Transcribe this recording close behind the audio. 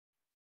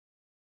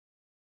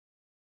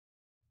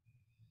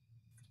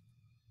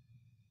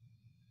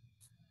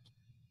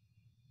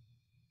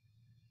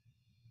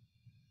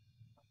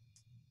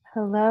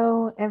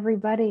Hello,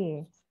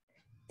 everybody.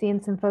 Seeing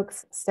some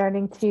folks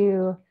starting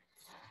to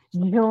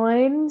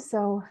join.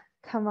 So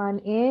come on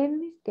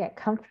in, get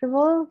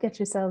comfortable, get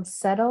yourselves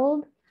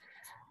settled.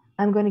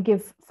 I'm going to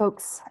give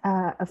folks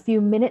a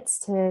few minutes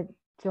to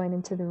join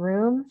into the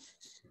room.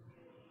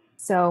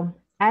 So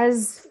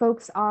as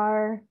folks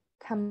are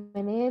coming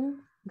in,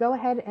 go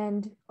ahead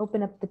and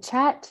open up the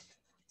chat,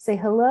 say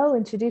hello,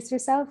 introduce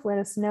yourself, let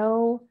us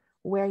know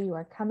where you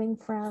are coming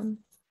from,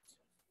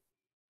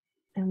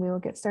 and we will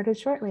get started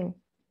shortly.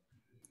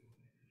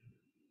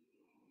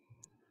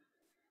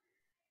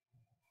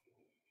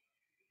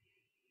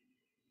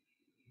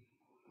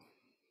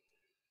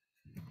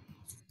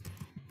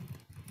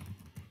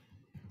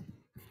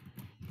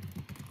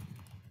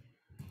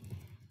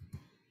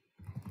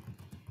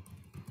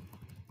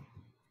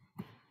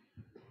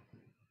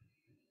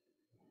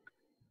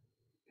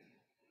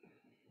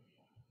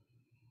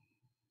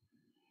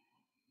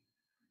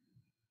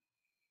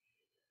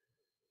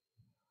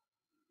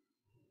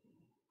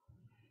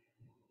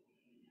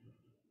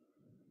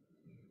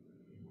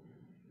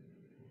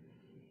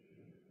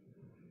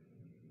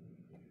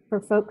 For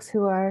folks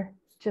who are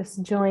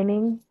just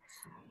joining,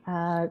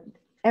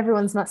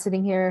 everyone's not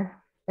sitting here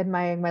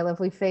admiring my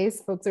lovely face.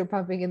 Folks are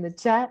popping in the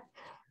chat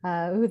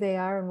who they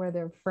are and where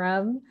they're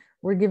from.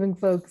 We're giving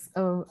folks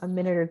a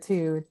minute or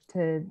two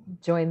to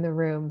join the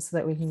room so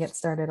that we can get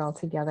started all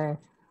together.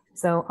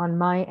 So on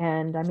my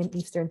end, I'm in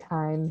Eastern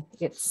time.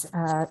 It's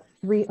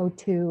 3:02.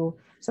 So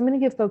I'm going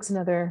to give folks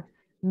another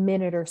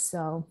minute or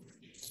so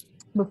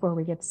before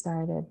we get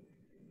started.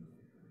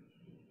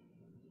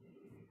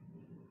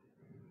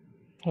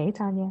 Hey,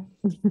 Tanya.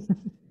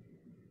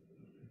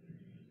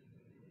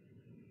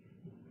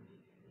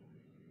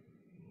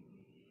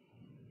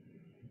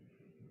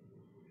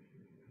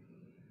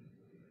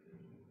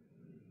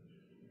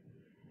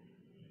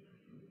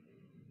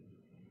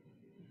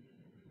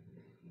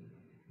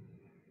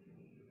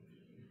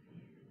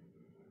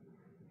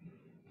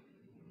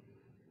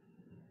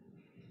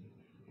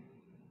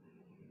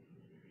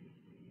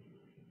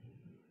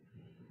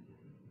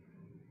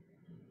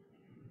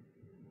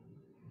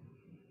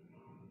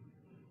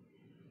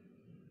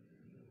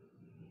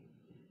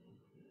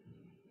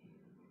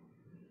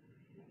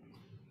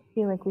 I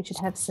feel like we should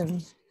have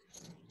some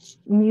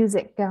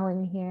music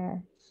going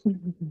here.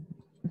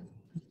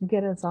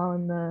 Get us all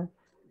in the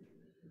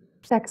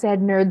sex ed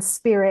nerd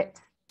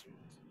spirit.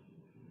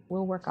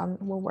 We'll work on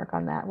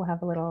that. We'll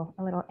have a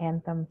little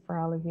anthem for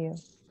all of you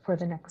for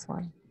the next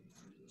one.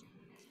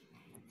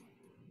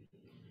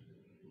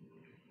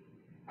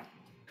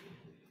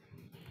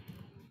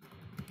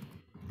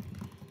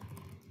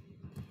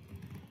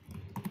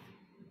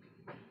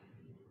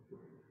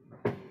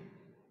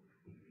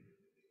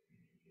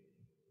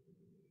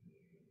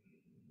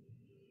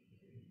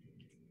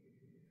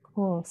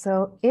 Cool.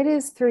 So it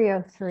is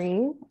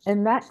 3:03,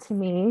 and that to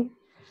me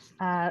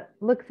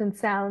looks and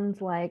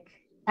sounds like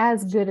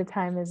as good a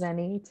time as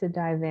any to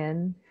dive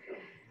in.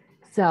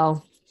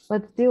 So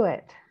let's do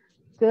it.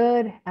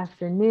 Good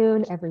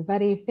afternoon,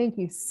 everybody. Thank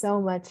you so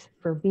much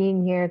for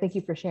being here. Thank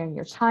you for sharing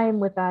your time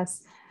with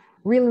us.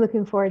 Really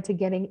looking forward to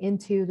getting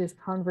into this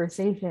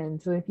conversation.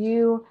 So if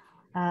you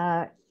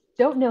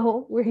don't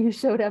know where you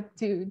showed up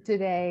to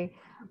today,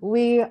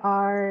 we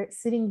are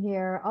sitting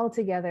here all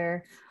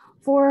together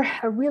for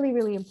a really,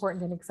 really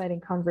important and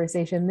exciting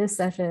conversation. This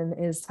session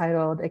is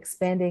titled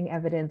Expanding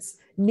Evidence,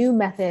 New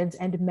Methods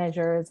and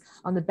Measures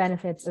on the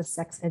Benefits of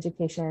Sex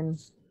Education.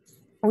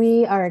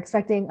 We are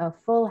expecting a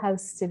full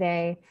house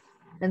today.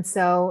 And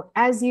so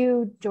as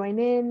you join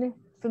in,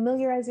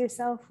 familiarize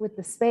yourself with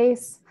the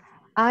space.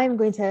 I'm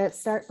going to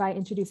start by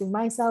introducing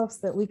myself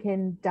so that we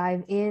can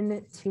dive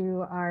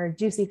into our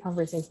juicy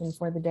conversation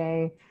for the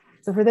day.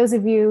 So for those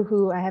of you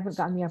who I haven't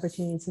gotten the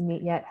opportunity to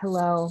meet yet,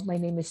 hello, my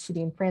name is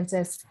Shadeen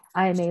Francis.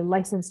 I am a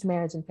licensed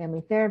marriage and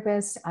family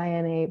therapist. I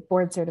am a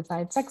board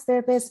certified sex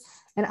therapist,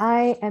 and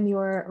I am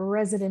your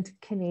resident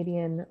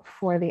Canadian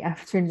for the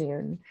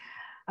afternoon.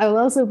 I will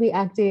also be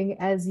acting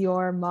as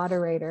your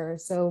moderator.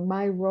 So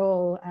my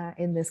role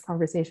in this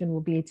conversation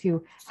will be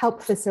to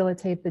help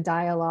facilitate the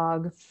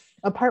dialogue.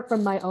 Apart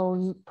from my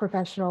own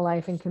professional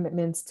life and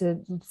commitments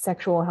to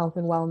sexual health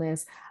and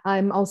wellness,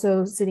 I'm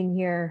also sitting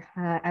here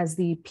as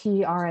the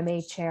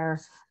PRMA chair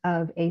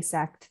of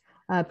AASECT.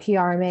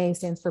 PRMA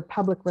stands for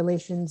Public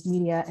Relations,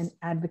 Media, and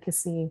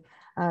Advocacy.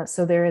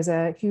 So there is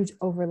a huge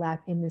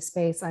overlap in this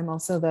space. I'm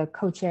also the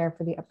co-chair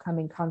for the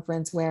upcoming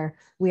conference where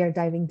we are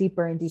diving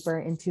deeper and deeper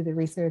into the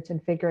research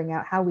and figuring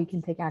out how we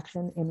can take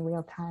action in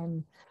real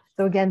time.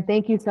 So again,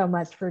 thank you so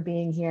much for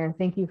being here.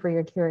 Thank you for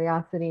your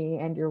curiosity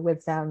and your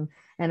wisdom.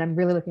 And I'm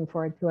really looking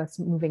forward to us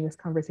moving this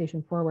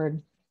conversation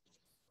forward.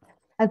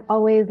 As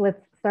always,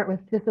 let's start with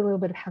just a little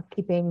bit of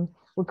housekeeping.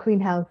 We'll clean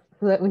house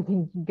so that we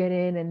can get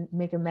in and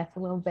make a mess a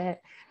little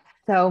bit.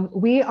 So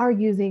we are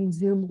using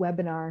Zoom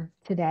webinar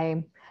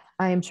today.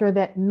 I am sure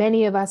that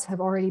many of us have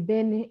already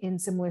been in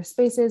similar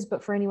spaces,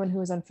 but for anyone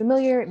who is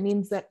unfamiliar, it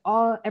means that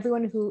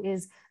everyone who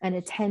is an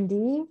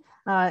attendee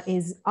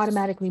is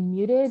automatically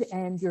muted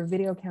and your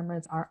video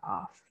cameras are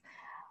off.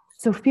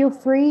 So feel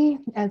free,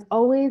 as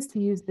always, to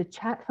use the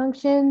chat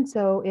function.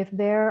 So if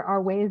there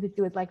are ways that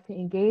you would like to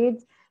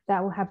engage,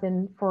 that will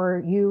happen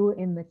for you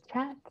in the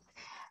chat.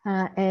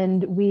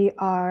 And we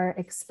are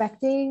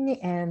expecting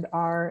and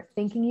are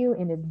thanking you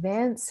in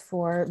advance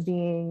for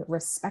being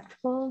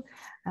respectful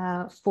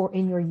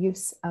in your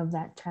use of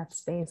that chat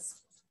space.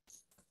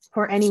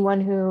 For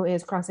anyone who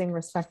is crossing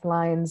respect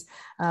lines,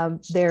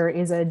 there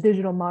is a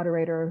digital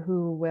moderator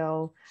who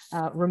will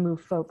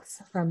remove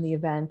folks from the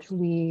event.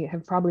 We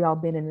have probably all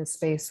been in a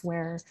space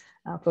where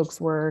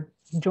folks were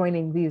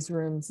joining these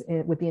rooms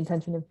with the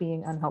intention of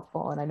being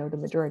unhelpful. And I know the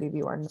majority of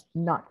you are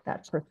not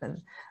that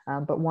person,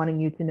 but wanting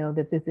you to know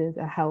that this is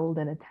a held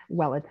and a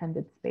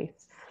well-attended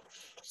space.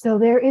 So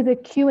there is a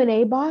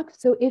Q&A box.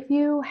 So if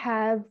you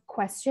have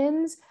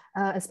questions,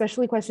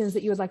 especially questions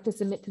that you would like to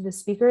submit to the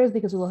speakers,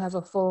 because we will have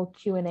a full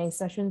Q&A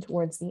session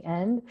towards the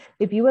end.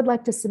 If you would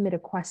like to submit a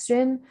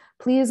question,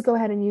 please go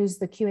ahead and use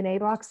the Q&A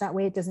box. That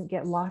way it doesn't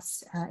get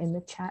lost in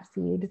the chat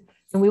feed.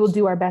 And we will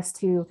do our best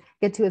to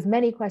get to as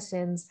many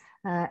questions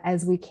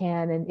as we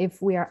can. And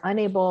if we are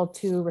unable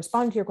to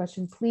respond to your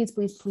question, please,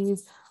 please,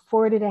 please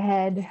forward it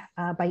ahead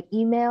by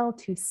email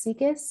to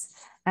SIECUS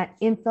at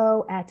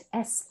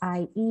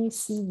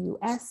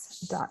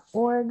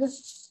info@siecus.org.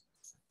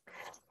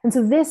 And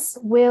so this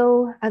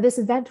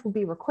event will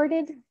be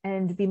recorded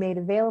and be made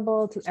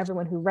available to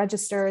everyone who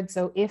registered.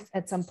 So if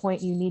at some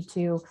point you need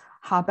to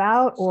hop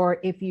out, or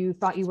if you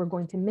thought you were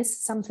going to miss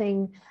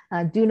something,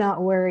 do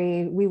not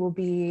worry, we will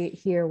be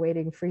here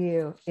waiting for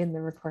you in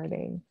the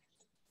recording.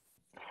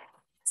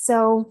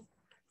 So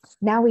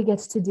now we get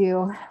to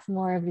do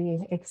more of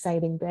the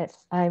exciting bit.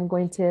 I'm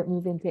going to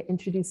move into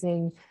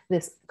introducing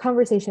this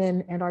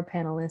conversation and our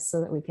panelists so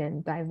that we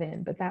can dive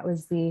in. But that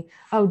was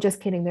oh, just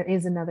kidding. There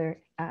is another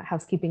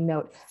housekeeping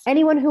note.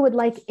 Anyone who would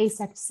like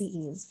AASECT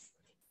CEs,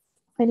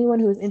 anyone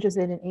who is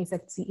interested in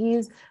AASECT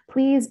CEs,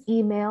 please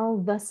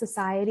email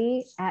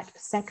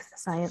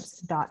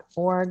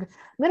thesociety@sexscience.org. I'm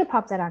going to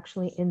pop that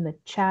actually in the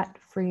chat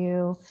for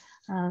you.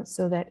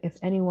 So that if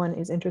anyone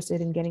is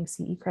interested in getting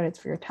CE credits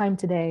for your time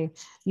today,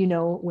 you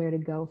know where to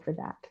go for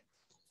that.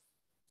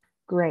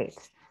 Great.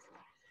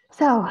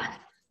 So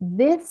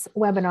this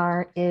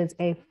webinar is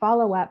a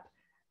follow-up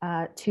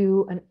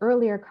to an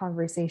earlier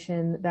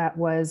conversation that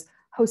was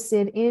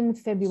hosted in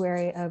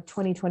February of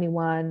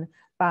 2021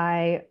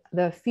 by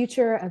the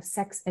Future of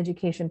Sex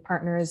Education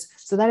Partners.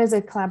 So that is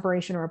a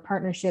collaboration or a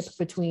partnership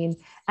between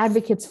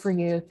Advocates for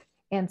Youth,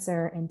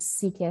 ANSWER, and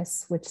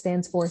SIECUS, which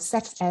stands for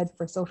Sex Ed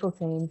for Social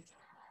Change.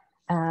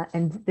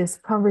 And this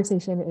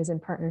conversation is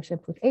in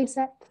partnership with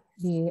AASECT,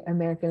 the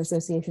American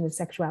Association of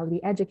Sexuality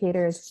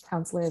Educators,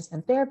 Counselors,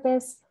 and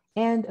Therapists,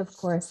 and of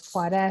course,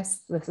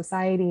 FoSE, the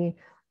Society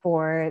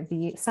for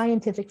the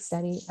Scientific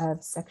Study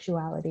of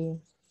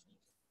Sexuality.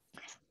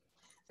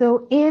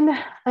 So in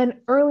an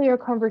earlier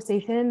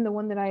conversation, the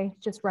one that I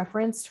just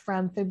referenced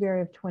from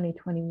February of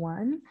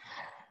 2021,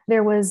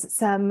 there was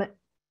some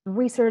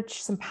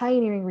research, some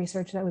pioneering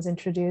research that was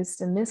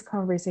introduced, and this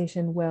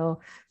conversation will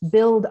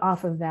build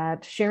off of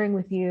that, sharing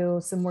with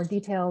you some more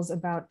details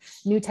about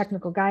new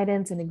technical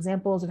guidance and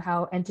examples of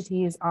how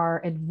entities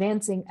are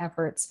advancing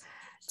efforts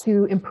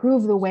to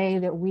improve the way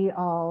that we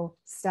all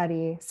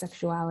study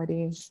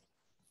sexuality.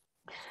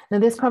 Now,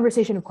 this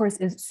conversation, of course,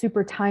 is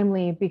super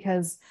timely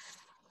because,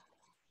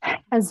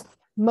 as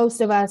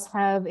most of us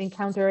have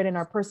encountered in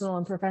our personal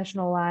and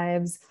professional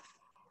lives,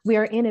 we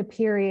are in a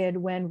period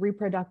when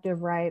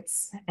reproductive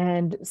rights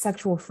and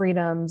sexual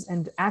freedoms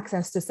and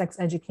access to sex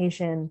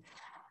education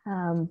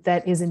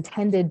that is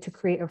intended to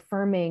create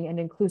affirming and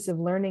inclusive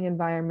learning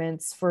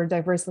environments for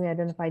diversely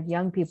identified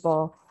young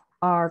people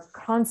are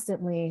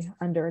constantly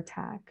under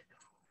attack.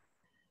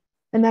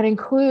 And that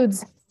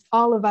includes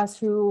all of us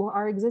who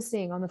are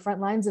existing on the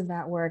front lines of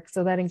that work.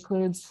 So that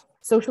includes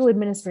social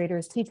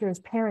administrators, teachers,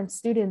 parents,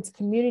 students,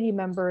 community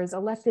members,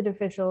 elected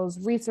officials,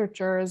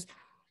 researchers,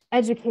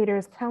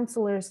 educators,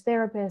 counselors,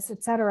 therapists,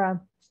 etc.,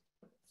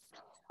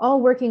 all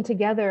working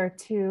together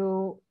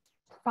to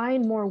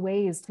find more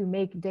ways to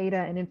make data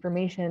and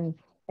information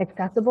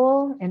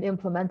accessible and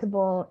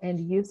implementable and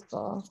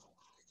useful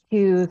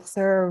to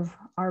serve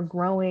our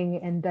growing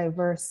and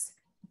diverse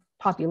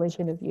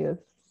population of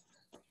youth.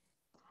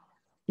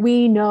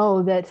 We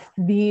know that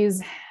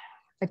these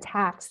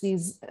attacks,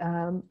 these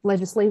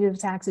legislative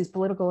attacks, these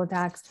political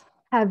attacks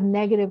have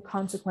negative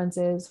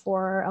consequences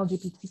for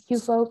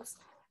LGBTQ folks,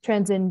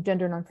 trans and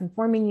gender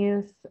nonconforming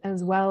youth,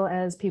 as well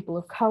as people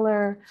of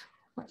color,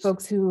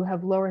 folks who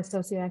have lower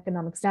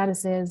socioeconomic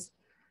statuses.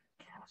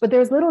 But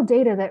there's little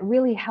data that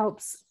really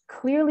helps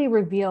clearly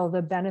reveal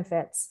the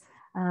benefits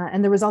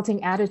and the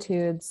resulting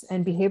attitudes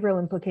and behavioral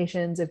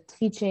implications of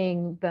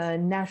teaching the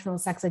national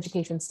sex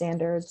education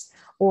standards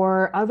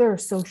or other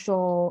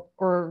social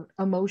or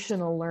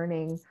emotional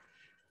learning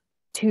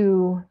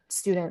to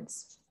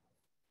students.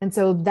 And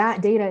so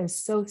that data is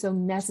so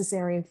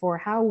necessary for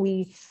how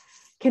we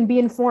can be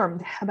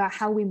informed about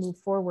how we move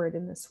forward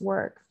in this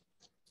work.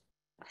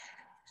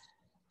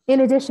 In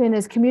addition,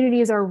 as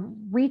communities are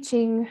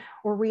reaching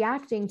or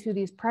reacting to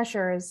these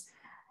pressures,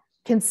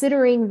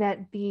 considering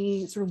that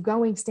the sort of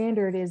going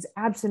standard is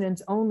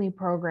abstinence-only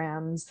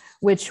programs,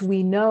 which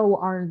we know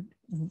are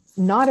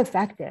not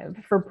effective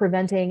for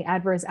preventing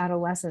adverse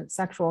adolescent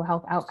sexual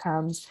health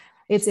outcomes,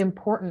 it's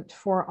important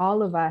for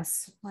all of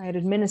us, right,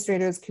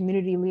 administrators,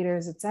 community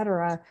leaders, et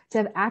cetera, to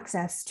have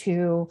access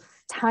to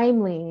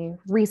timely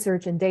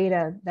research and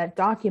data that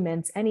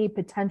documents any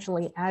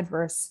potentially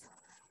adverse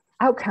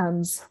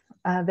outcomes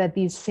that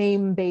these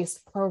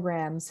shame-based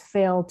programs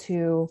fail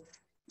to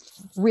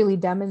really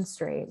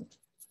demonstrate.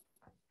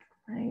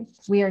 Right?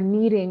 We are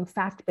needing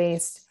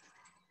fact-based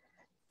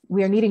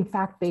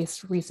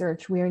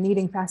research. We are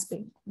needing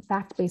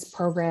fact-based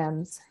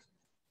programs,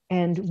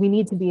 and we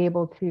need to be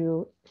able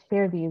to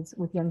share these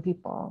with young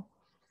people.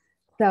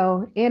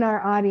 So in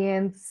our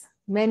audience,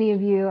 many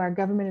of you are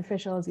government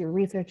officials, you're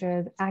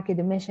researchers,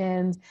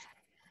 academicians.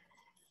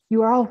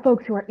 You are all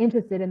folks who are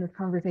interested in this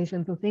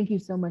conversation. So thank you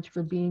so much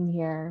for being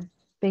here.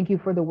 Thank you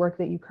for the work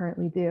that you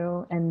currently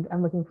do. And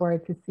I'm looking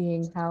forward to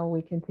seeing how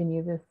we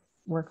continue this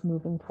work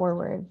moving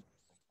forward.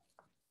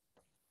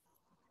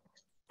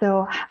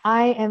 So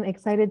I am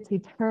excited to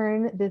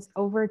turn this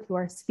over to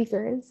our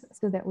speakers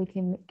so that we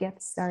can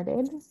get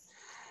started.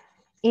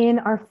 In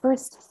our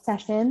first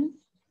session,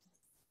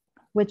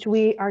 which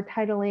we are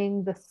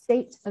titling The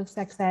State of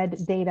Sex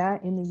Ed Data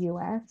in the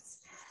US,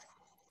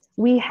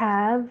 we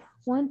have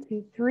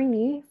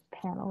 3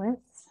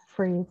 panelists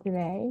for you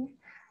today.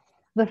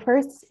 The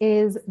first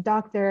is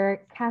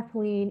Dr.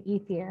 Kathleen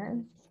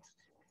Ethier.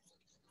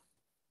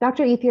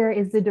 Dr. Ethier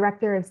is the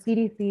director of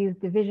CDC's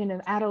Division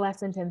of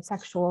Adolescent and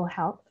Sexual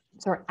Health,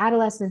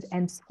 Adolescent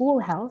and School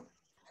Health.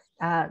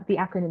 The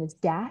acronym is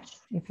DASH,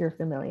 if you're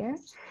familiar.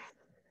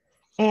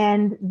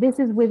 And this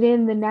is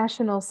within the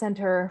National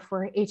Center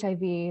for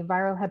HIV,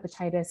 Viral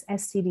Hepatitis,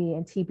 STD,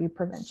 and TB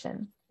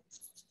Prevention.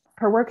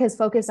 Her work has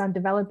focused on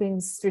developing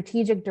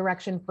strategic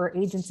direction for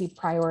agency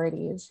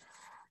priorities,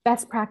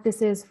 best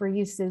practices for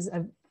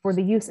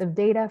the use of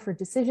data for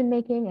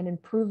decision-making, and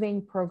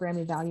improving program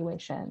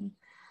evaluation.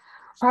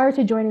 Prior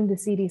to joining the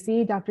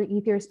CDC, Dr.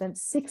 Ethier spent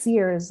 6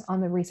 years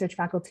on the research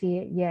faculty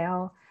at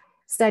Yale,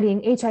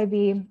 studying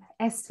HIV,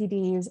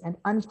 STDs, and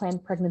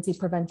unplanned pregnancy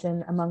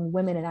prevention among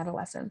women and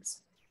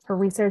adolescents. Her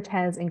research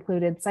has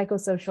included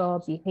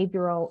psychosocial,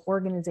 behavioral,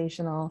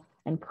 organizational,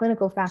 and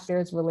clinical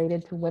factors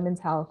related to women's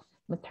health,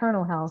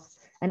 maternal health,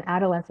 and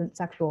adolescent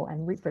sexual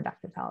and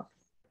reproductive health.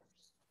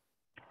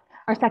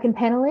 Our second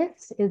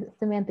panelist is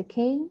Samantha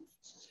King.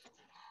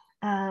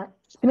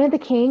 Samantha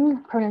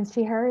King, pronouns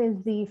she, her,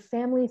 is the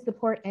Family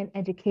Support and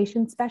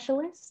Education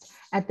Specialist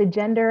at the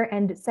Gender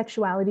and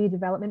Sexuality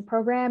Development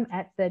Program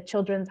at the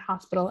Children's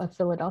Hospital of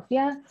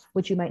Philadelphia,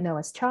 which you might know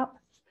as CHOP.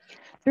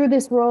 Through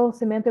this role,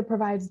 Samantha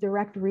provides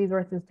direct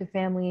resources to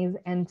families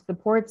and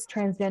supports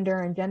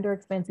transgender and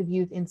gender-expansive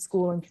youth in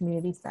school and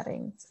community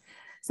settings.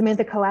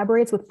 Samantha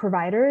collaborates with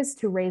providers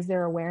to raise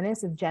their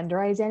awareness of gender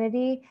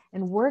identity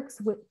and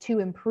works to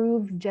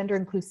improve gender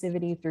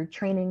inclusivity through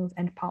trainings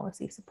and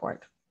policy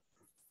support.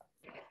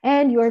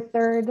 And your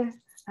third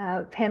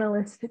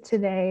panelist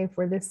today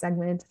for this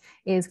segment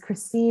is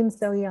Christine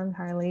So-Young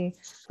Harley,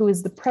 who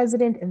is the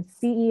president and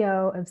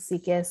CEO of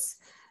SIECUS,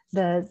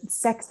 the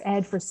Sex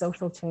Ed for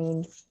Social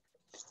Change.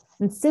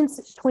 And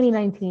since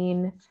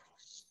 2019,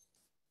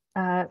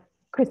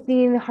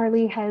 Christine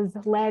Harley has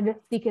led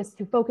SIECUS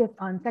to focus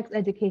on sex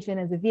education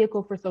as a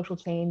vehicle for social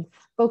change,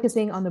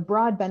 focusing on the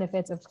broad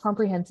benefits of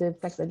comprehensive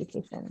sex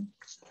education.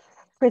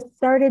 Chris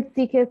started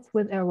SIECUS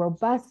with a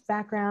robust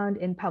background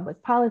in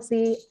public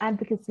policy,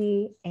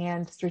 advocacy,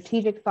 and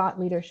strategic thought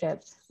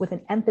leadership, with an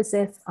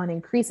emphasis on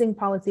increasing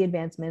policy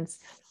advancements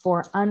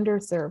for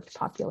underserved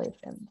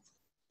populations.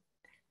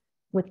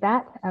 With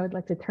that, I would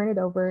like to turn it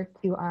over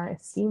to our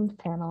esteemed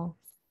panel.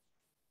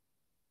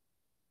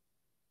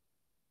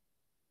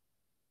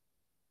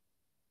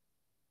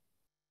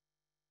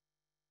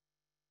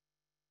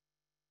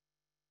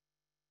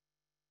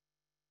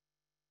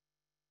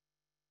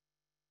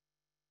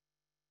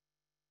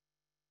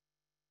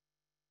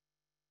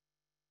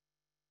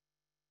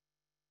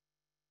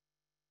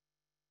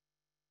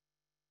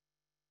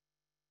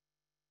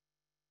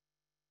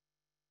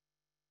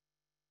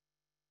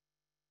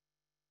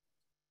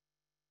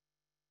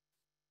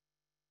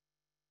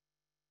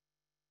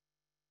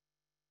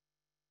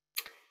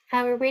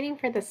 We're waiting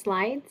for the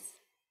slides.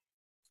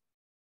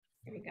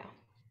 There we go.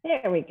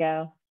 There we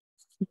go.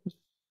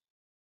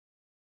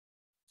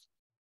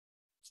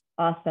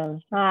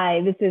 Awesome.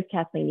 Hi, this is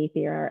Kathleen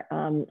Ethier.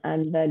 I'm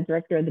the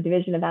director of the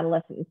Division of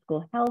Adolescent and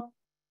School Health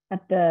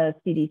at the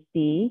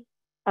CDC.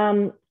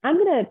 I'm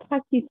going to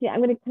talk to you today.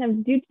 I'm going to kind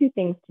of do 2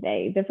 things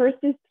today. The first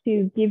is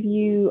to give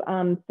you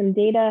some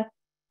data,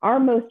 our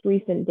most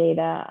recent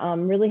data,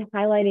 really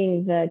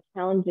highlighting the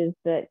challenges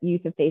that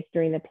youth have faced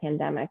during the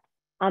pandemic.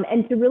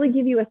 And to really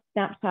give you a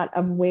snapshot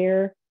of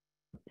where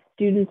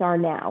students are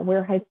now,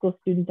 where high school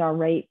students are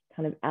right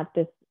kind of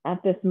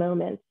at this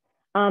moment.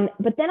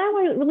 But then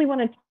I really want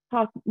to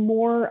talk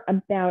more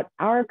about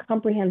our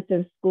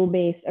comprehensive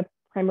school-based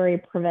primary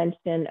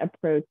prevention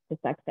approach to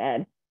sex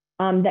ed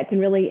that can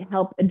really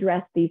help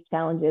address these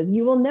challenges.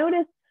 You will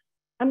notice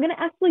I'm going to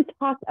actually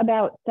talk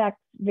about sex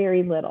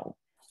very little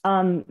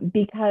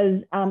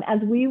because as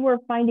we were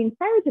finding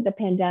prior to the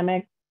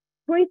pandemic,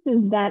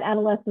 choices that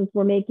adolescents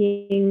were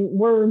making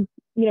were,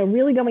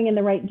 really going in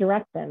the right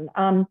direction.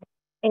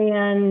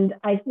 And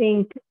I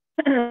think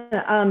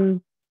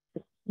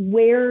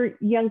where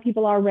young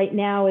people are right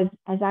now is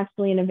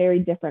actually in a very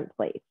different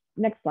place.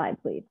 Next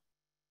slide, please.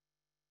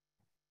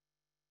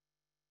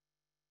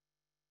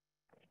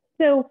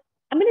 So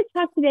I'm going to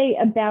talk today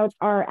about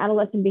our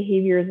adolescent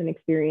behaviors and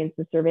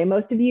experiences survey.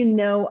 Most of you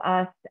know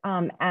us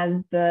as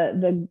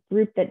the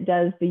group that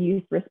does the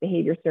youth risk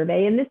behavior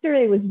survey. And this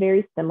survey was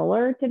very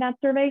similar to that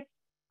survey,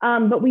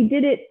 but we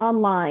did it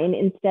online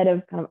instead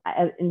of kind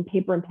of in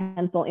paper and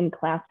pencil in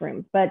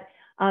classrooms. But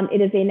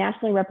it is a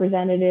nationally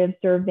representative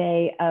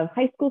survey of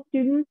high school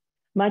students,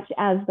 much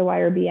as the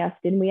YRBS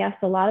did. And we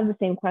asked a lot of the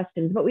same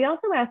questions, but we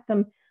also asked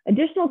some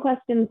additional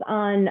questions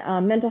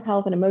on mental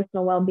health and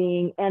emotional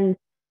well-being. And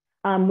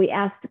we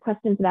asked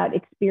questions about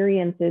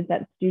experiences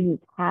that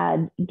students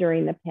had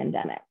during the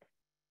pandemic.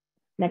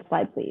 Next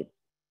slide, please.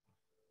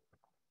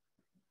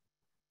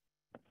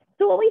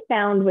 So what we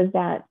found was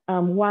that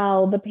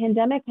while the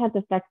pandemic has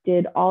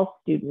affected all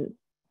students,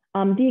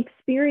 the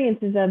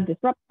experiences of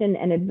disruption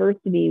and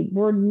adversity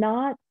were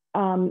not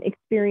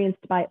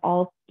experienced by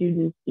all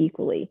students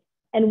equally.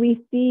 And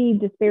we see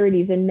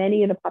disparities in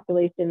many of the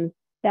populations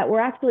that were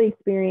actually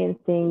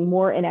experiencing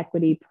more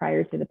inequity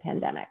prior to the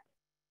pandemic.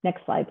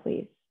 Next slide,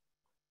 please.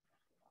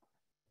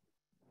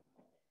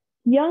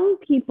 Young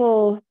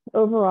people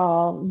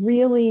overall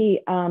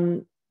really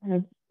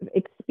have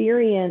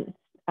experienced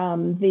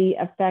the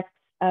effects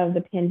of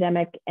the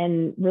pandemic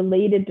and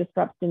related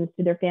disruptions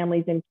to their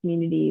families and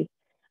communities.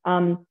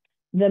 The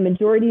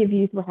majority of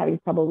youth were having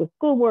trouble with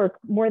schoolwork.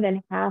 More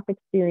than half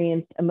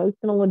experienced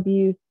emotional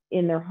abuse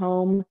in their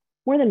home.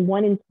 More than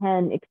 1 in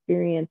 10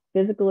 experienced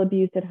physical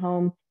abuse at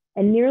home.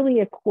 And nearly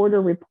a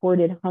quarter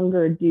reported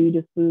hunger due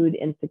to food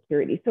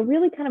insecurity. So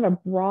really kind of a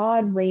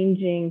broad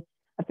ranging,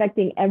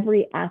 affecting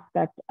every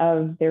aspect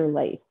of their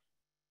life.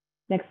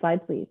 Next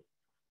slide, please.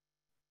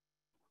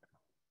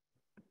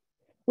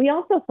 We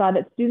also saw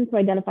that students who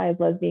identify as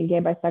lesbian,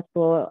 gay,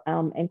 bisexual,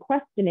 and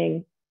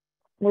questioning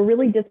were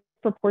really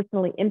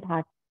disproportionately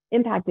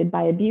impacted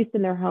by abuse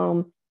in their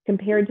home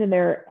compared to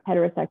their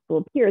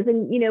heterosexual peers.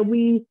 And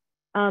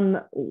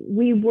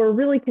we were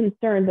really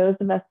concerned, those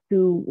of us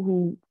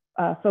who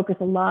focus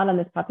a lot on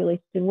this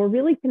population, were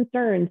really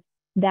concerned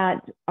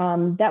that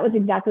that was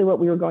exactly what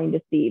we were going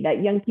to see,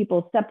 that young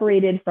people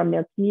separated from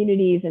their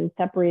communities and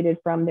separated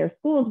from their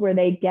schools where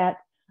they get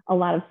a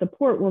lot of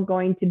support were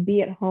going to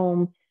be at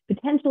home,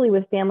 potentially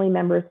with family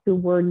members who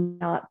were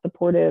not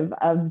supportive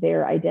of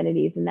their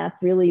identities. And that's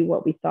really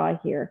what we saw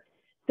here.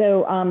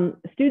 So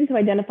students who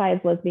identify as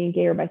lesbian,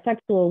 gay, or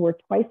bisexual were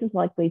twice as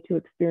likely to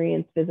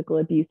experience physical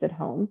abuse at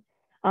home.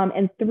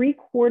 And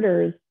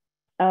 3/4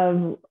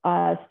 of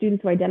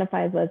students who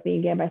identify as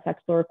lesbian, gay, bisexual,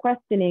 or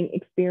questioning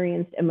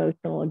experienced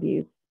emotional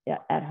abuse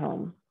at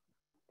home.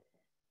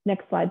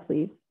 Next slide,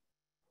 please.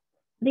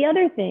 The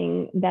other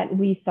thing that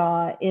we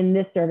saw in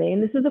this survey,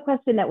 and this is a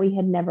question that we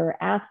had never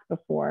asked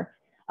before,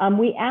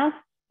 we asked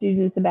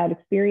students about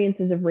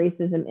experiences of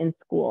racism in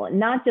school,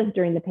 not just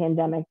during the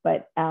pandemic,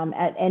 but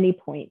at any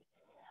point,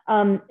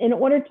 in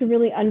order to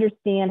really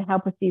understand how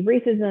perceived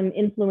racism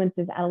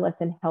influences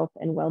adolescent health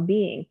and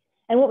well-being.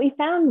 And what we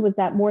found was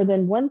that more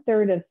than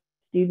 1/3 of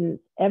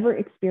students ever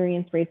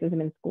experienced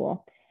racism in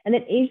school, and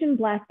that Asian,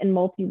 Black, and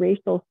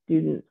multiracial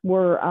students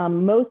were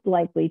most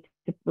likely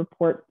to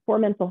report poor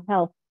mental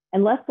health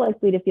and less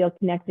likely to feel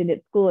connected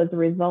at school as a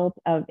result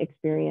of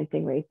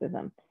experiencing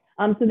racism.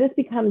 So this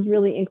becomes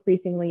really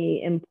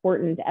increasingly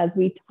important as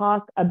we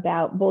talk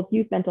about both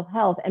youth mental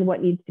health and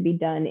what needs to be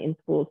done in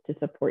schools to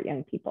support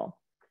young people.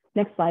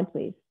 Next slide,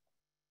 please.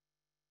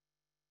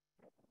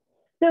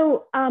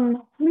 So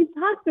we've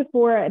talked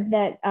before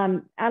that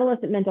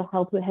adolescent mental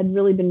health had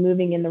really been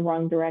moving in the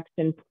wrong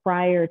direction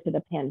prior to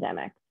the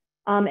pandemic.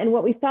 And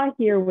what we saw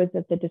here was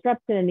that the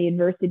disruption and the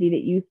adversity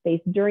that youth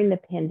faced during the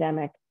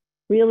pandemic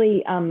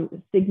really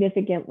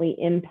significantly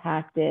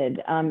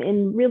impacted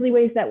in really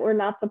ways that were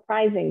not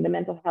surprising the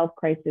mental health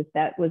crisis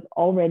that was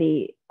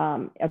already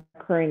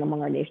occurring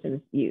among our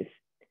nation's youth.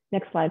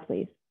 Next slide,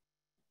 please.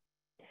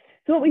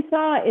 So what we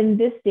saw in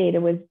this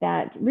data was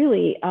that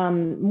really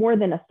more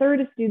than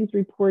 1/3 of students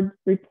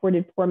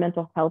reported poor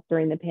mental health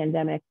during the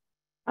pandemic.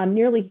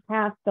 Nearly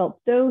half felt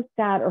so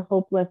sad or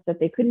hopeless that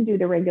they couldn't do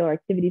their regular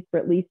activities for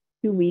at least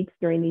 2 weeks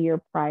during the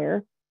year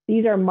prior.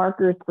 These are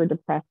markers for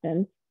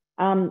depression.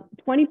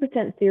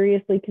 20%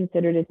 seriously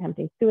considered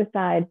attempting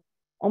suicide.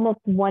 Almost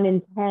 1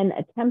 in 10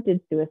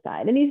 attempted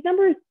suicide. And these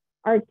numbers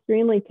are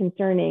extremely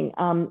concerning.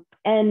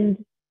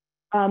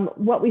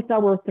 What we saw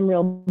were some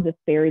real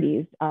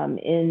disparities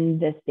in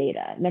this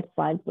data. Next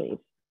slide, please.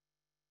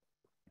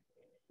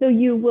 So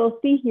you will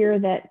see here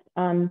that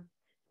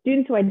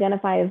students who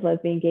identify as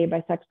lesbian, gay,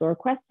 bisexual, or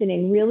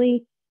questioning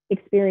really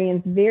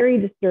experience very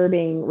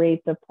disturbing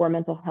rates of poor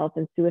mental health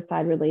and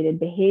suicide-related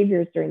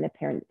behaviors during the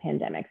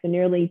pandemic. So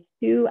nearly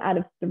 2 out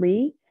of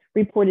 3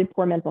 reported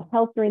poor mental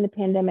health during the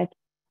pandemic,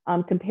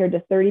 compared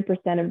to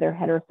 30% of their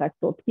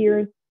heterosexual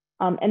peers.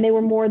 And they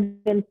were more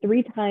than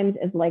 3 times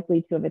as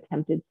likely to have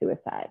attempted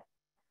suicide.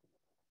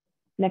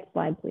 Next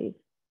slide, please.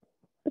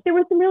 But there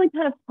were some really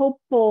kind of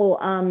hopeful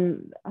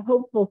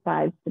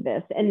sides to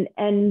this,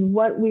 and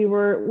what we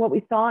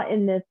saw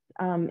in this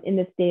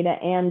data,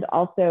 and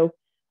also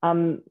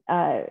you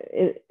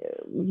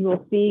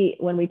will see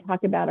when we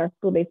talk about our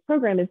school-based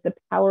program, is the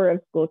power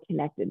of school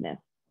connectedness.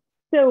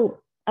 So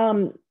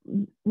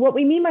what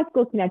we mean by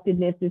school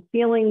connectedness is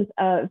feeling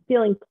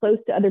close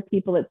to other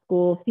people at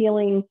school,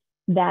 feeling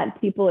that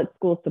people at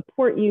school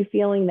support you,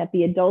 feeling that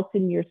the adults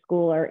in your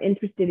school are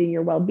interested in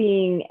your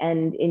well-being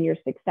and in your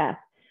success.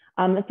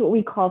 That's what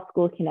we call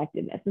school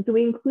connectedness. And so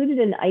we included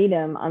an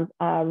item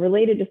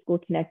related to school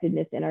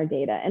connectedness in our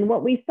data. And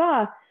what we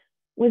saw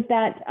was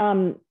that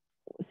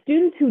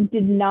students who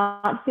did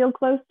not feel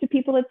close to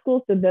people at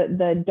school, so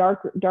the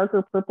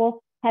darker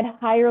purple, had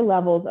higher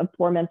levels of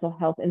poor mental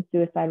health and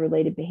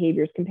suicide-related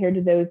behaviors compared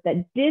to those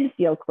that did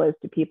feel close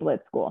to people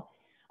at school.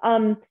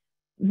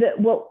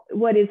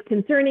 What is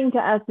concerning to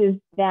us is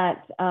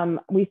that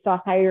we saw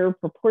higher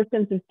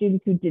proportions of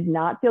students who did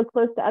not feel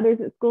close to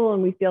others at school,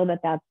 and we feel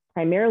that that's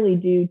primarily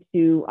due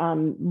to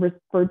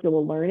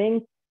virtual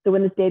learning. So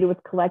when this data was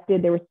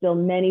collected, there were still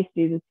many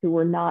students who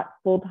were not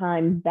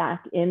full-time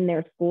back in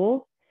their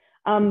schools.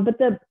 But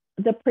the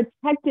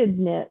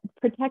protectiveness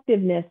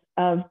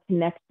of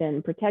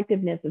connection,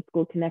 protectiveness of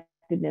school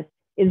connectedness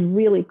is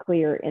really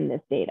clear in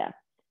this data.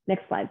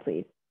 Next slide,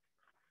 please.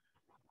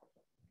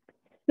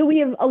 So we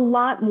have a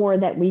lot more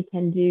that we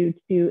can do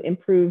to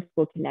improve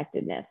school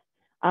connectedness.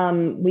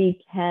 We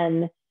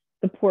can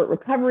support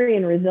recovery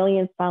and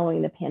resilience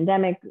following the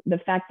pandemic. The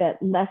fact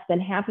that less than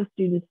half of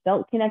students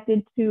felt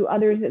connected to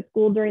others at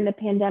school during the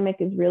pandemic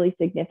is really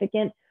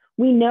significant.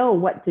 We know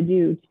what to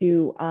do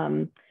to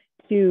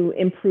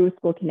improve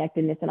school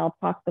connectedness, and I'll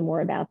talk some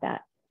more about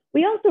that.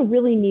 We also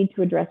really need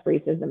to address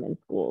racism in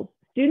schools.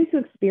 Students who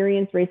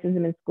experience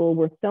racism in school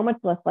were so much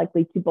less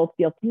likely to both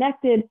feel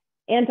connected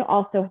and to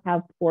also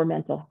have poor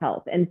mental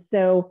health. And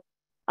so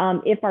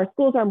if our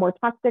schools are more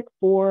toxic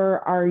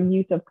for our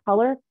youth of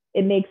color,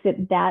 it makes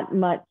it that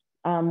much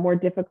more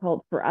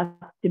difficult for us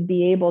to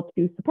be able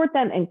to support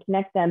them and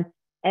connect them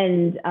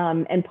and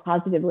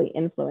positively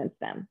influence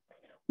them.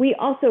 We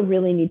also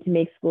really need to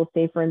make schools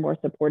safer and more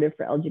supportive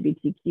for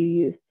LGBTQ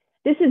youth.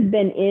 This has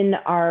been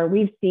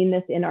we've seen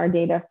this in our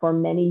data for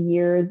many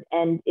years,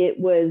 and it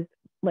was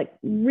like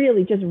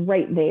really just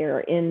right there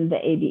in the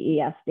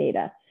ABES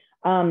data.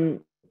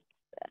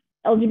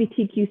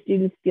 LGBTQ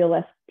students feel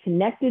less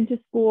connected to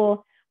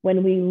school.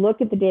 When we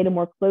look at the data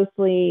more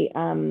closely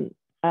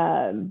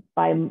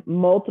by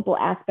multiple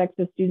aspects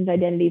of students'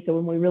 identity, so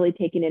when we really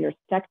take an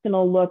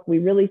intersectional look, we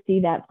really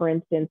see that, for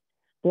instance,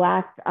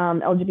 Black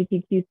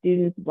LGBTQ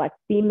students, Black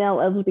female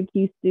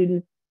LGBTQ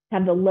students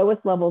have the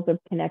lowest levels of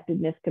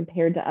connectedness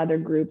compared to other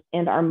groups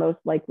and are most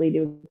likely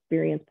to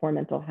experience poor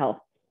mental health.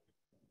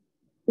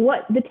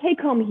 What the take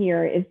home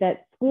here is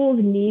that schools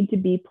need to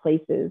be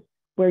places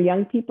where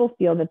young people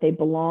feel that they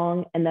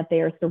belong and that they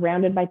are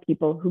surrounded by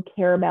people who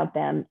care about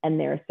them and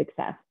their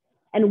success.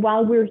 And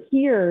while we're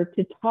here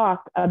to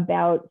talk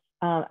about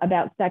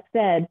sex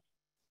ed,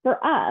 for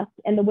us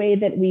and the way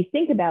that we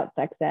think about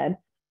sex ed,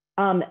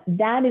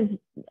 that is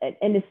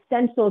an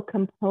essential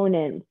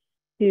component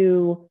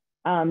to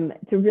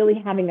really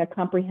having a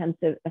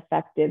comprehensive,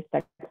 effective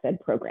sex ed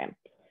program.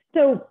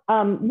 So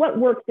what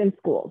works in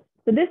schools?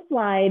 So this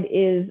slide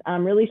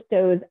really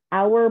shows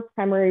our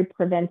primary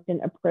prevention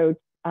approach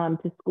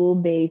to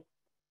school-based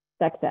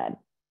sex ed.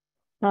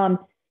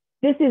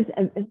 This is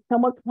a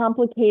somewhat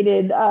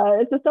complicated,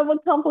 it's a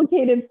somewhat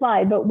complicated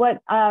slide, but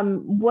what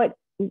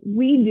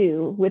we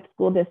do with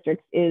school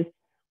districts is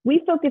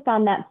we focus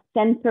on that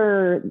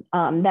center,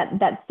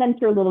 that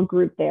center little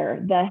group there,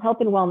 the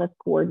health and wellness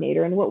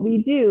coordinator. And what we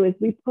do is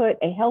we put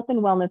a health and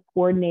wellness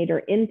coordinator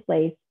in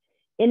place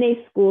in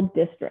a school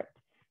district.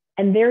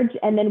 And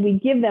then we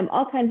give them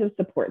all kinds of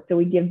support. So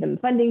we give them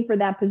funding for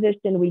that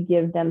position. We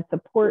give them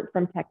support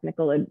from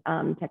technical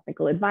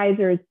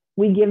advisors.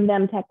 We give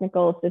them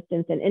technical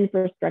assistance and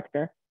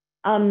infrastructure.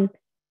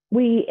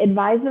 We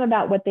advise them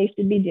about what they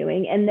should be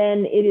doing. And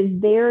then it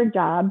is their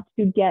job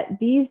to get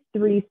these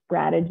 3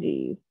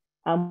 strategies,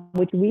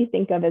 which we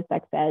think of as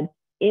sex ed,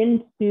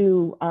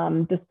 into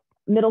the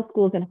middle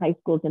schools and high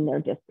schools in their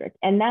district.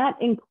 And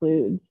that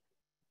includes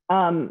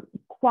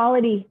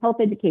quality health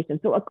education,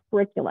 so a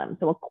curriculum,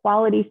 so a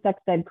quality sex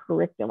ed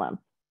curriculum.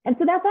 And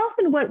so that's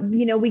often what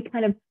we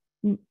kind of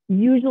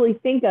usually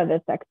think of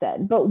as sex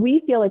ed, but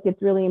we feel like it's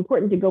really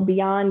important to go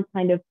beyond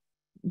kind of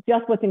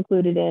just what's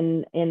included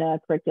in a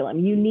curriculum.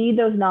 You need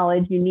those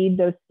knowledge, you need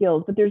those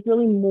skills, but there's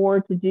really more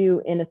to do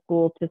in a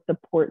school to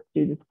support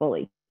students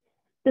fully.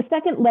 The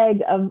second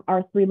leg of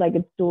our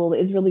 3-legged stool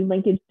is really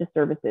linkage to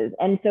services.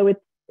 And so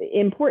it's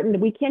important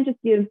that we can't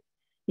just give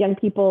young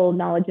people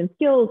knowledge and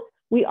skills,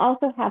 we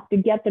also have to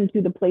get them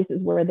to the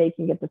places where they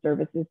can get the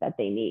services that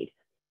they need.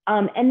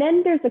 And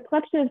then there's a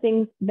collection of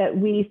things that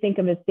we think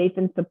of as safe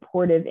and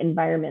supportive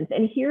environments.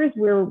 And here's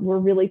where we're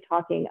really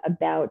talking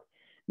about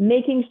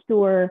making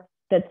sure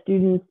that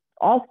students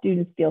all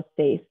students feel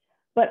safe,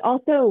 but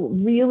also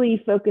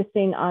really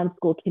focusing on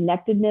school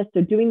connectedness.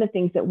 So doing the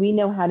things that we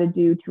know how to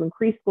do to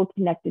increase school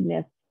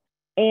connectedness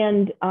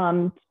and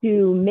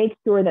to make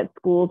sure that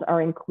schools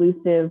are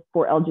inclusive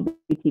for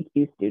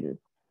LGBTQ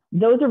students.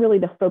 Those are really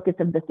the focus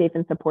of the safe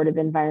and supportive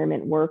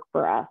environment work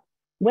for us.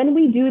 When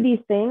we do these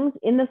things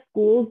in the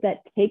schools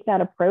that take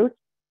that approach,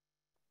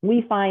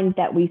 we find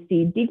that we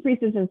see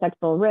decreases in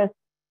sexual risk,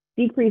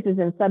 decreases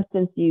in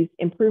substance use,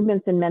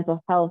 improvements in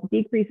mental health,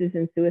 decreases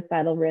in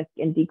suicidal risk,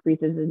 and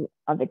decreases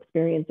of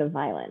experience of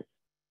violence.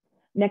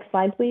 Next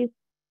slide, please.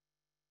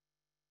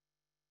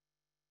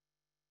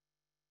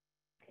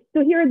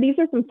 So these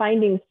are some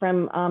findings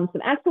from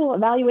some actual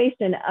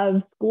evaluation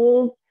of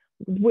schools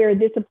where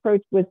this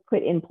approach was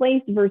put in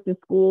place versus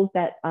schools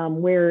that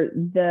where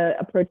the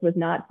approach was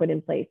not put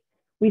in place.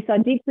 We saw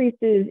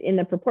decreases in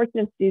the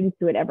proportion of students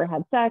who had ever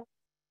had sex,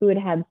 who had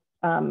had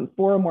 4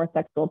 or more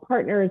sexual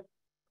partners,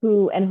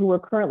 who were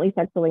currently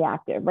sexually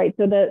active, right?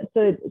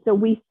 So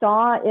we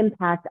saw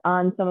impact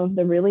on some of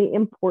the really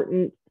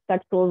important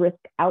sexual risk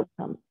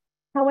outcomes.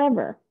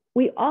 However,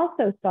 we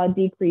also saw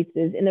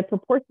decreases in the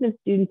proportion of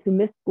students who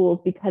missed schools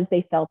because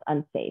they felt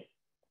unsafe.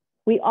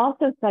 We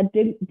also saw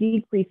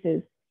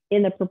decreases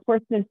in the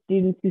proportion of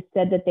students who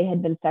said that they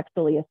had been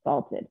sexually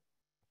assaulted.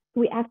 So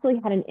we actually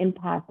had an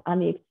impact on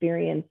the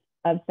experience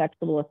of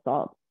sexual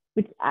assault,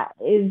 which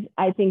is,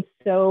 I think,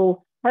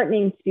 so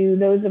heartening to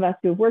those of us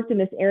who have worked in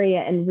this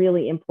area and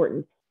really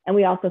important. And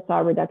we also saw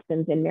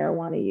reductions in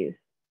marijuana use.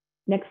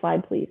 Next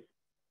slide, please.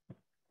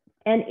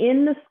 And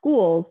in the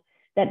schools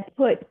that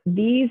put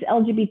these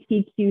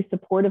LGBTQ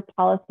supportive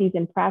policies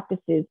and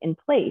practices in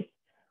place,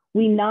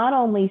 we not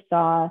only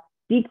saw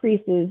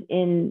decreases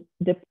in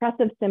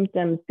depressive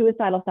symptoms,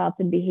 suicidal thoughts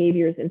and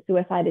behaviors, and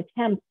suicide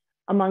attempts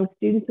among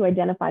students who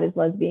identified as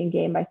lesbian,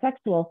 gay, and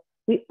bisexual,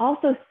 we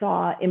also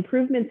saw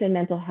improvements in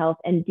mental health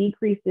and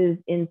decreases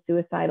in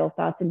suicidal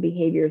thoughts and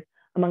behaviors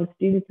among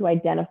students who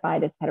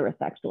identified as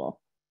heterosexual.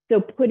 So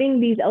putting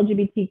these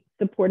LGBT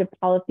supportive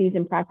policies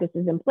and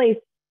practices in place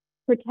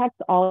protects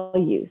all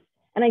youth.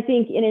 And I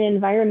think in an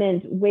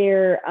environment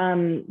where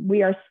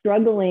we are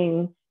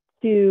struggling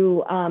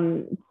to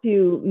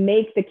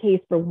make the case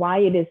for why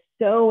it is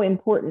so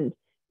important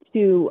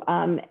to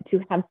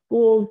have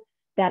schools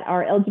that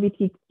are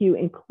LGBTQ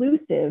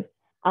inclusive,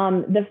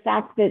 the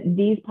fact that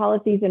these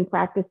policies and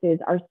practices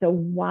are so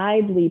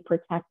widely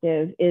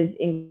protective is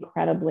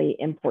incredibly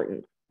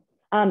important.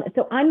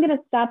 So I'm going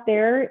to stop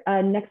there.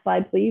 Next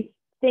slide, please.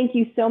 Thank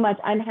you so much.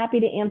 I'm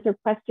happy to answer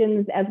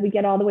questions as we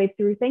get all the way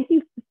through. Thank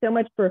you so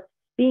much for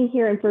being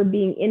here and for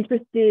being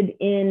interested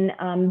in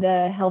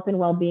the health and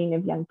well-being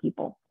of young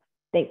people.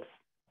 Thanks.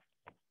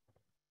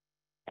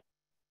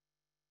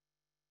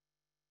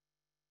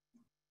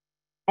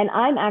 And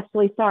I'm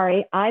actually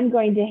sorry, I'm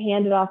going to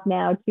hand it off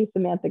now to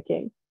Samantha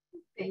King.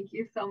 Thank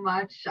you so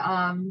much.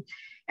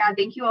 Yeah,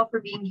 thank you all for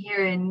being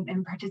here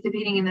and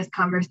participating in this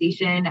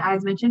conversation.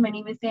 As mentioned, my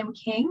name is Sam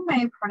King.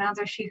 My pronouns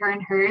are she, her,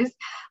 and hers.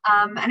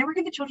 And I work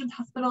at the Children's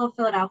Hospital of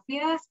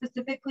Philadelphia,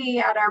 specifically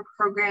at our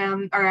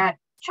program, or at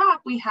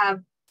CHOP, we have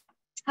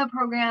a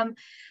program,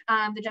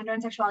 the Gender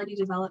and Sexuality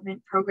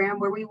Development Program,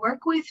 where we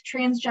work with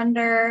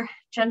transgender,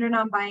 gender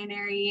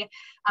non-binary,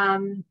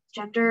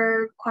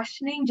 gender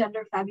questioning,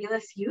 gender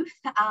fabulous youth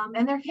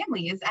and their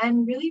families,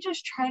 and really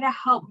just try to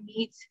help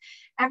meet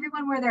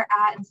everyone where they're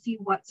at and see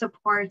what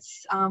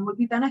supports would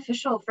be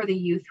beneficial for the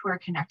youth who are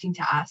connecting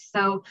to us.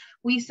 So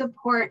we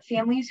support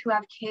families who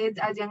have kids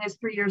as young as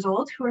 3 years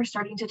old who are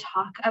starting to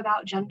talk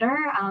about gender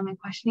and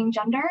questioning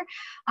gender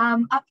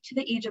up to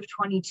the age of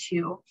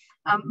 22.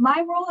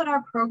 My role at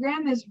our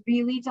program is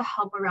really to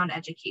help around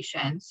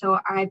education. So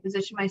I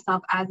position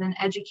myself as an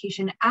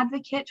education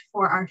advocate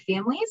for our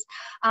families.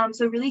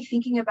 So really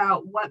thinking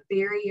about what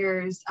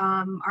barriers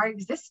are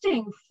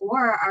existing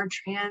for our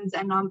trans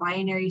and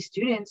non-binary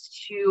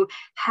students to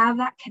have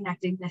that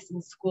connectedness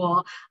in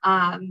school.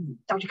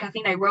 Dr.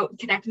 Kathleen, I wrote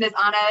connectedness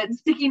on a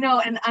sticky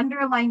note and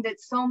underlined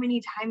it so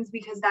many times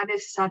because that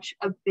is such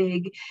a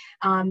big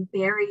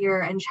barrier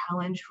and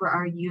challenge for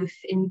our youth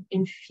in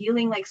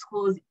feeling like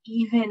school is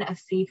even a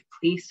safe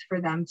place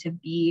for them to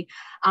be.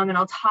 And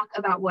I'll talk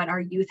about what our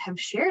youth have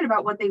shared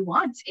about what they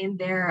want in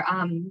their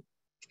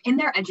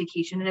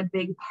education. And a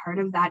big part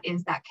of that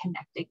is that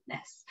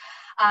connectedness.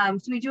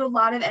 So we do a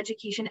lot of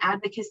education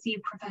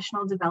advocacy,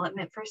 professional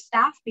development for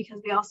staff,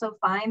 because we also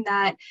find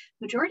that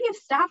majority of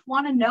staff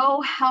want to know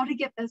how to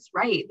get this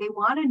right. They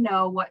want to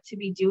know what to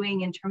be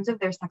doing in terms of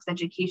their sex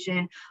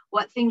education,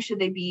 what things should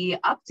they be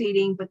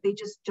updating, but they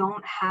just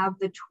don't have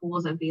the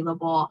tools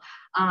available.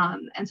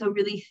 And so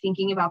really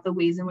thinking about the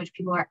ways in which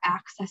people are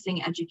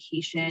accessing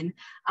education.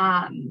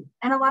 And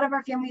a lot of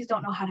our families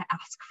don't know how to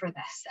ask for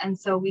this. And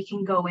so we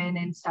can go in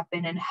and step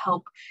in and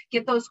help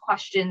get those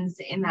questions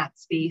in that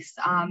space.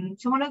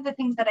 So So one of the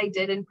things that I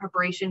did in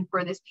preparation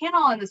for this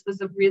panel, and this was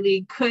a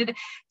really good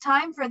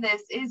time for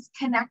this, is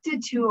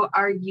connected to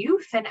our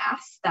youth and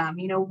asked them,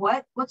 you know,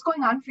 what's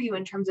going on for you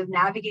in terms of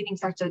navigating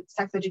sex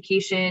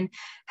education?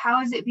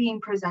 How is it being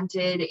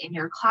presented in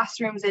your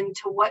classrooms, and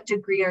to what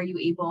degree are you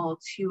able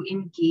to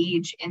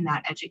engage in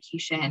that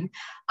education?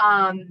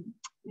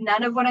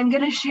 None of what I'm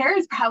going to share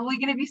is probably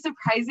going to be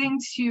surprising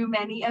to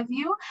many of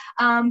you,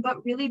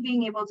 but really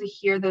being able to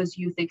hear those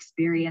youth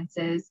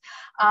experiences.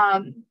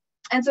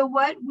 And so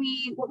what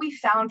we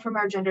found from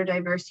our gender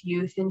diverse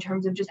youth in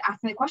terms of just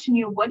asking the question,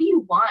 you know, what do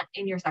you want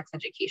in your sex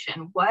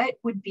education? What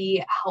would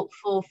be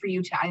helpful for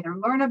you to either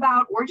learn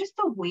about, or just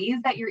the ways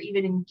that you're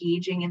even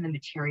engaging in the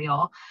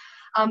material?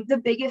 The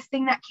biggest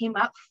thing that came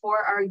up for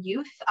our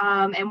youth,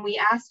 and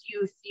we asked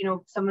youth, you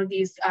know, some of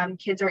these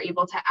kids are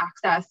able to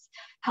access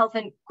health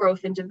and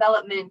growth and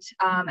development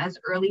as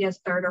early as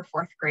 3rd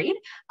or 4th grade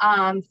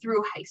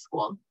through high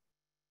school.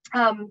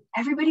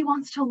 Everybody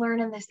wants to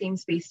learn in the same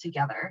space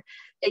together.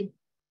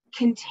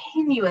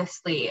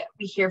 Continuously,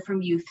 we hear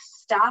from youth,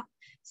 stop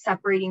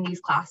separating these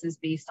classes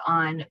based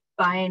on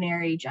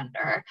binary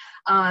gender.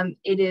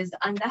 It is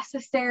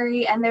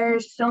unnecessary, and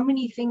there's so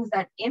many things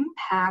that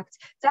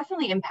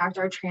definitely impact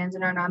our trans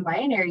and our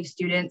non-binary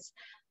students.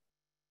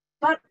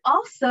 But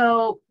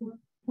also,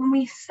 when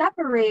we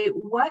separate,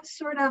 what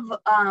sort of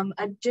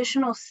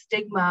additional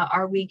stigma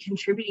are we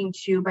contributing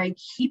to by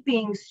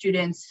keeping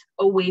students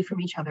away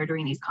from each other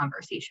during these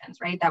conversations,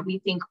 right? That we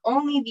think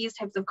only these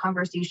types of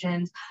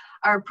conversations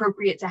are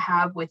appropriate to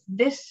have with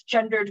this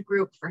gendered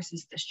group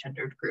versus this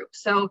gendered group.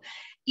 So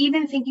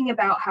even thinking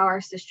about how our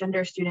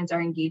cisgender students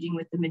are engaging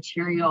with the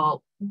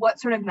material, what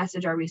sort of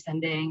message are we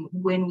sending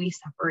when we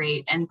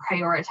separate and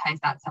prioritize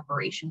that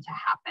separation to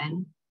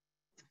happen?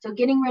 So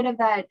getting rid of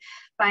that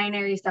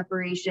binary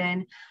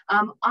separation.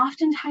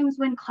 Oftentimes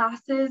when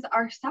classes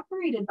are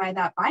separated by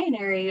that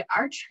binary,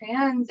 our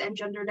trans and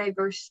gender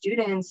diverse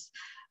students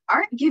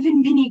aren't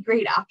given many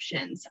great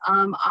options.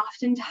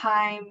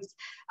 Oftentimes,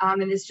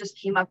 and this just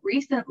came up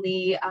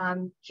recently,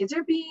 kids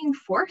are being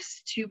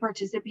forced to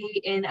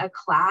participate in a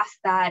class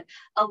that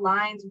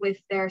aligns with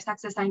their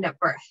sex assigned at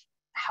birth.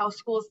 How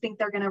schools think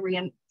they're going to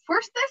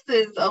reinforce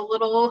this is a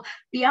little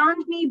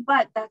beyond me,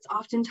 but that's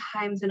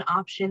oftentimes an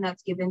option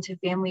that's given to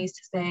families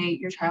to say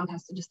your child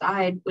has to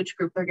decide which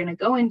group they're going to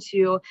go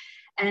into.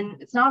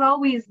 And it's not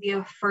always the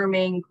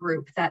affirming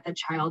group that the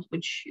child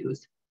would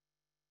choose.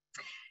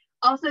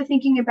 Also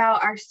thinking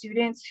about our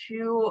students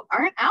who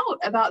aren't out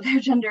about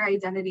their gender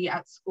identity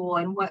at school,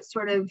 and what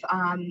sort of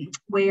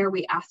way are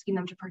we asking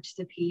them to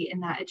participate in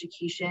that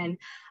education.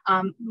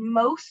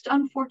 Most,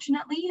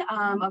 unfortunately,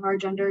 of our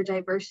gender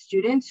diverse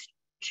students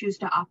choose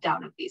to opt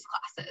out of these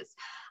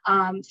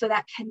classes. So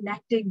that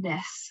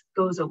connectedness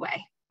goes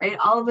away, right?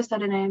 All of a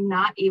sudden, I am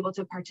not able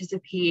to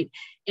participate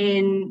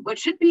in what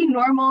should be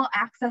normal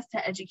access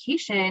to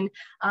education.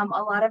 A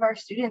lot of our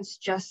students,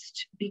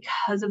 just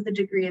because of the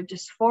degree of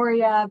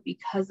dysphoria,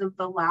 because of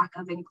the lack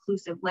of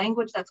inclusive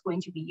language that's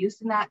going to be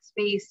used in that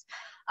space,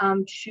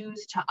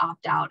 choose to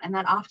opt out. And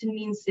that often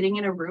means sitting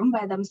in a room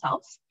by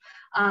themselves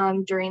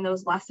during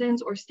those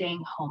lessons, or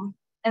staying home.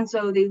 And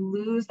so they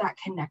lose that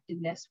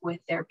connectedness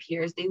with their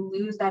peers. They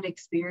lose that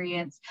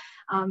experience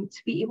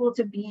to be able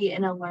to be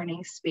in a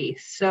learning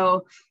space.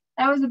 So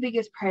that was the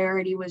biggest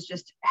priority, was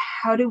just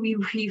how do we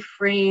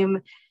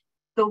reframe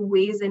the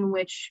ways in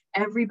which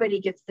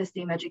everybody gets the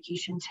same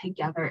education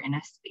together in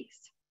a space.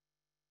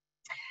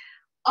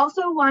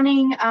 Also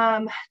wanting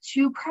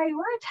to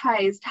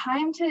prioritize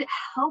time to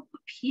help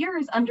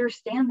peers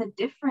understand the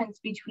difference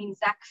between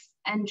sex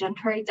and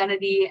gender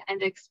identity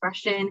and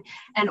expression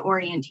and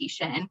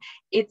orientation.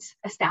 It's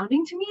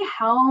astounding to me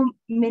how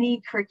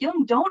many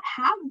curriculum don't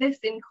have this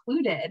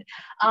included.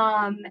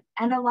 And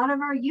a lot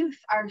of our youth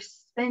are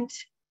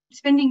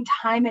spending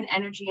time and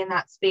energy in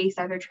that space,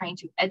 either trying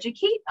to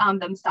educate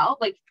themselves,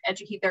 like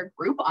educate their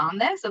group on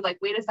this, of like,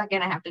 wait a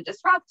second, I have to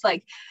disrupt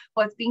like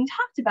what's being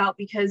talked about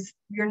because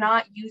you're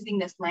not using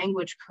this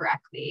language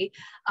correctly,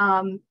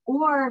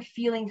 or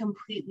feeling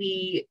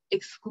completely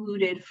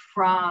excluded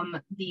from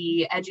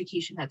the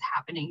education that's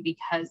happening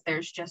because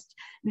there's just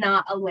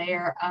not a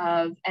layer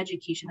of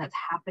education that's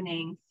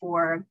happening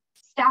for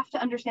staff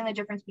to understand the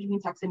difference between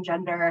sex and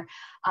gender,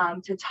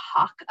 to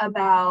talk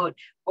about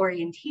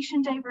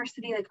orientation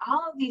diversity, like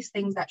all of these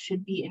things that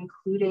should be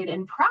included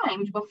and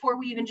primed before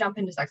we even jump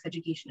into sex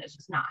education is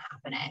just not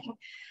happening.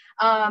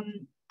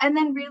 And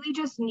then really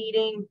just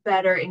needing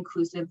better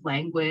inclusive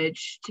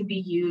language to be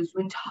used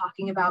when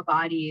talking about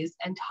bodies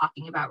and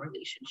talking about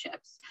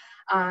relationships.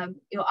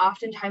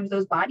 Oftentimes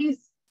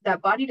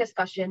that body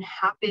discussion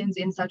happens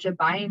in such a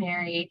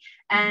binary,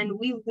 and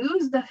we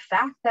lose the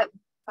fact that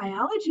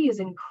biology is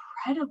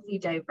incredibly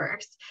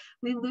diverse.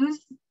 We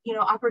lose,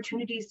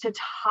 opportunities to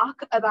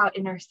talk about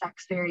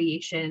intersex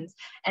variations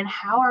and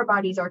how our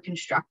bodies are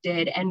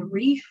constructed, and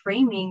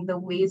reframing the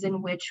ways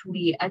in which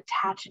we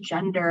attach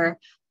gender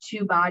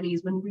to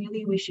bodies, when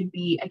really we should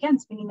be, again,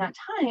 spending that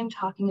time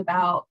talking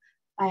about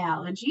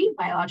biology,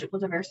 biological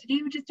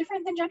diversity, which is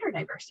different than gender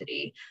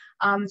diversity.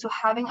 So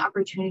having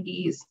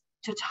opportunities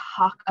to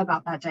talk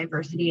about that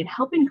diversity and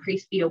help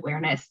increase the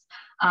awareness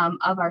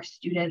of our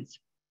students.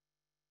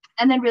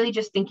 And then really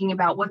just thinking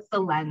about what's the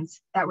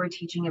lens that we're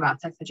teaching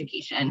about sex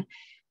education,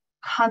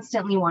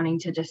 constantly wanting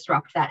to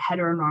disrupt that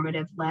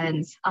heteronormative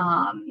lens.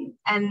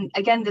 And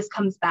again, this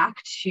comes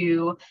back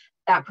to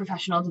that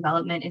professional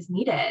development is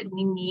needed.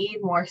 We need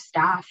more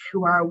staff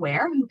who are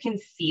aware, who can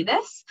see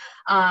this,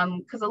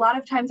 because a lot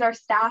of times our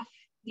staff,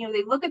 you know,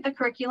 they look at the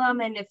curriculum,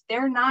 and if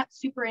they're not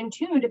super in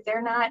tune, if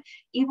they're not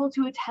able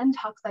to attend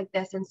talks like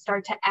this and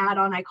start to add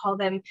on, I call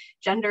them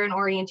gender and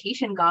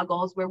orientation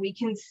goggles, where we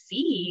can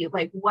see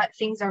like what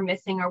things are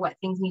missing or what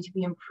things need to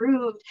be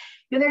improved,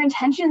 you know, their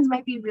intentions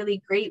might be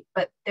really great,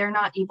 but they're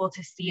not able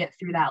to see it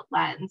through that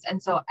lens. And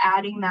so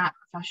adding that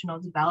professional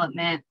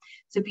development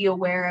to be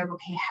aware of,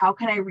 okay, how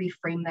can I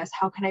reframe this?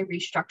 How can I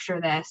restructure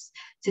this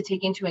to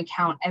take into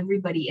account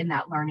everybody in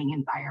that learning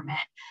environment?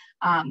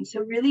 So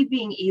really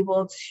being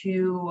able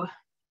to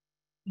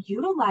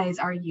utilize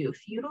our youth,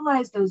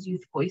 utilize those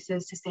youth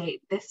voices to say,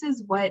 this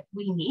is what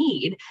we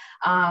need.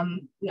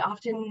 We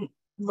often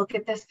look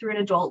at this through an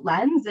adult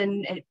lens,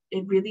 and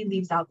it really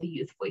leaves out the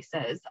youth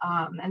voices.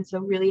 And so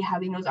really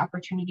having those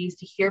opportunities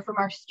to hear from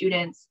our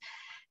students,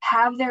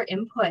 have their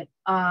input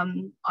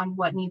on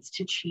what needs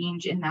to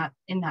change in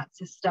that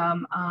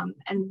system.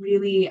 And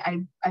really,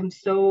 I'm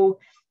so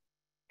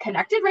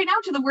connected right now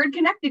to the word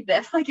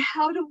connectedness. Like,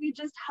 how do we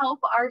just help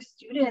our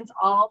students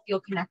all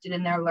feel connected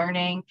in their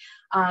learning?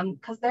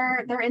 Because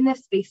they're in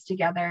this space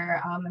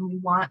together, and we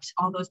want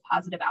all those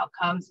positive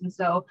outcomes. And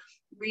so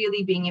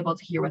really being able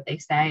to hear what they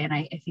say. And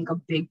I think a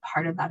big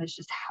part of that is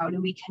just how do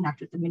we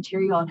connect with the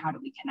material and how do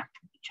we connect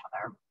with each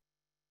other?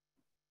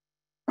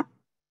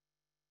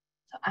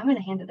 So I'm going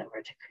to hand it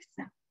over to Chris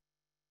now.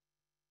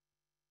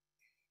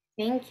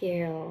 Thank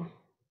you.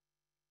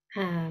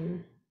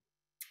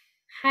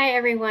 Hi,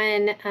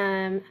 everyone.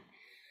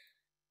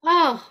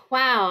 Oh,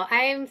 wow.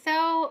 I'm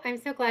so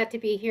glad to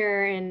be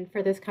here and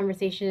for this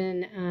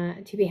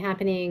conversation to be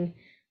happening.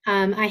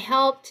 I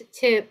helped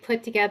to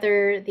put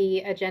together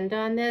the agenda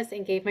on this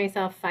and gave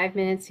myself 5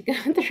 minutes to go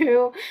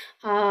through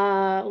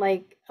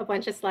like a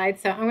bunch of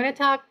slides. So I'm going to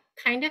talk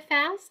kind of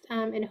fast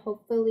and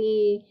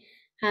hopefully,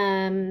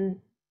 oh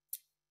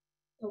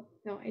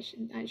no, I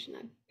should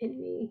not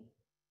pin me.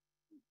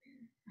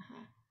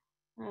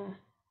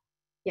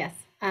 Yes,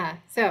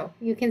 so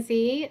you can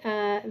see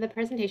the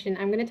presentation.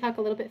 I'm going to talk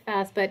a little bit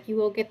fast, but you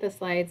will get the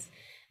slides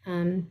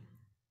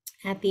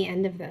at the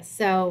end of this.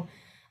 So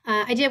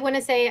I did want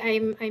to say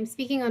I'm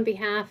speaking on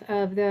behalf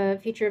of the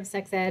Future of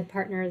Sex Ed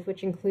partners,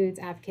 which includes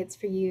Advocates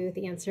for Youth,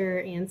 Answer,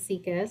 and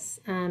SIECUS.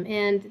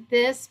 And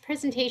this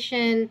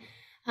presentation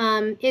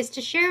is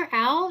to share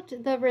out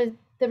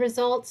the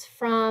results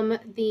from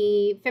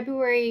the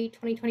February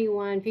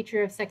 2021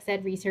 Future of Sex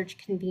Ed research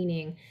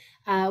convening.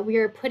 We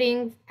are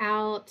putting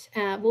out,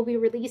 we'll be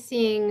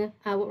releasing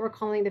what we're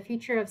calling the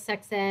Future of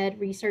Sex Ed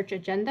Research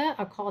Agenda,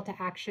 a call to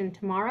action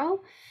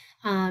tomorrow.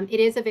 It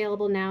is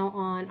available now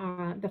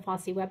on the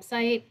FoSE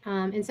website.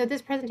 And so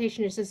this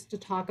presentation is just to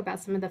talk about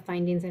some of the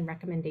findings and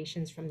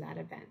recommendations from that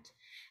event.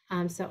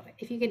 So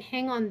if you can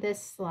hang on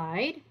this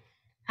slide.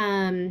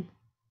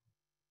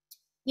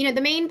 You know,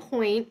 the main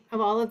point of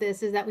all of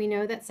this is that we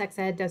know that sex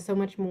ed does so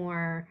much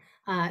more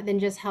than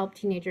just help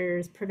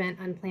teenagers prevent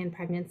unplanned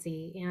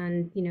pregnancy.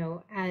 And, you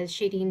know, as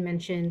Shadeen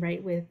mentioned,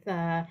 right, with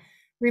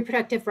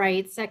reproductive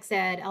rights, sex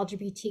ed,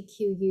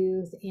 LGBTQ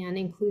youth, and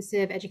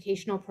inclusive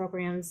educational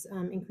programs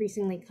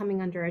increasingly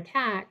coming under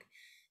attack,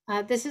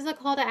 this is a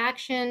call to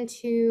action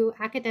to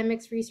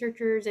academics,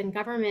 researchers, and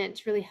government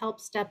to really help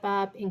step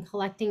up in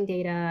collecting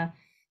data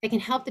that can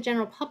help the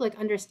general public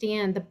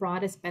understand the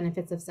broadest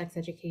benefits of sex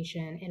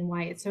education and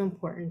why it's so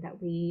important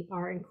that we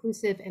are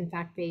inclusive and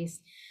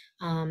fact-based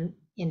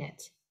in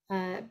it.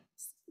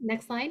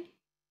 Next slide.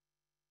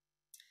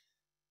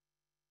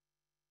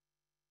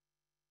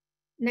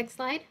 Next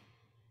slide.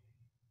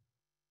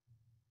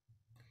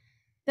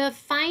 The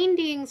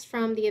findings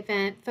from the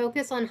event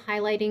focus on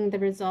highlighting the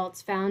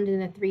results found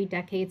in the 3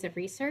 decades of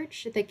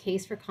research, the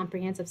case for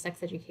comprehensive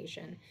sex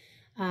education.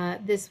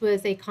 This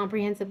was a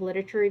comprehensive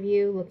literature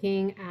review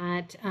looking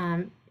at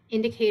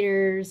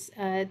indicators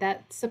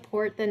that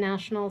support the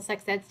national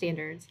sex ed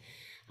standards.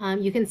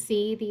 You can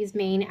see these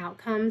main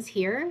outcomes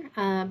here,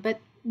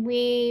 but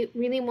we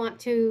really want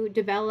to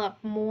develop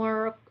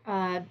more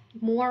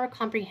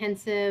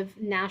comprehensive,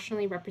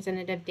 nationally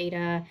representative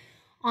data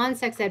on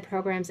sex ed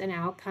programs and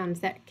outcomes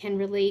that can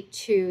relate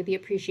to the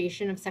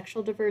appreciation of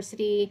sexual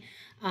diversity,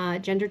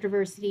 gender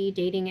diversity,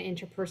 dating and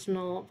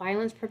interpersonal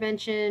violence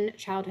prevention,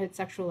 childhood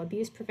sexual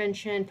abuse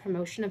prevention,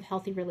 promotion of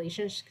healthy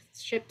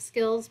relationship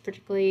skills,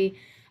 particularly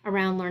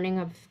around learning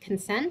of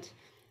consent,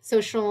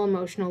 social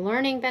emotional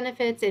learning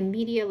benefits, and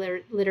media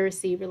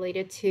literacy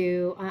related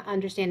to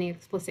understanding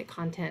explicit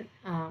content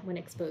when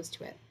exposed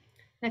to it.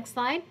 Next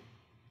slide.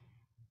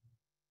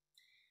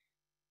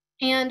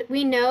 And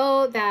we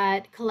know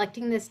that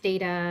collecting this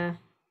data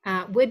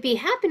would be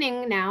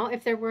happening now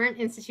if there weren't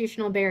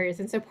institutional barriers.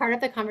 And so part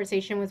of the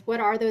conversation was, what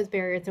are those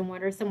barriers and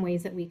what are some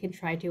ways that we can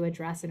try to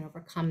address and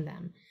overcome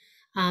them?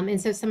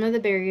 And so some of the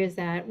barriers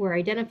that were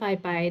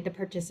identified by the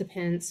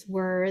participants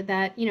were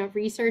that,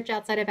 research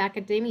outside of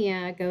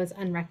academia goes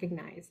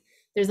unrecognized.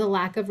 There's a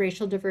lack of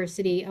racial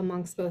diversity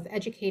amongst both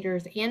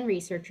educators and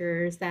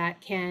researchers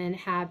that can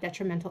have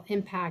detrimental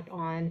impact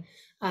on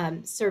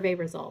survey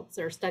results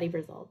or study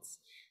results.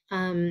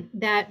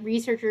 That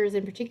researchers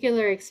in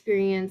particular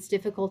experience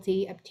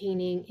difficulty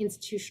obtaining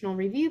institutional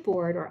review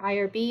board or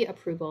IRB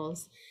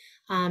approvals,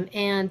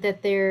 and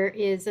that there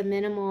is a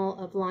minimal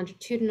of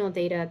longitudinal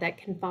data that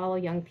can follow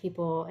young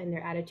people and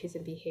their attitudes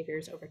and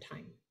behaviors over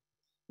time.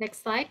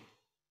 Next slide.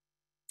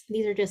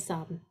 These are just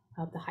some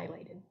of the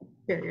highlighted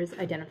barriers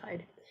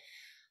identified.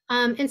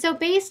 And so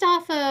based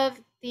off of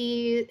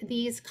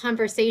these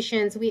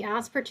conversations, we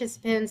asked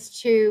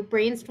participants to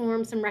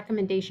brainstorm some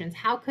recommendations.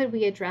 How could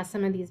we address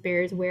some of these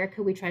barriers? Where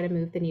could we try to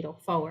move the needle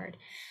forward?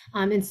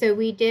 And so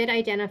we did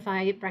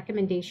identify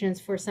recommendations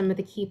for some of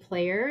the key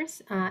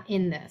players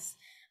in this.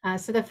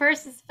 So the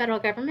first is the federal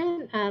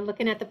government,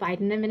 looking at the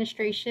Biden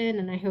administration,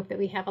 and I hope that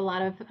we have a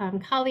lot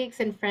of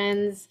colleagues and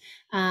friends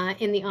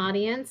in the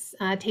audience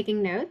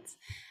taking notes.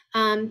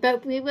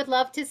 But we would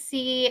love to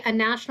see a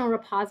national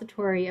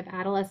repository of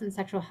adolescent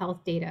sexual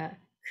health data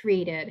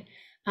created,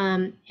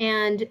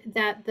 and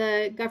that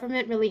the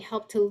government really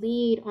help to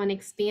lead on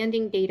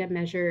expanding data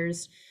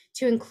measures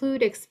to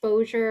include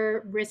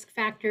exposure, risk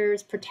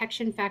factors,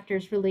 protection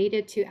factors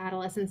related to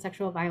adolescent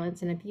sexual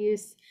violence and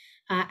abuse,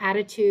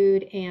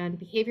 attitude and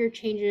behavior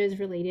changes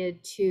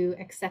related to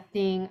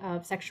accepting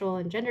of sexual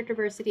and gender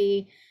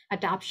diversity,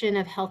 adoption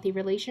of healthy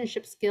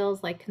relationship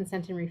skills like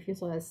consent and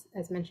refusal,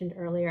 as mentioned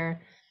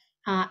earlier,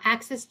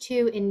 access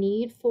to and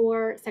need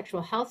for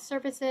sexual health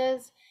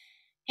services,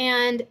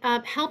 and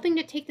helping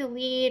to take the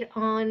lead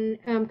on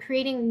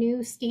creating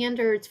new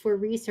standards for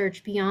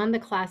research beyond the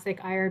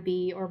classic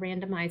IRB or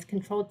randomized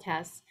controlled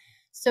tests,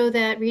 so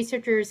that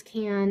researchers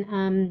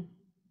can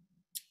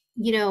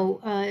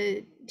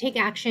take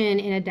action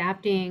in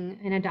adapting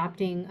and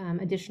adopting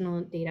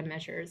additional data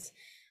measures.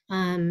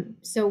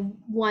 So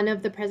one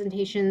of the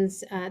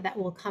presentations that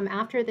will come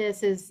after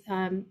this is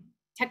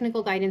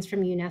technical guidance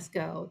from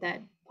UNESCO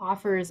that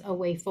offers a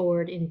way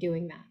forward in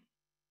doing that.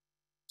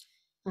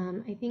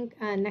 I think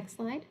next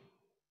slide.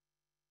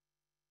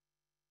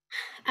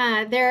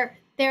 There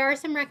are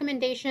some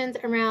recommendations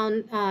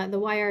around the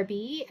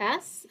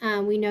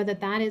YRBS. We know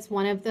that that is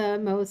one of the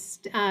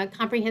most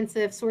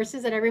comprehensive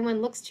sources that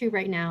everyone looks to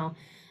right now.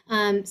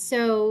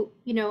 So,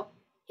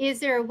 is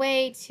there a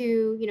way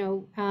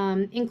to,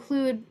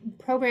 include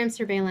program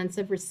surveillance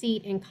of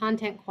receipt and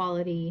content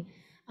quality,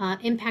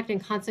 impact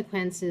and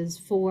consequences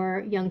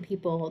for young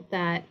people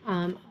that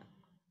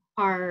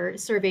are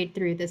surveyed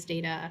through this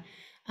data?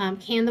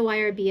 Can the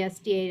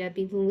YRBS data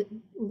be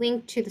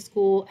linked to the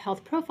school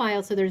health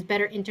profile so there's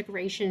better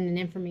integration and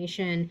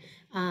information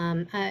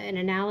and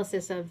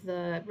analysis of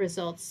the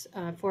results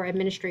for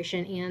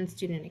administration and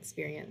student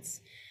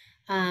experience?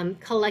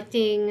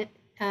 Collecting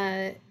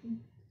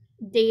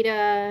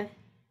data,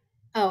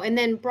 and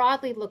then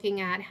broadly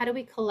looking at how do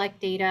we collect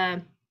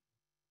data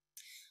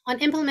on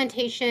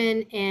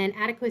implementation and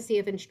adequacy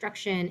of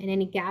instruction and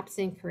any gaps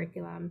in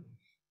curriculum.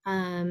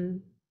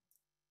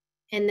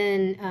 And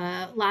then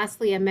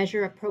lastly, a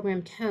measure of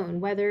program tone,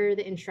 whether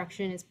the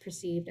instruction is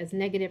perceived as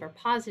negative or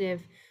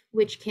positive,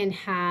 which can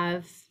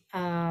have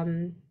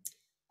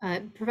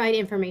provide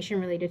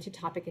information related to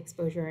topic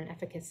exposure and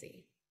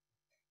efficacy.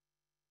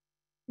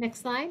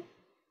 Next slide.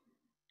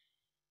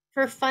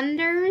 For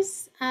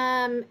funders,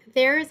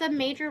 there is a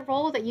major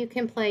role that you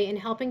can play in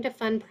helping to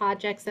fund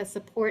projects that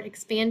support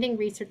expanding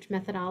research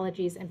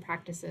methodologies and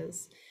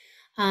practices.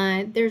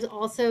 There's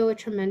also a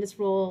tremendous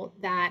role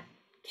that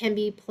can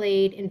be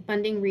played in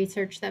funding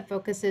research that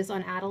focuses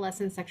on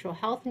adolescent sexual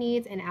health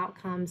needs and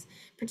outcomes,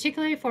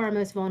 particularly for our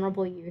most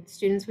vulnerable youth,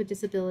 students with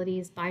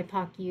disabilities,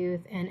 BIPOC youth,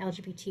 and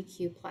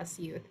LGBTQ+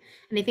 youth.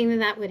 And I think that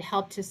that would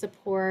help to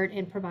support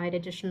and provide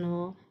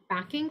additional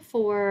backing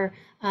for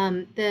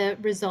the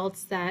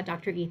results that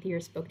Dr.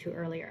 Ethier spoke to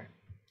earlier.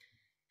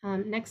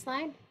 Next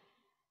slide.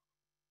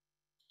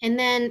 And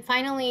then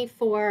finally,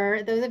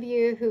 for those of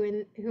you who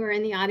are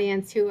in the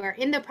audience who are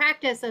in the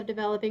practice of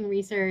developing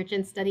research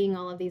and studying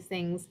all of these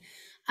things,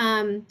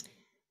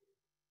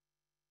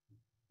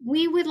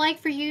 we would like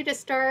for you to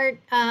start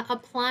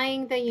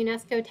applying the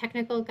UNESCO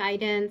technical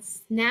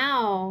guidance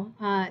now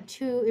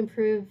to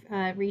improve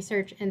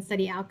research and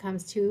study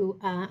outcomes, to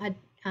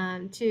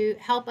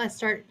help us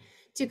start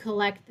to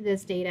collect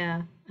this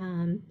data.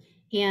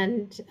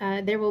 And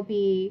there will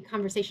be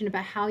conversation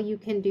about how you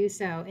can do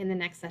so in the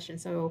next session.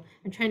 So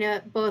I'm trying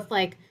to both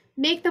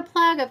make the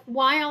plug of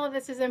why all of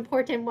this is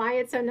important, why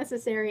it's so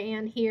necessary,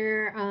 and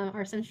here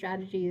are some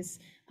strategies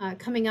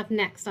coming up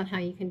next on how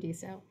you can do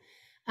so.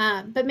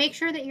 But make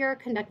sure that you're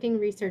conducting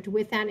research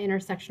with that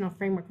intersectional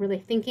framework, really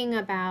thinking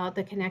about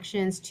the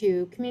connections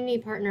to community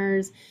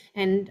partners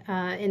and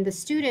the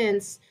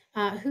students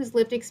whose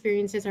lived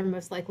experiences are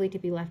most likely to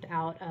be left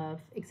out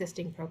of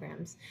existing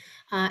programs.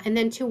 And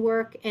then to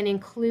work and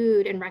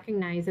include and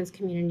recognize those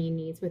community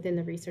needs within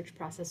the research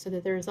process so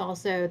that there's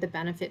also the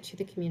benefit to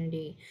the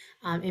community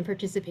in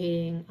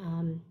participating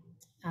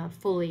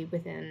fully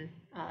within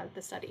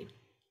the study.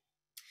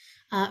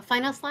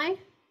 Final slide.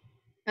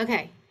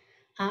 Okay.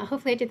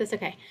 Hopefully I did this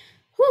okay.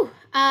 Whew.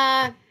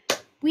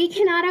 We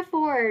cannot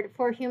afford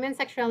for human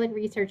sexuality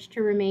research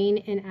to remain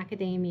in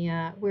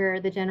academia where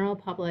the general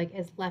public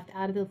is left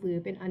out of the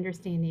loop in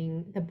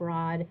understanding the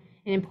broad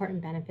and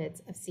important benefits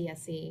of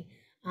CSE.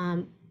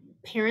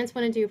 Parents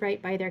want to do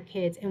right by their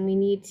kids, and we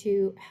need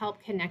to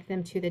help connect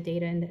them to the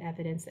data and the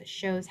evidence that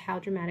shows how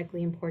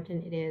dramatically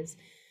important it is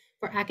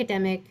for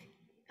academic,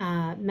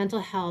 mental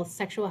health,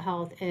 sexual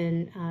health,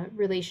 and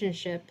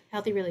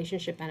healthy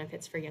relationship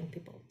benefits for young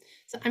people.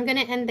 So I'm going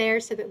to end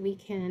there so that we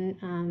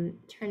can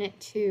turn it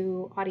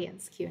to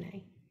audience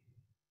Q&A.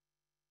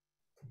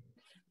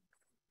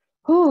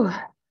 Whew,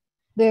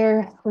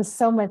 there was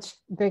so much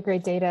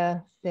great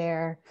data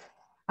there.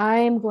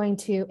 I'm going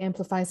to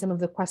amplify some of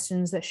the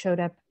questions that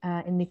showed up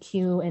in the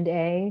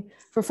Q&A.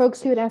 For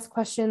folks who had asked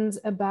questions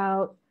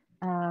about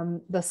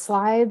the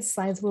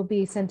slides will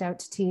be sent out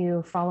to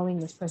you following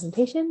this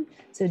presentation.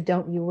 So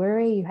don't you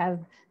worry, you have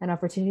an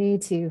opportunity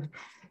to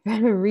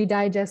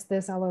redigest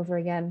this all over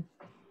again.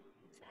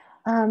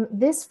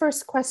 This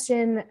first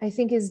question, I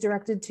think, is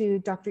directed to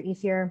Dr.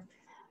 Ethier.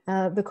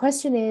 The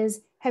question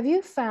is, have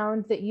you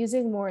found that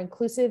using more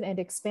inclusive and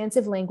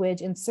expansive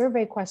language in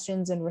survey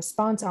questions and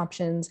response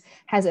options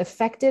has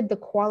affected the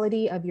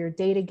quality of your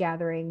data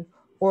gathering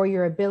or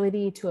your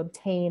ability to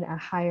obtain a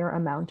higher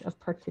amount of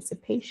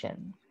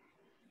participation?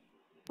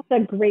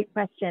 That's a great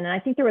question. And I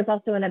think there was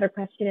also another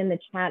question in the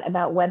chat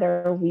about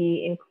whether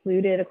we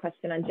included a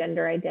question on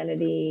gender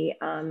identity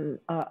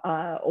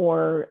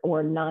or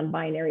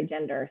non-binary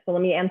gender. So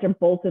let me answer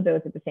both of those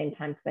at the same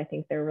time because I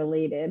think they're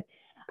related.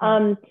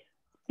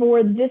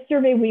 For this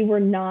survey, we were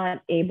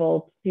not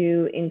able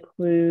to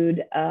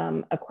include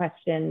a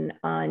question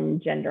on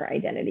gender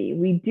identity.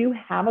 We do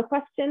have a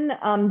question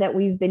that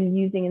we've been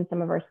using in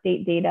some of our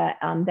state data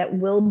that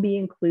will be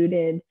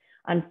included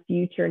on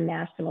future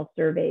national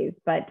surveys,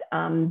 but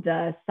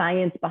the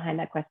science behind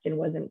that question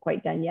wasn't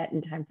quite done yet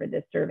in time for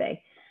this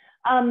survey.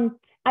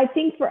 I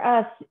think for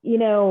us, you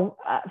know,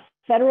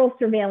 federal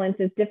surveillance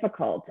is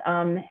difficult,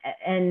 and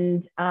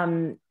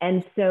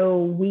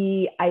so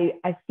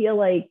I feel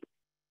like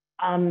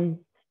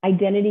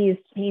identity is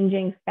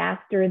changing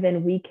faster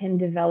than we can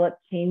develop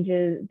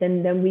changes,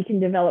 than we can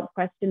develop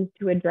questions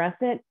to address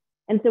it.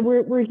 And so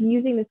we're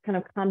using this kind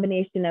of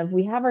combination of,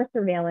 we have our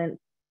surveillance,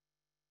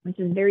 which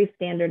is very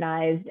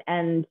standardized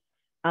and,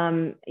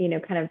 you know,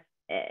 kind of,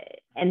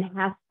 and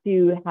has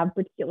to have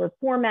particular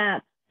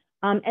formats.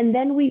 And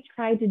then we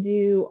try to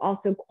do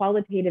also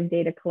qualitative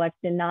data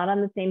collection, not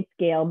on the same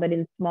scale, but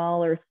in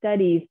smaller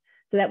studies,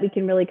 so that we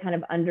can really kind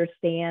of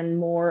understand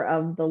more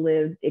of the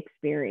lived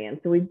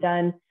experience. So we've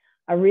done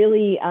a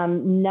really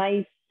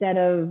nice set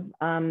of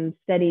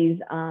studies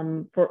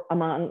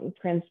among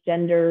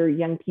transgender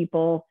young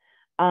people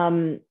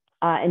and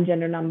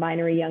gender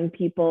non-binary young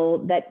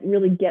people that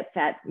really gets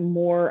at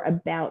more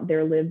about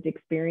their lived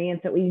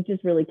experience that we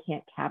just really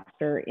can't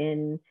capture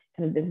in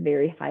kind of this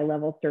very high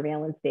level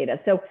surveillance data.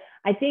 So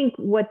I think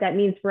what that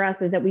means for us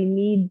is that we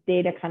need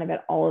data kind of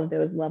at all of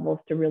those levels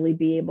to really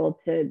be able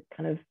to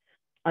kind of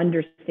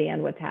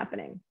understand what's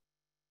happening.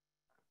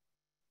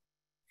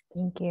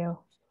 Thank you.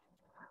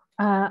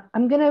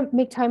 I'm going to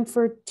make time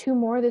for two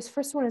more. This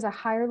first one is a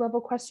higher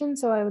level question,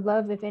 so I would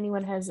love if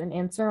anyone has an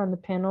answer on the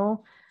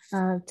panel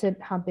to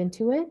hop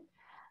into it.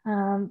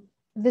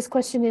 This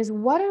question is,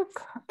 what are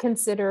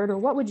considered, or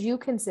what would you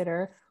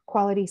consider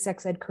quality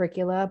sex ed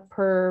curricula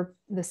per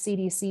the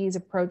CDC's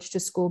approach to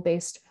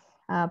school-based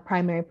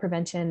primary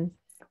prevention?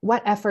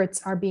 What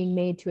efforts are being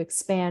made to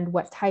expand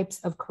what types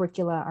of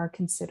curricula are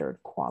considered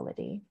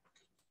quality?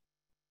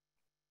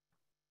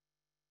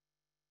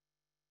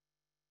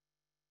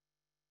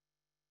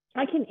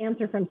 I can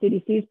answer from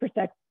CDC's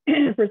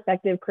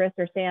perspective, Chris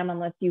or Sam,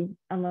 unless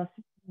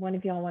one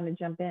of y'all want to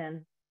jump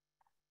in.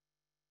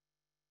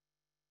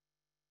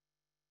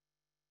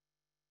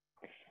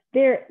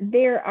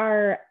 There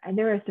are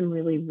some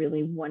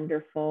really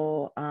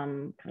wonderful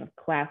kind of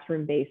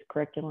classroom-based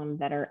curriculum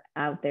that are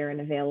out there and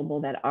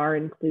available that are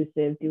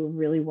inclusive, do a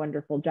really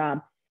wonderful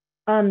job,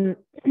 and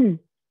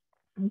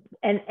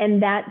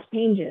that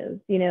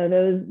changes. You know,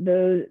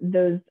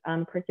 those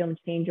curriculum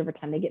change over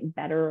time. They get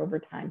better over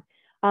time.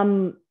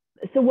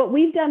 So what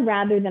we've done,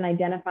 rather than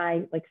identify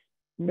like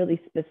really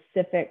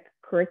specific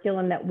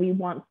curriculum that we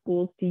want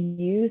schools to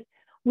use,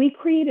 we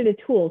created a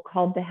tool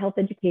called the Health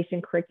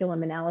Education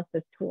Curriculum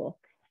Analysis Tool.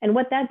 And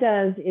what that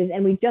does is,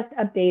 and we just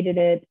updated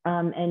it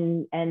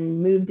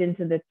and moved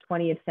into the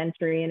 20th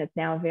century, and it's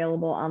now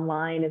available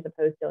online as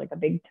opposed to like a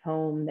big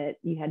tome that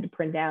you had to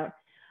print out.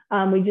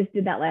 We just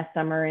did that last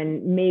summer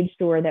and made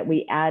sure that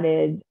we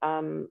added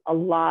a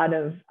lot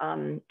of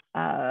kind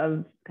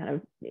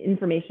of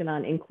information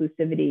on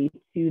inclusivity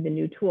to the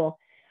new tool.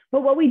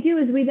 But what we do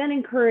is we then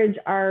encourage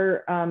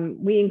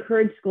we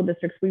encourage school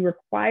districts, we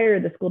require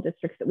the school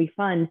districts that we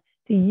fund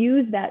to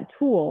use that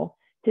tool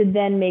to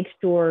then make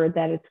sure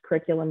that it's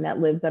curriculum that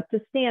lives up to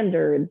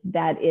standards,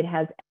 that it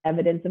has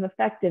evidence of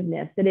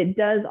effectiveness, that it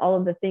does all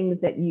of the things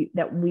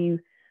that we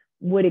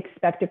would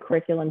expect a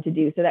curriculum to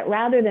do. So that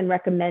rather than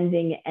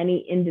recommending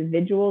any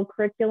individual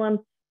curriculum,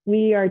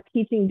 we are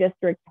teaching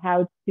districts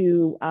how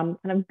to kind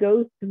of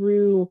go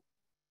through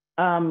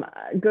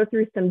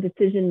some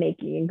decision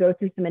making and go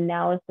through some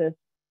analysis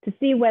to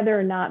see whether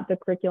or not the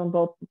curriculum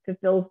both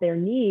fulfills their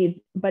needs,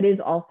 but is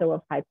also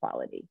of high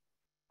quality.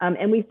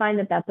 And we find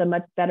that that's a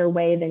much better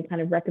way than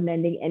kind of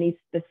recommending any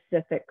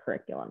specific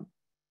curriculum.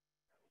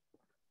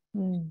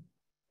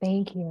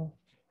 Thank you.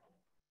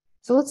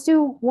 So let's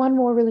do one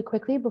more really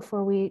quickly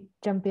before we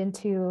jump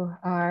into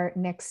our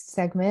next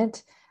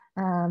segment.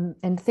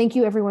 And thank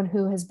you everyone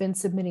who has been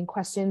submitting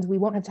questions. We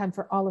won't have time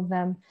for all of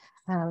them,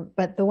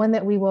 but the one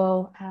that we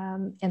will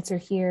answer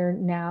here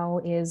now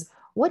is,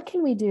 what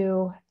can we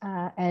do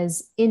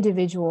as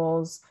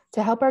individuals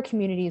to help our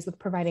communities with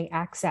providing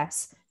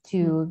access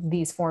to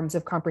these forms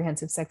of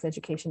comprehensive sex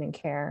education and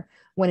care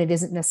when it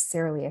isn't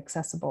necessarily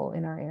accessible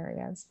in our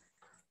areas?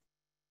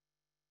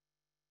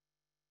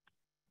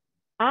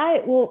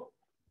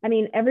 I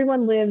mean,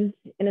 everyone lives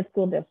in a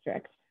school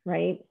district,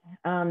 right?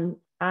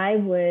 I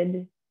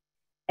would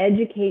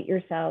educate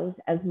yourselves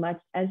as much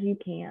as you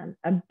can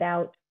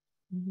about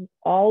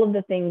all of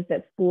the things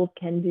that schools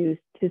can do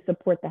to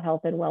support the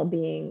health and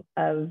well-being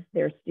of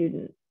their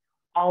students,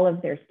 all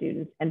of their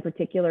students, and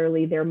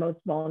particularly their most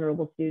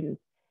vulnerable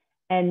students,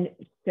 and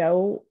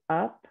show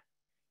up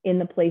in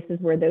the places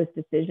where those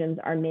decisions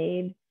are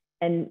made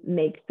and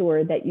make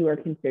sure that you are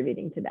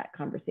contributing to that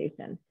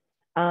conversation.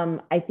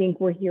 I think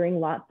we're hearing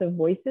lots of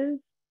voices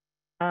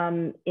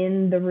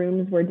in the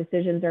rooms where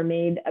decisions are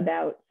made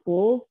about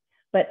schools,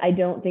 but I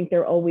don't think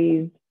they're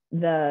always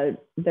the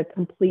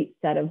complete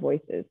set of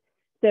voices.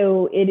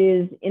 So it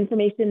is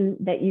information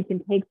that you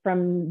can take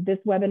from this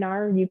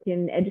webinar. You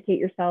can educate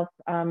yourself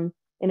in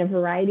a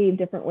variety of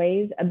different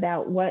ways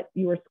about what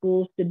your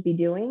schools should be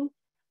doing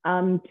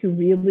to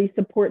really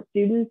support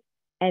students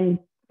and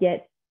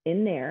get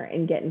in there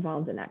and get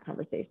involved in that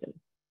conversation.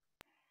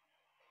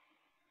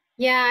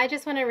 Yeah, I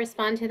just want to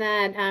respond to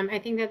that. I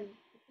think that,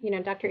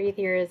 Dr.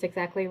 Ethier is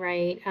exactly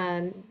right.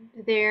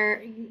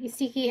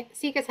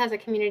 SIECUS has a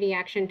community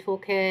action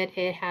toolkit.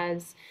 It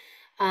has,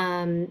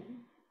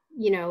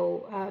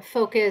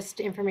 focused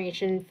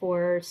information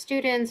for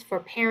students, for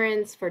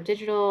parents, for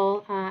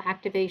digital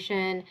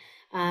activation.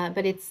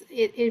 But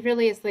it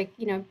really is like,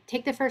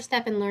 take the first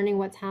step in learning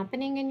what's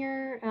happening in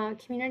your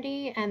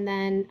community, and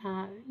then,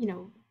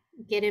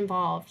 get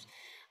involved.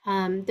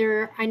 I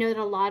know that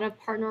a lot of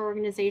partner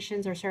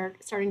organizations are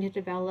starting to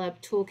develop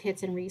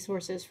toolkits and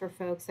resources for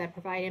folks that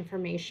provide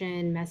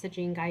information,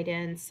 messaging,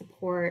 guidance,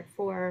 support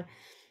for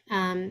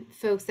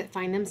folks that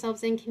find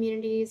themselves in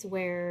communities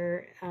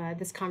where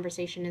this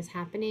conversation is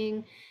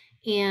happening.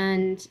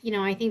 And,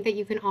 I think that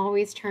you can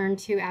always turn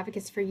to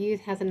Advocates for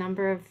Youth has a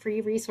number of free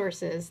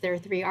resources. Their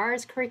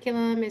 3Rs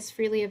curriculum is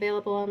freely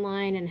available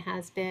online and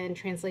has been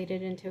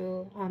translated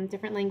into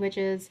different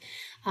languages.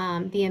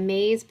 The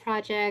Amaze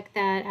project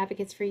that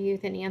Advocates for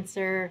Youth and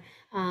Answer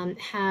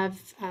have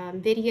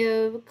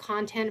video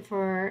content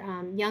for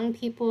young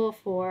people,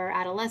 for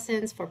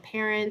adolescents, for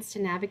parents to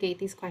navigate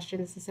these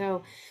questions. And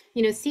so,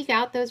 seek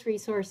out those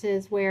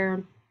resources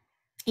where,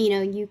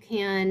 you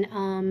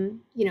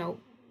can,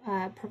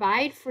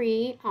 provide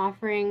free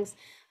offerings,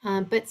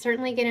 but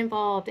certainly get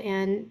involved,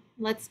 and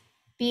let's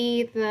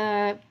be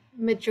the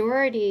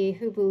majority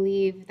who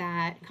believe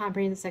that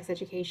comprehensive sex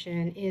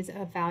education is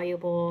a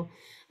valuable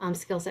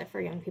skill set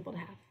for young people to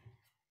have.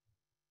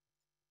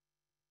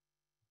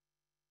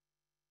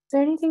 Is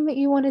there anything that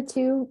you wanted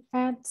to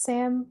add,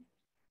 Sam?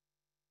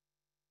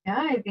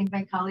 Yeah, I think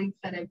my colleague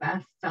said it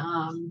best.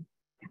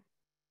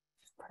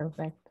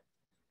 Perfect.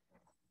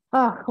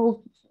 Oh,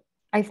 well,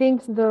 I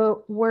think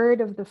the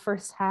word of the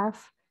first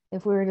half,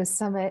 if we were to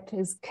sum it,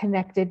 is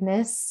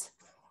connectedness.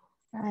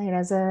 Right?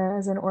 As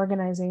an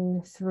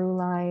organizing through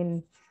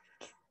line,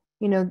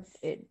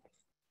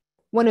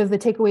 one of the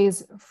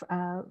takeaways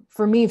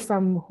for me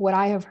from what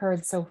I have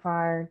heard so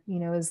far,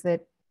 is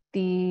that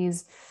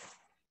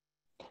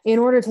in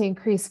order to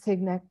increase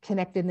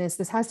connectedness,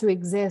 this has to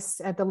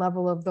exist at the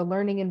level of the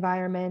learning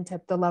environment,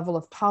 at the level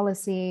of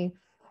policy,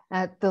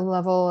 at the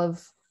level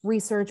of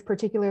research,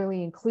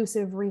 particularly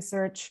inclusive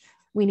research.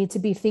 We need to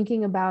be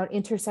thinking about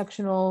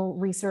intersectional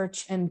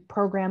research and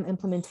program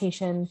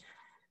implementation,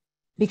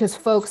 because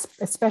folks,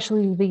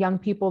 especially the young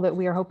people that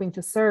we are hoping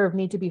to serve,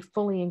 need to be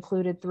fully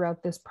included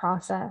throughout this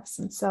process.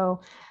 And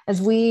so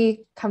as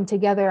we come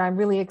together, I'm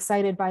really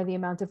excited by the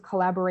amount of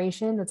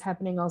collaboration that's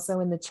happening also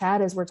in the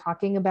chat as we're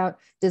talking about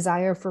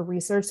desire for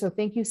research. So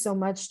thank you so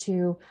much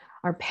to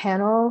our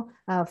panel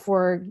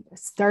for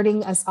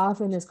starting us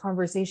off in this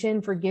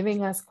conversation, for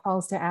giving us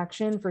calls to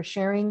action, for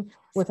sharing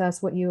with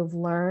us what you have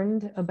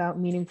learned about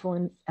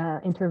meaningful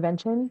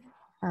intervention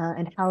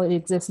and how it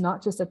exists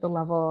not just at the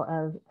level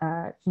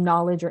of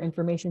knowledge or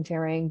information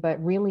sharing,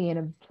 but really in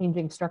a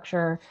changing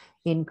structure,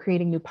 in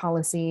creating new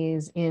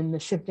policies, in the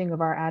shifting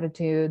of our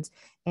attitudes,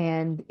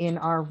 and in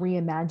our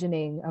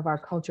reimagining of our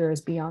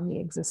cultures beyond the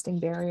existing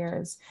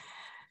barriers.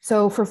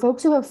 So for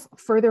folks who have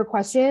further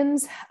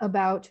questions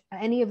about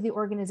any of the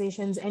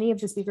organizations, any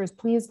of the speakers,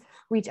 please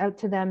reach out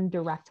to them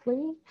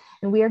directly.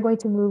 And we are going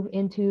to move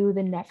into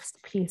the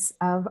next piece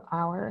of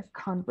our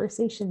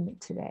conversation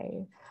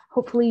today.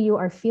 Hopefully you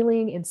are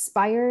feeling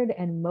inspired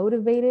and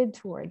motivated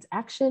towards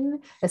action,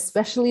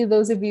 especially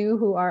those of you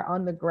who are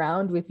on the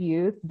ground with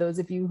youth, those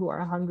of you who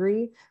are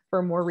hungry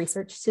for more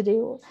research to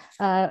do,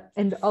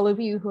 and all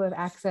of you who have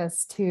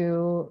access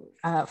to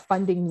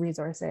funding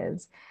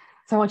resources.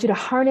 So I want you to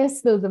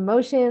harness those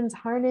emotions,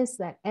 harness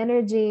that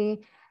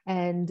energy,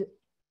 and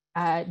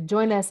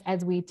join us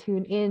as we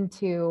tune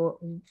into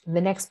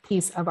the next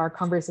piece of our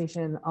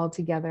conversation all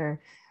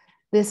together.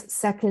 This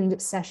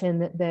second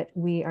session that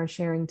we are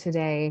sharing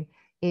today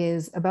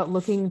is about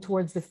looking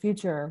towards the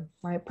future,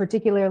 right?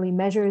 Particularly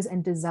measures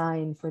and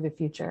design for the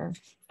future.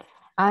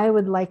 I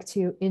would like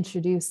to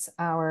introduce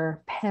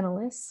our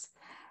panelists.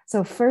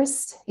 So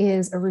first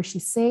is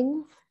Arushi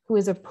Singh, who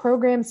is a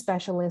program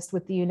specialist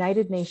with the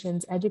United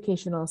Nations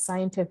Educational,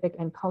 Scientific,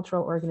 and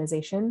Cultural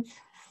Organization,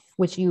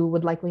 which you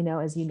would likely know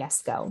as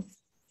UNESCO.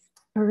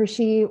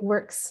 Arushi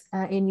works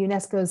in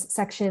UNESCO's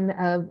section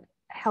of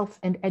Health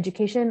and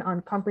Education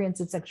on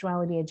comprehensive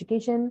sexuality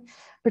education,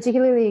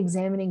 particularly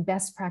examining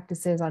best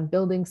practices on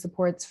building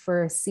supports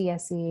for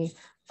CSE,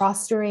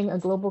 fostering a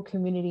global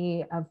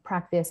community of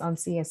practice on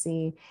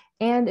CSE,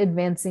 and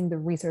advancing the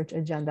research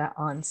agenda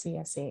on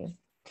CSE.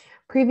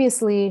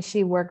 Previously,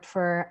 she worked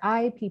for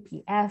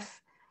IPPF,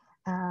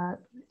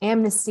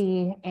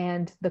 Amnesty,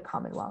 and the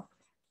Commonwealth.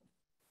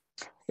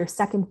 Your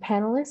second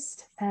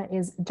panelist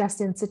is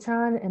Justin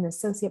Citron, an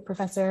associate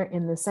professor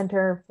in the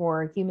Center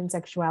for Human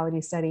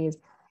Sexuality Studies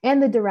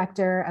and the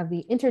director of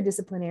the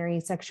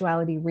Interdisciplinary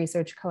Sexuality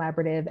Research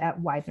Collaborative at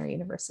Widener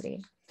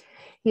University.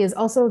 He is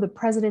also the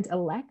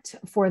president-elect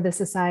for the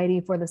Society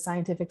for the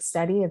Scientific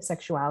Study of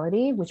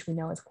Sexuality, which we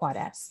know as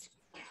QuadS.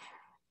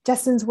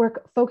 Justin's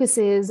work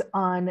focuses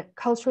on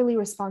culturally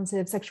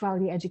responsive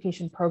sexuality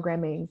education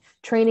programming,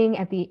 training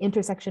at the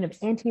intersection of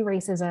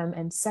anti-racism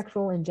and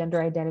sexual and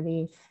gender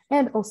identity,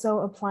 and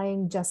also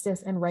applying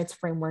justice and rights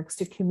frameworks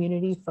to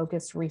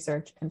community-focused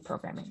research and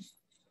programming.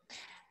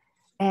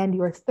 And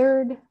your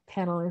third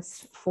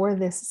panelist for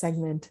this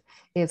segment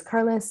is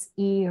Carlos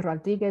E.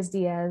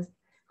 Rodriguez-Diaz,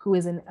 who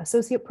is an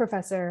associate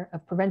professor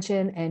of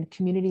prevention and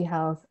community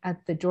health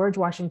at the George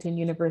Washington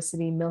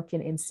University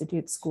Milken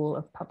Institute School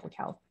of Public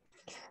Health.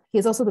 He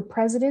is also the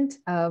president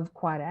of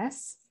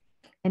QuadS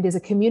and is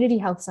a community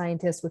health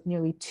scientist with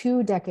nearly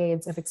 2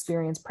 decades of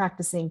experience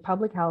practicing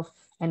public health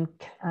and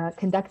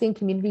conducting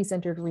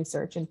community-centered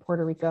research in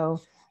Puerto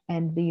Rico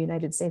and the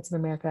United States of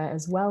America,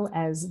 as well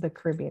as the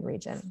Caribbean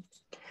region.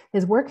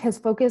 His work has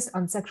focused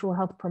on sexual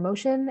health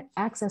promotion,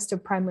 access to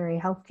primary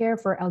health care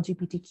for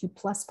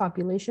LGBTQ+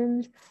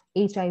 populations,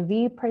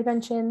 HIV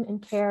prevention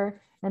and care,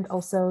 and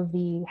also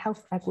the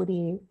health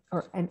equity,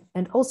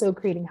 and also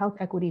creating health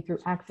equity through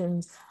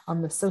actions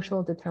on the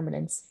social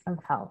determinants of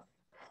health.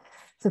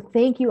 So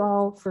thank you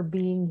all for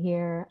being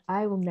here.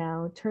 I will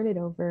now turn it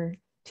over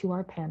to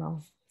our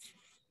panel.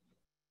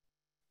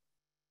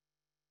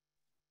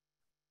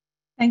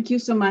 Thank you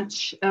so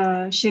much,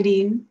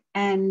 Shadeen,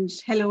 and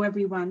hello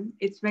everyone.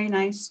 It's very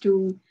nice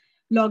to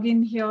log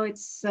in here.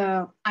 It's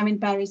I'm in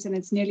Paris and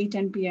it's nearly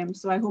 10 p.m.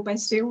 so I hope I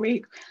stay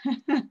awake.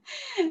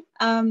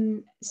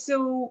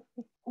 So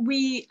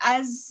we,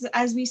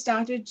 as we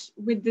started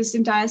with this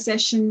entire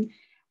session,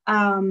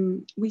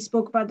 we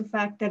spoke about the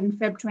fact that in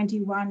Feb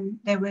 21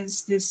 there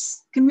was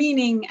this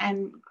convening,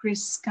 and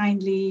Chris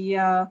kindly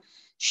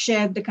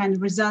shared the kind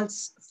of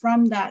results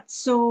from that.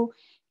 So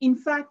in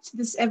fact,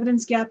 this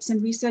evidence gaps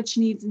and research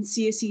needs in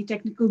CSE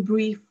technical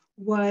brief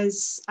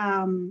was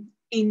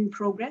in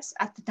progress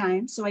at the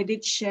time. So I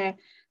did share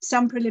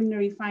some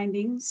preliminary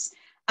findings.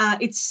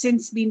 It's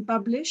since been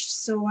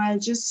published, so I'll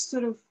just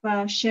sort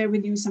of share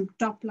with you some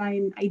top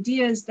line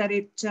ideas that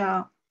it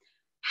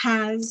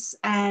has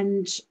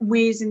and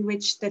ways in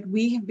which that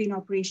we have been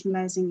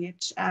operationalizing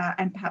it,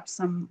 and perhaps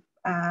some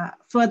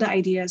further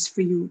ideas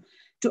for you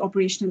to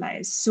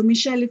operationalize. So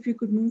Michelle, if you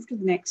could move to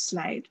the next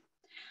slide.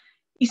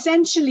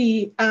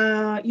 Essentially,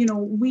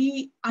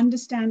 we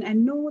understand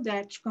and know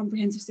that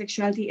comprehensive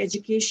sexuality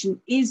education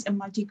is a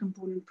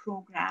multi-component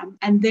program,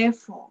 and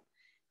therefore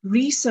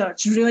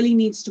research really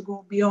needs to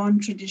go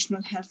beyond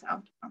traditional health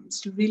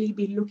outcomes to really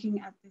be looking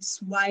at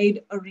this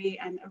wide array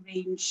and a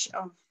range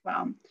of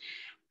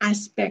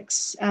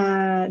aspects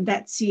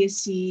that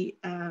CSE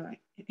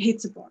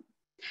hits upon.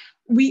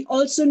 We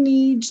also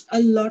need a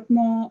lot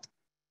more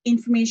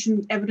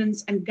information,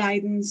 evidence, and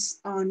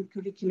guidance on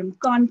curriculum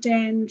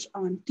content,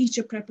 on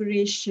teacher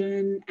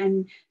preparation,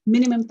 and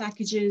minimum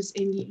packages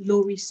in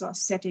low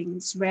resource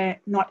settings where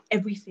not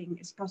everything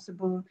is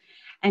possible,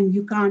 and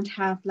you can't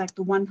have like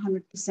the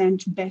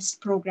 100%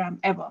 best program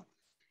ever.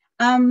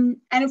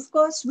 And of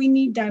course, we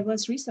need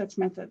diverse research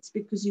methods,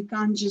 because you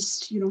can't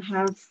just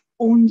have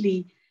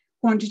only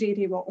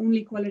quantitative or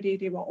only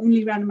qualitative or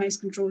only randomized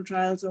controlled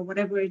trials or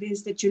whatever it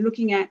is that you're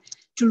looking at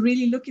to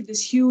really look at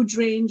this huge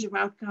range of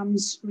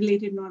outcomes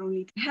related not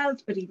only to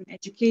health, but even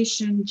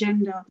education,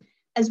 gender,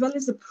 as well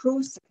as the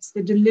process,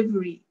 the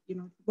delivery,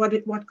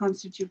 what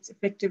constitutes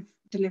effective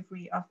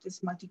delivery of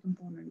this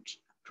multi-component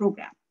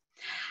program.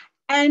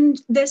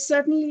 And there's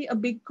certainly a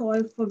big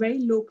call for very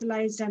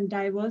localized and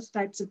diverse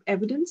types of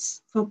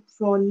evidence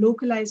for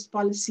localized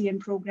policy and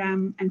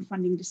program and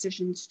funding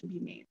decisions to be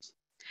made.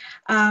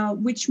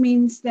 Which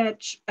means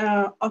that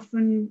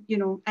often,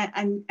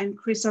 and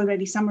Chris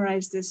already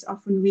summarized this,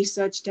 often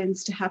research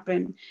tends to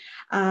happen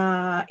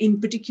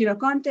in particular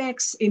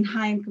contexts, in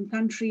high-income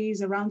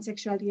countries, around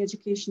sexuality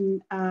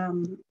education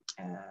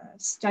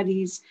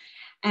studies,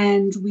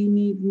 and we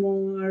need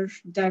more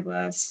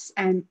diverse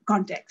and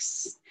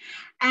contexts.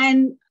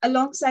 And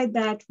alongside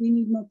that, we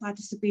need more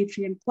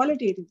participatory and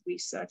qualitative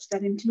research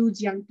that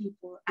includes young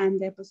people and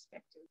their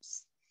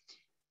perspectives.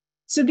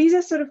 So these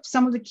are sort of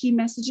some of the key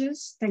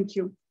messages. Thank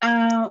you.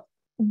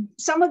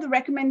 Some of the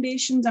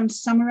recommendations I'm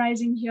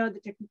summarizing here, the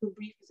technical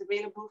brief is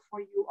available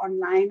for you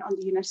online on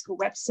the UNESCO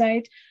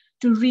website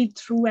to read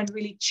through and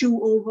really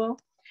chew over.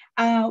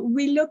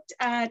 We looked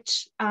at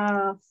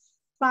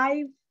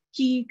 5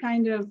 key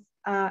kind of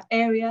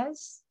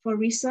areas for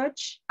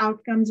research,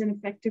 outcomes and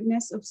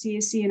effectiveness of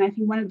CSE. And I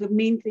think one of the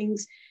main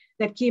things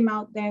that came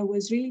out there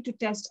was really to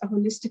test a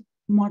holistic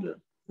model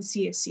for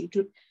CSE,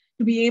 to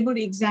be able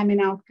to examine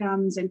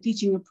outcomes and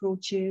teaching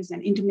approaches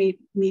and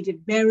intermediate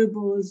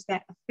variables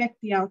that affect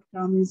the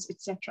outcomes,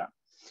 etc.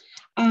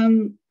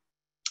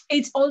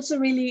 It's also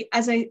really,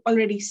 as I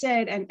already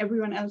said, and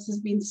everyone else has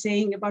been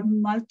saying, about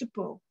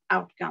multiple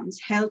outcomes,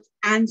 health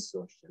and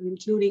social,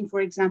 including, for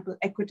example,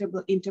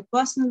 equitable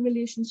interpersonal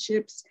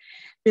relationships,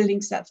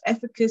 building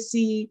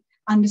self-efficacy,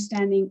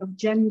 understanding of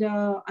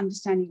gender,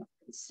 understanding of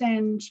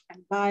consent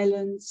and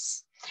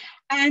violence,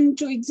 and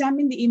to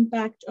examine the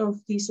impact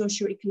of the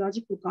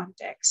socio-ecological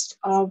context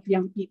of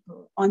young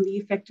people on the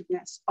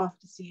effectiveness of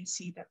the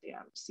CSE that they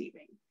are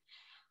receiving.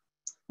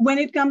 When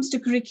it comes to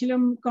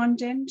curriculum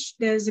content,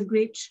 there's a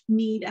great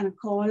need and a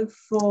call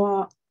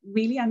for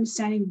really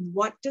understanding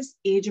what does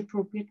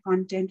age-appropriate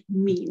content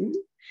mean,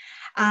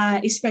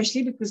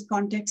 especially because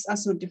contexts are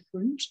so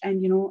different.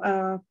 And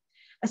a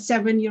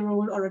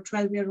 7-year-old or a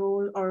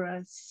 12-year-old or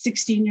a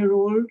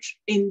 16-year-old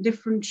in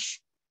different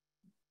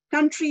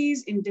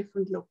countries, in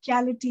different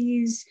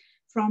localities,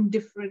 from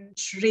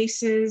different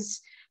races,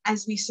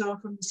 as we saw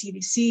from the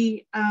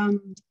CDC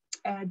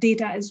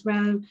data as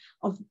well,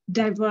 of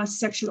diverse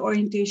sexual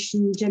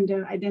orientation,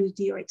 gender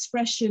identity or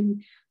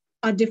expression,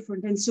 are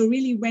different. And so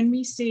really when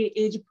we say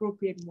age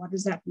appropriate, what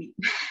does that mean?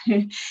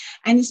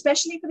 And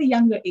especially for the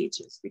younger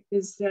ages,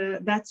 because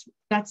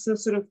that's a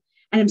sort of,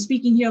 and I'm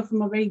speaking here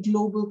from a very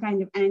global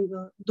kind of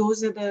angle,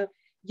 those are the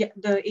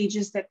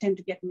ages that tend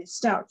to get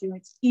missed out.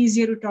 It's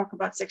easier to talk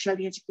about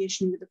sexuality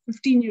education with a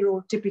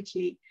 15-year-old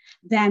typically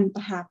than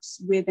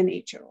perhaps with an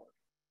 8-year-old.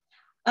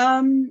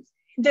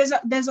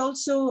 There's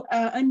also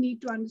a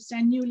need to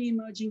understand newly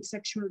emerging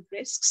sexual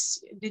risks,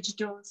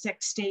 digital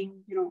sexting,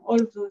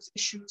 all of those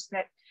issues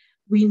that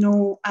we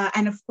know.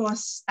 And of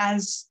course,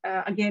 as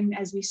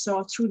we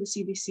saw through the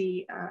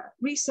CDC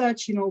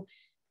research,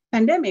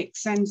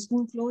 pandemics and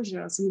school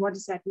closures, and what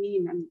does that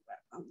mean? And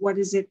what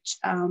does it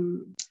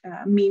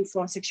mean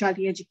for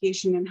sexuality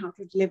education and how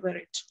to deliver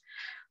it?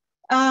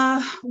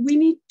 We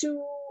need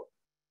to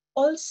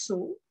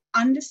also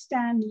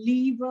understand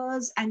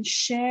levers and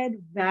shared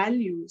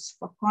values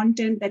for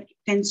content that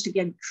tends to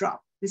get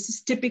dropped. This is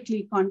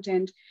typically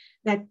content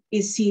that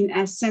is seen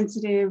as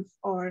sensitive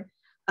or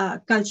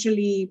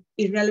culturally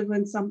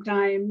irrelevant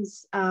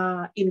sometimes,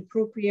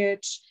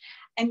 inappropriate.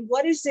 And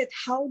what is it,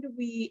 how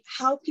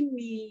can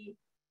we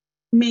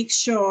make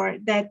sure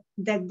that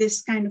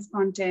this kind of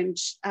content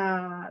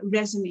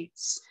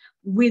resonates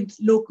with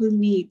local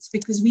needs?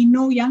 Because we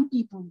know young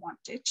people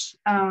want it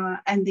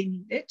and they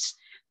need it,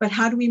 but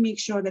how do we make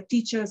sure that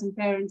teachers and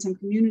parents and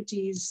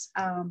communities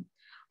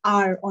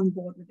are on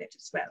board with it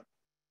as well?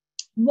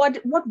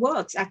 What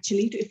works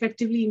actually to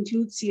effectively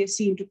include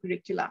CSE into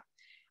curricula?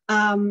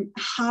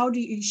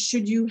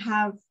 Should you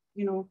have,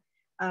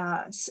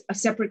 a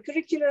separate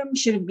curriculum?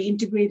 Should it be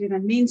integrated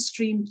and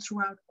mainstreamed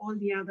throughout all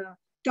the other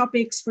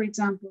topics, for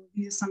example?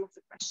 These are some of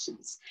the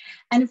questions.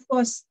 And of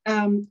course,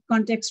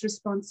 context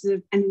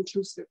responsive and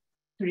inclusive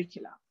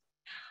curricula.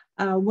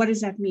 What does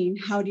that mean?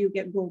 How do you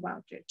go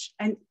about it?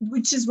 And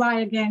which is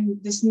why, again,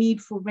 this need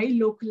for very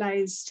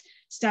localized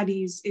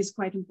studies is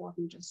quite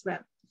important as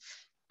well.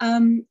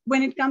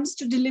 When it comes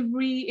to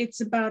delivery,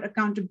 it's about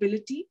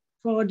accountability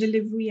for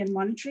delivery and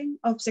monitoring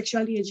of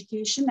sexuality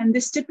education. And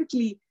this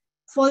typically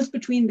falls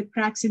between the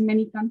cracks in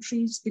many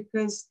countries,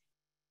 because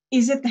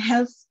is it the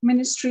health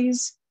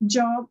ministry's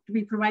job to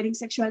be providing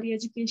sexuality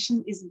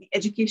education? Is it the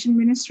education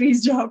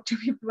ministry's job to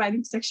be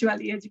providing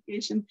sexuality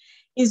education?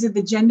 Is it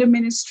the gender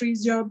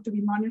ministry's job to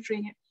be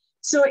monitoring it?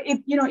 So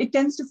it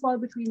tends to fall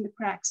between the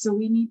cracks. So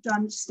we need to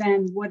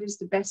understand what is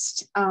the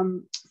best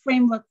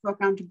framework for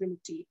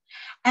accountability.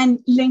 And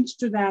linked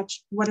to that,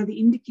 what are the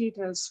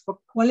indicators for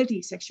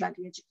quality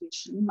sexuality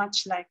education,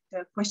 much like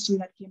the question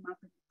that came up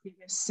in the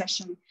previous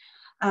session.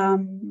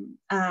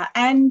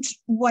 And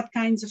what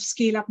kinds of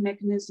scale-up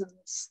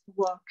mechanisms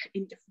work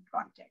in different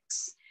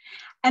contexts.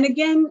 And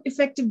again,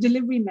 effective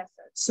delivery methods.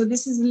 So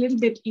this is a little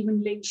bit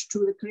even linked to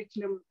the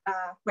curriculum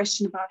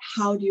question about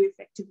how do you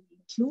effectively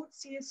include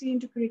CSE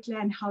into curricula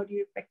and how do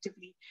you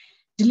effectively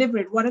deliver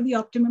it? What are the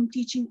optimum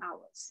teaching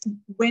hours?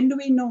 When do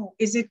we know?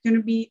 Is it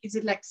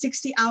like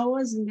 60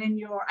 hours and then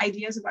your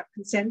ideas about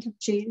consent have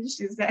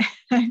changed? Is that,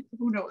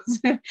 who knows?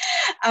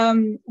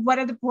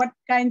 What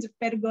kinds of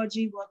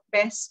pedagogy work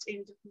best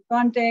in different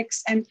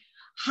contexts? And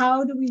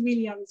how do we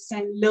really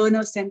understand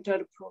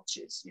learner-centered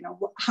approaches?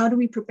 How do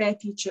we prepare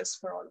teachers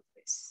for all of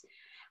this?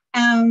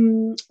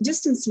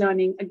 Distance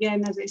learning,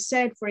 again, as I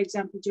said, for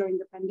example, during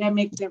the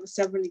pandemic, there were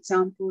several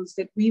examples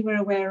that we were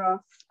aware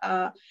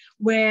of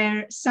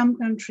where some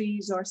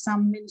countries or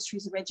some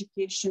ministries of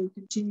education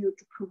continue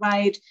to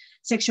provide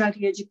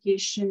sexuality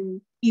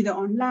education either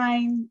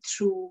online,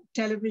 through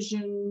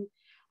television,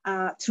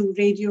 through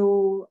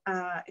radio,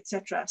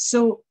 etc.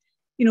 So,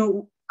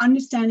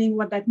 understanding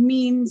what that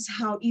means,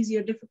 how easy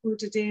or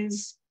difficult it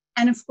is,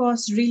 and of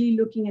course, really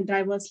looking at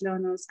diverse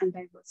learners and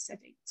diverse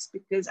settings,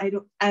 because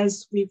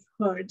as we've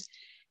heard,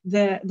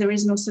 there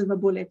is no silver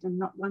bullet and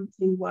not one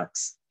thing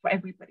works for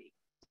everybody.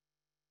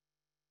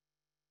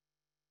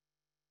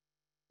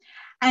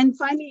 And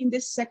finally, in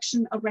this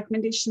section of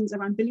recommendations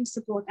around building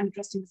support and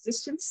addressing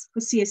resistance for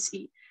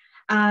CSE,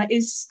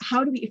 is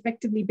how do we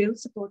effectively build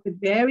support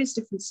with various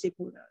different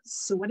stakeholders?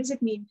 So what does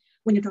it mean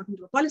when you're talking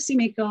to a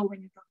policymaker,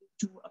 when you're talking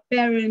to a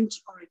parent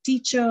or a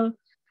teacher?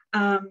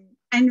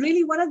 And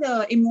really, what are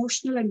the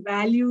emotional and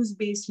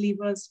values-based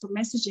levers for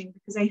messaging?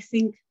 Because I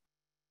think,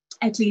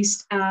 at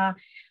least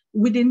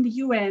within the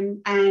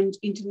UN and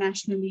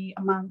internationally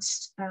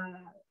amongst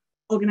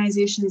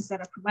organizations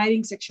that are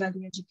providing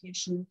sexuality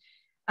education,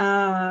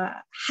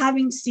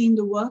 having seen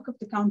the work of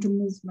the counter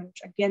movement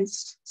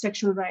against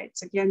sexual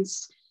rights,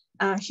 against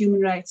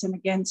human rights, and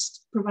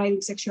against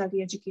providing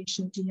sexuality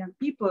education to young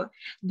people,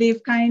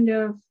 they've kind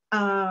of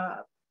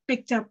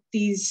picked up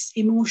these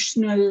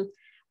emotional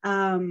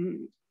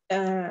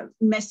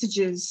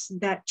messages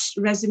that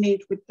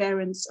resonate with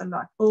parents a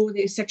lot. Oh,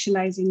 they're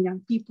sexualizing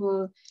young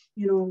people,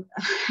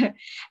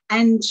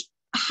 and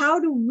how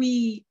do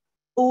we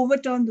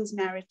overturn those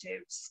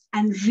narratives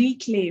and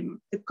reclaim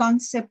the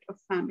concept of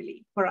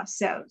family for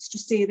ourselves, to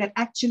say that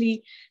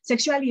actually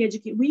sexuality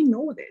education, we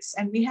know this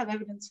and we have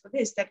evidence for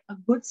this, that a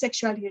good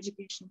sexuality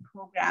education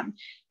program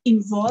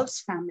involves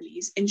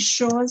families,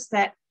 ensures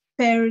that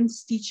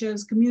parents,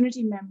 teachers,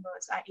 community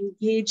members are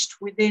engaged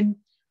within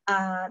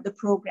the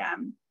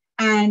program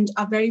and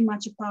are very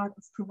much a part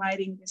of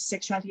providing this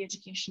sexuality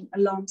education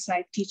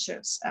alongside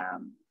teachers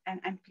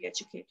and peer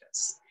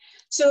educators.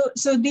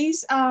 So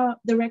these are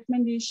the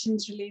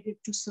recommendations related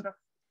to sort of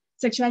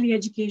sexuality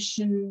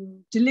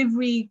education,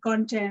 delivery,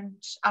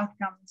 content,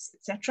 outcomes,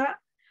 etc.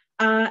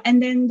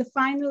 And then the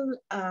final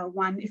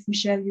one, if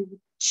Michelle, you would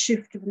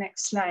shift to the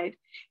next slide,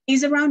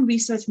 is around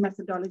research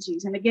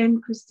methodologies. And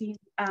again, Christine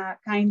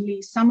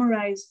kindly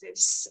summarized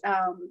this.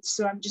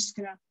 So I'm just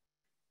gonna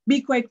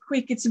be quite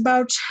quick. It's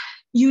about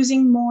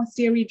using more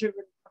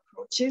theory-driven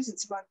approaches.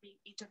 It's about being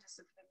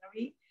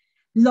interdisciplinary,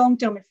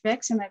 long-term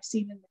effects. And I've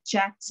seen in the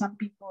chat, some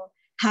people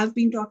have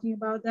been talking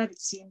about that. It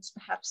seems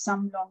perhaps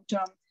some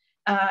long-term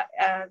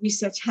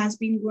research has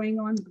been going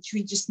on, which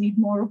we just need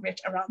more of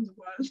it around the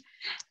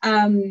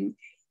world.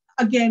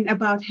 Again,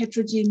 about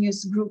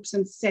heterogeneous groups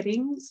and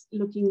settings,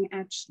 looking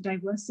at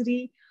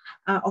diversity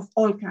of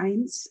all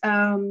kinds,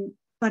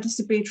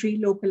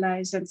 participatory,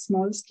 localized, and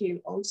small scale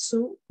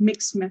also,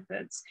 mixed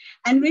methods,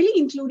 and really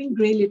including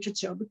gray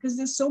literature, because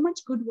there's so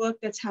much good work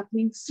that's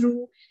happening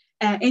through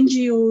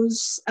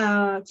NGOs,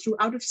 through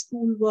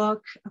out-of-school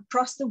work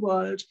across the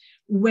world,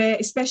 where,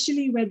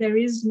 especially where there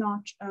is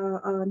not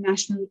a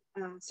national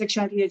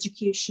sexuality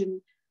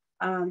education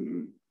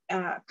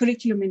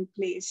curriculum in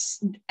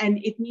place, and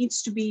it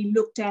needs to be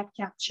looked at,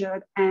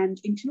 captured,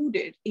 and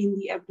included in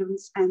the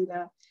evidence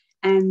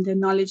and the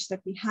knowledge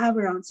that we have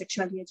around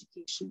sexuality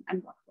education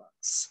and what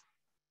works.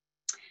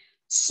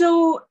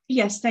 So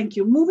yes, thank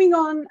you. Moving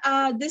on,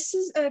 this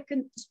is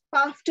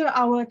after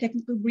our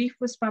technical brief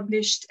was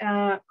published,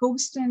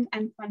 Kovston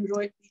and Van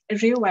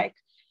Reewijk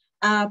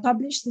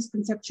published this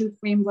conceptual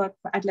framework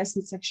for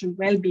adolescent sexual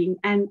well-being.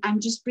 And I'm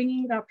just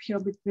bringing it up here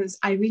because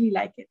I really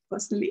like it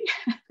personally.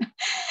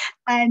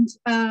 And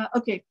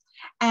okay,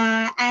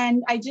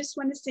 and I just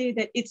want to say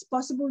that it's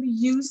possible to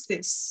use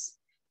this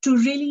to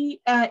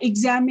really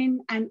examine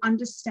and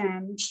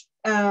understand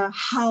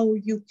how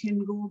you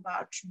can go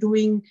about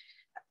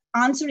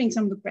answering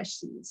some of the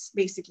questions,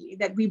 basically,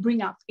 that we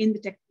bring up in the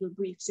technical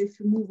brief. So if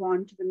you move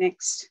on to the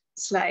next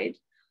slide,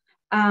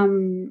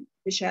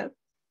 Michelle,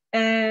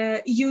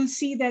 you'll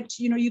see that,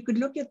 you could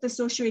look at the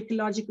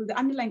socio-ecological, the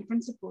underlying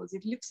principles.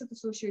 It looks at the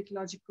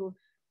socio-ecological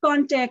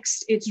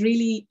context. It's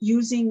really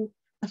using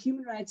a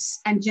human rights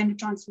and gender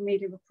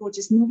transformative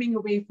approaches, moving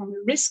away from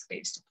a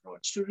risk-based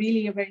approach to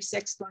really a very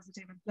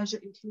sex-positive and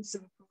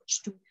pleasure-inclusive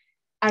approach to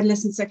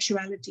adolescent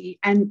sexuality,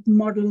 and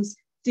models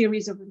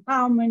theories of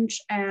empowerment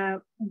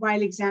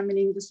while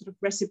examining the sort of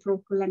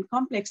reciprocal and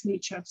complex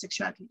nature of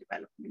sexuality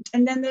development.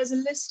 And then there's a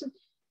list of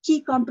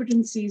key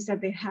competencies that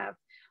they have.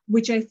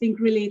 which I think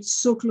relates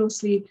so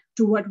closely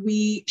to what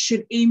we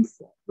should aim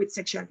for with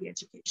sexuality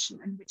education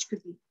and which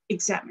could be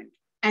examined.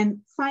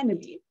 And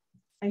finally,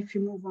 if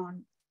you move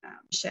on,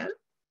 Michelle.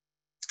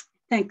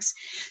 Thanks.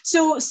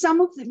 So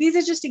these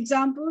are just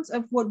examples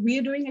of what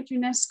we're doing at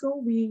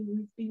UNESCO. We've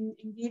been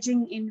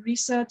engaging in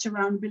research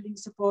around building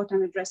support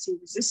and addressing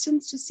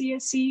resistance to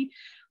CSE.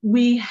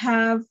 We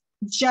have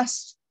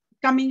just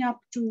coming up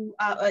to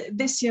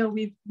this year,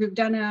 we've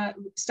done a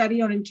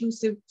study on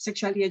inclusive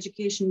sexuality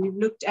education. We've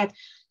looked at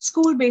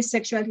school-based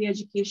sexuality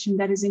education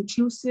that is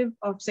inclusive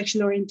of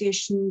sexual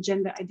orientation,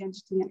 gender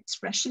identity, and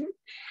expression.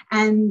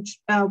 And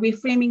we're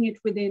framing it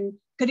within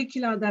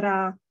curricula that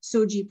are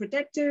SOGI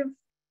protective,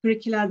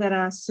 curricula that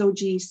are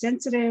SOGI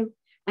sensitive,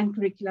 and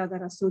curricula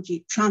that are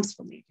SOGI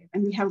transformative.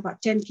 And we have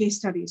about 10 case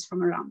studies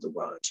from around the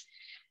world.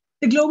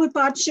 The Global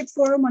Partnership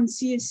Forum on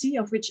CSE,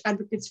 of which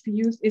Advocates for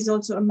Youth is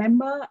also a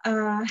member,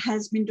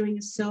 has been doing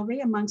a survey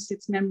amongst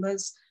its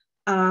members,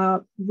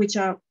 which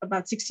are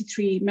about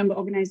 63 member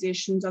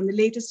organizations, on the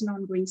latest and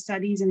ongoing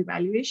studies and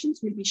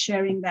evaluations. We'll be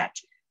sharing that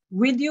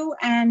with you.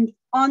 And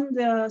on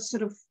the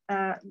sort of,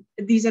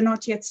 these are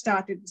not yet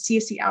started, the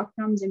CSE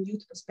outcomes and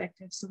youth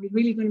perspectives. So we're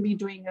really going to be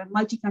doing a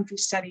multi-country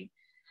study,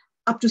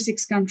 up to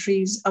 6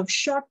 countries, of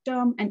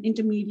short-term and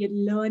intermediate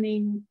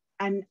learning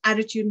and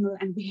attitudinal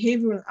and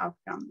behavioral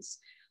outcomes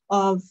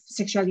of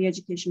sexuality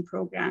education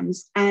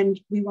programs. And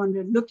we want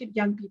to look at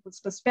young people's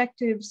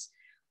perspectives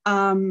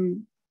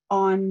on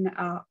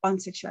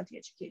sexuality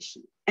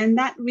education. And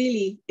that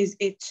really is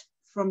it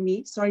from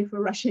me. Sorry for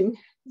rushing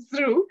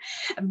through,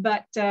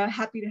 but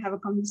happy to have a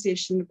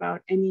conversation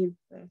about any of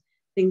the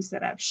things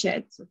that I've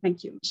shared. So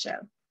thank you,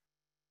 Michelle.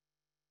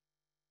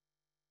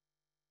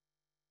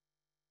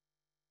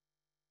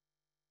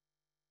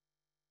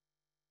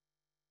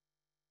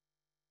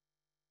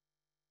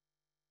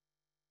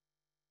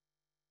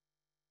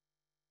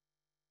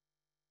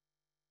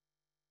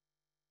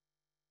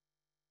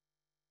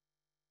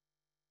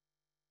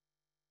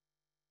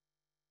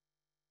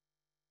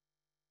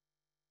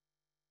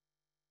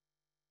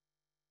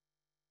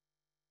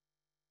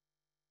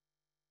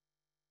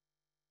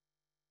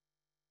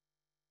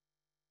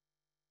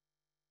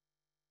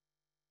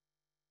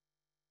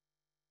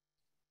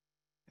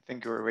 I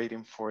think we're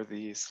waiting for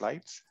the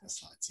slides. The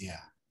slides, yeah.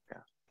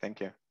 Yeah, thank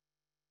you.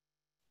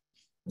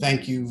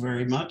 Thank you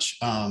very much.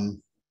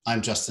 I'm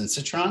Justin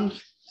Citron,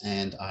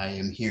 and I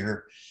am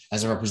here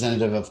as a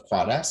representative of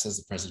Quad-S as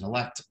the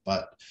president-elect,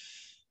 but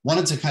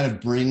wanted to kind of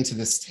bring to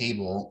this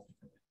table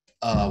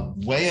a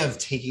way of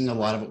taking a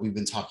lot of what we've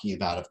been talking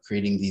about, of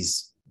creating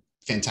these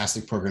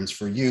fantastic programs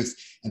for youth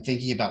and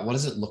thinking about what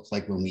does it look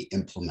like when we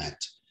implement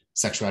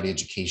sexuality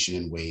education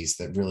in ways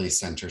that really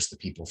centers the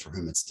people for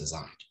whom it's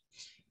designed.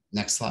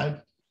 Next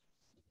slide.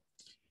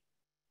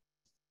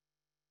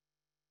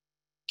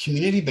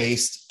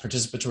 Community-based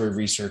participatory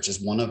research is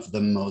one of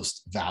the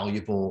most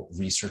valuable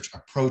research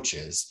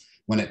approaches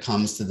when it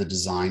comes to the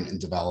design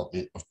and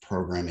development of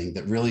programming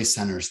that really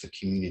centers the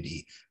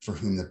community for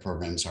whom the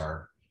programs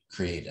are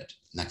created.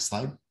 Next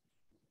slide.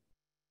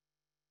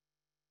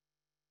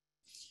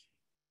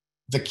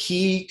 The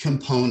key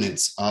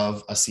components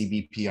of a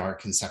CBPR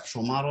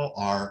conceptual model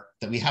are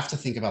that we have to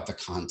think about the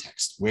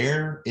context.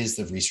 Where is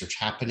the research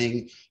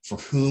happening? For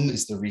whom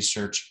is the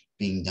research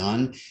being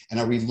done? And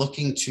are we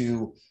looking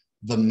to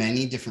the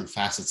many different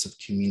facets of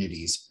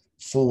communities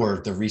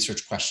for the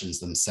research questions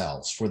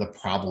themselves, for the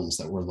problems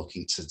that we're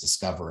looking to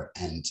discover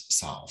and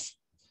solve?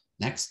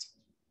 Next.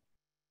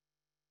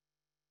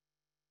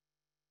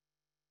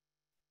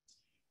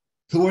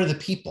 Who are the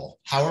people?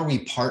 How are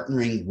we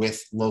partnering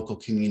with local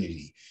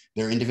community?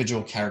 Their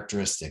individual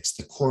characteristics,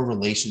 the core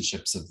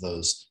relationships of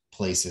those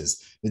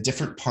places, the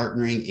different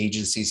partnering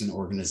agencies and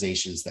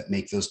organizations that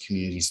make those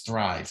communities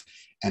thrive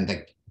and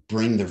that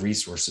bring the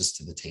resources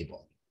to the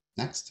table.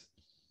 Next.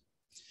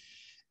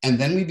 And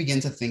then we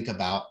begin to think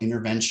about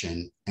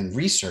intervention and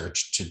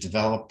research to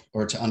develop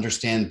or to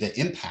understand the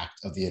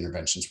impact of the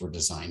interventions we're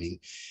designing.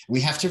 We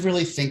have to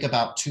really think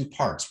about 2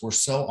 parts. We're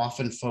so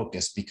often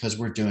focused, because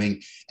we're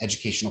doing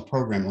educational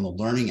program, on the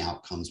learning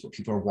outcomes, what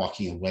people are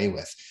walking away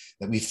with,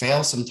 that we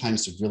fail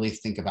sometimes to really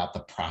think about the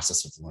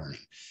process of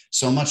learning.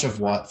 So much of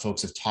what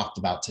folks have talked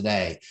about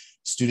today,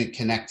 student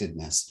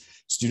connectedness,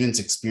 students'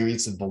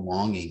 experience of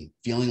belonging,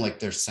 feeling like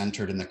they're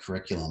centered in the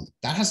curriculum.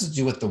 That has to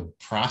do with the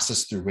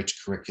process through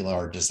which curricula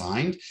are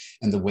designed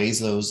and the ways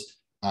those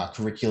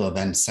curricula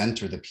then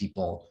center the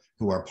people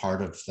who are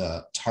part of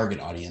the target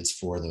audience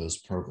for those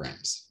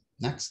programs.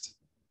 Next.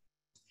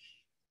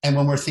 And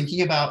when we're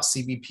thinking about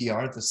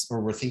CBPR,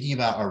 or we're thinking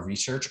about our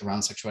research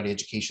around sexuality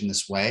education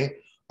this way,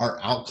 our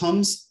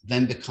outcomes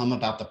then become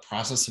about the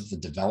process of the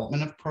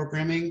development of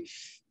programming,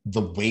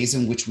 the ways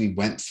in which we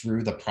went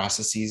through the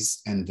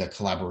processes and the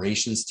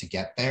collaborations to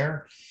get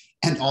there,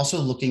 and also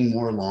looking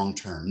more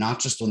long-term, not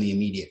just on the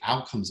immediate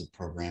outcomes of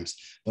programs,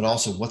 but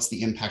also what's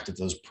the impact of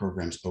those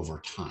programs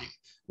over time?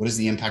 What is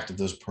the impact of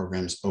those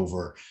programs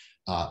over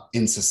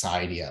in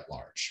society at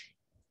large?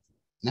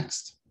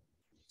 Next.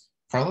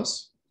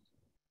 Carlos?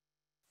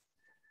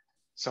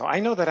 So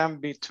I know that I'm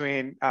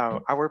between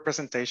our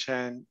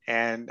presentation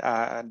and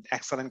an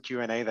excellent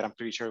Q&A that I'm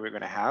pretty sure we're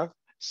going to have.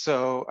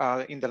 So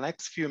in the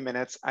next few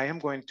minutes, I am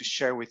going to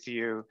share with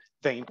you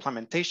the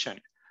implementation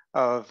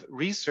of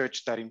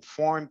research that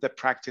informed the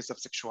practice of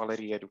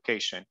sexuality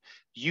education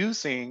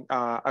using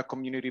a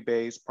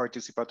community-based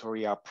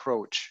participatory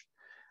approach.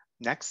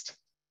 Next.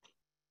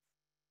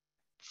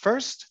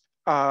 First,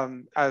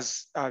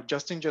 as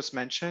Justin just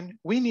mentioned,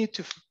 we need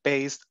to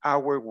base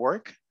our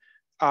work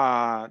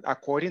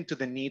according to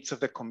the needs of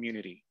the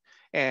community.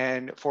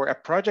 And for a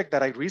project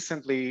that I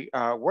recently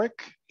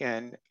worked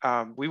in,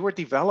 we were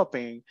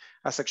developing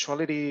a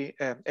sexuality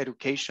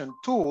education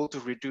tool to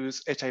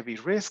reduce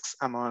HIV risks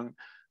among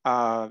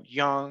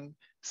young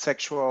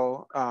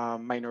sexual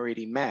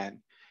minority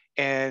men.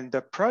 And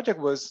the project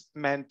was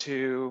meant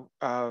to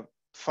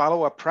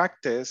follow a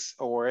practice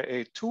or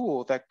a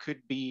tool that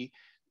could be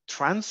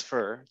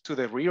transferred to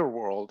the real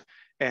world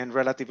and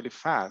relatively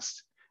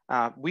fast.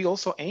 We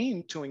also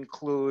aim to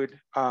include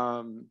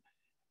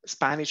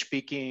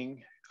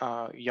Spanish-speaking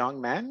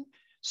young men.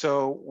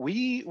 So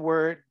we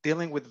were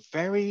dealing with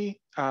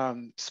very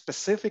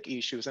specific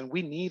issues, and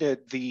we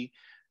needed the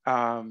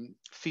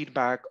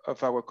feedback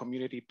of our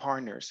community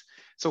partners.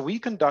 So we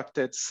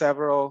conducted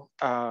several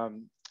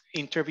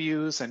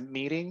interviews and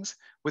meetings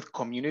with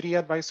community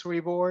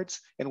advisory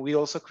boards, and we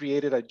also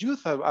created a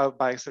youth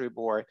advisory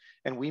board,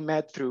 and we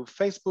met through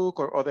Facebook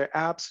or other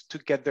apps to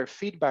get their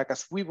feedback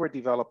as we were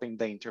developing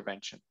the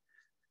intervention.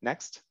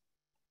 Next.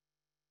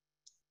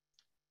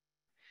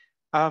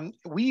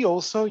 We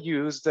also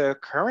use the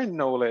current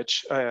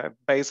knowledge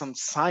based on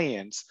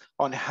science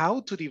on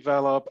how to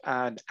develop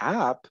an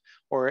app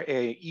or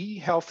a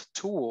e-health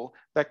tool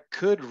that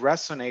could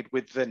resonate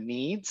with the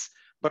needs,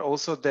 but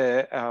also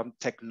the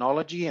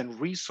technology and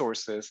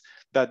resources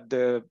that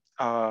the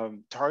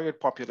target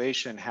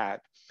population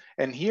had.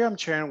 And here I'm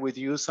sharing with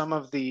you some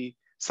of the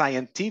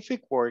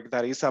scientific work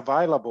that is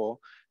available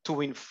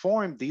to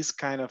inform this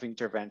kind of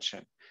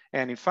intervention.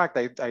 And in fact,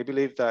 I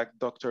believe that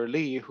Dr.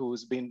 Lee,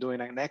 who's been doing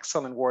an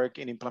excellent work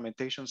in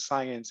implementation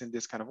science in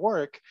this kind of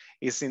work,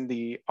 is in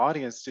the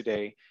audience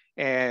today.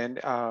 And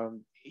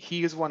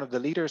he is one of the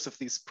leaders of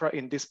this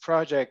in this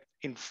project,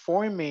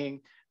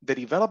 informing the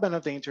development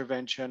of the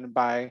intervention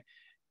by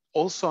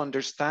also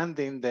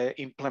understanding the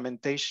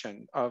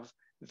implementation of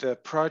the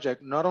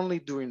project, not only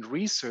doing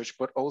research,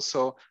 but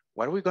also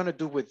what are we going to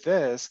do with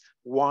this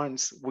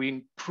once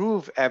we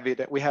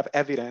have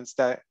evidence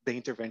that the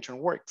intervention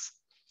works.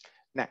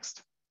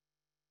 Next.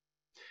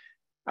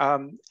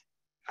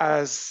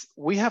 As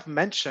we have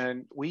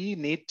mentioned, we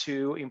need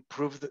to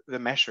improve the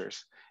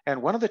measures.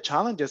 And one of the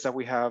challenges that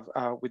we have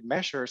with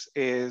measures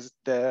is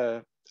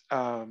the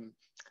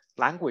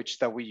language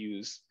that we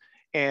use.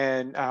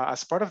 And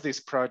as part of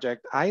this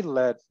project, I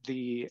led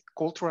the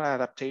cultural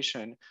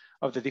adaptation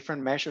of the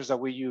different measures that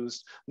we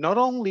use, not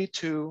only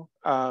to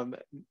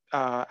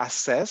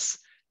assess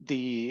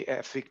the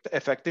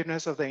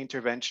effectiveness of the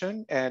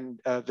intervention and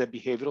the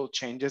behavioral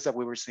changes that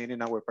we were seeing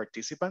in our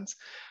participants,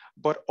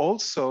 but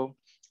also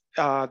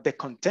the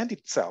content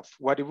itself,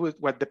 what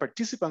the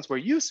participants were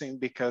using,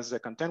 because the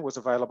content was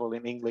available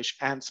in English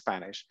and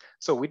Spanish.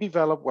 So we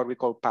developed what we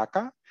call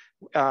PACA,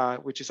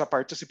 which is a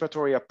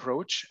participatory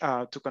approach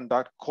to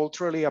conduct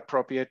culturally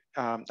appropriate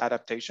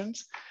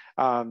adaptations.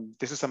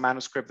 This is a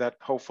manuscript that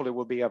hopefully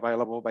will be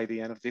available by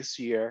the end of this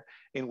year,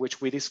 in which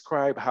we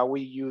describe how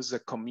we use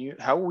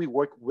how we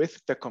work with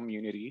the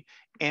community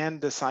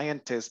and the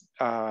scientists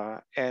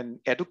and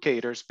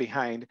educators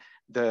behind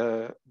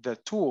the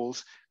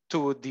tools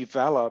to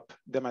develop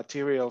the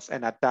materials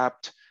and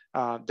adapt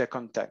the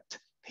content.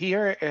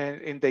 Here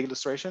in the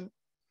illustration,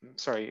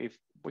 sorry, if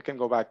we can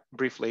go back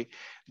briefly.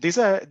 This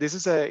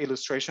is an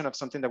illustration of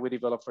something that we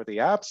developed for the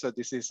app. So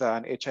this is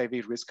an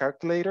HIV risk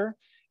calculator.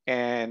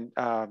 And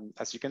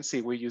as you can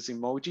see, we use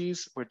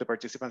emojis where the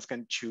participants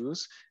can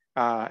choose.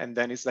 And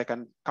then it's like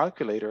a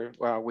calculator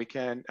where we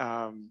can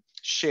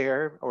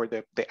share, or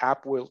the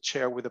app will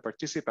share with the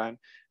participant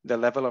the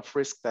level of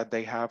risk that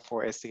they have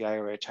for STI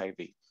or HIV.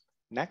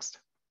 Next.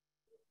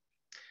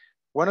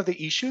 One of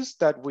the issues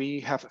that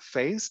we have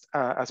faced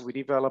as we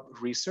develop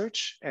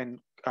research and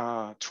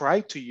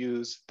try to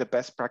use the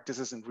best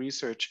practices in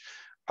research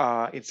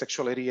in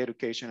sexuality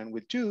education and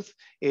with youth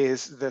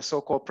is the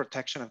so-called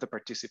protection of the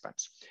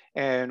participants.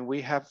 And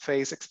we have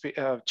faced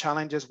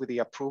challenges with the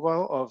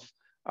approval of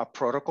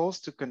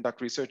protocols to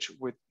conduct research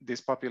with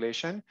this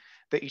population,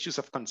 the issues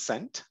of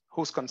consent,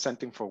 who's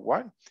consenting for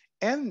what,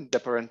 and the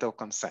parental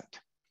consent.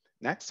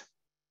 Next.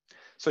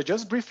 So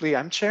just briefly,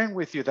 I'm sharing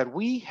with you that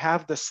we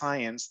have the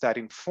science that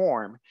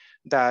inform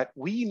that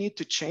we need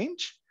to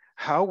change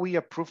how we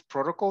approve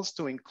protocols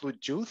to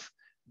include youth,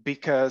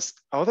 because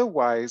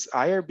otherwise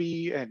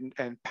IRB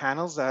and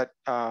panels that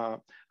are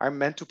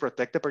meant to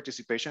protect the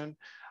participation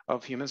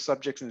of human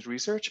subjects in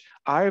research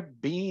are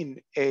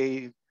being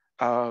a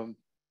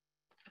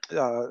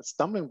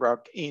stumbling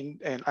block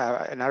and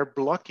are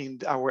blocking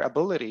our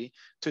ability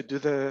to do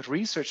the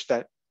research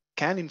that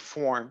can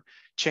inform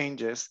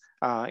changes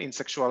in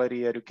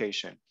sexuality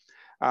education.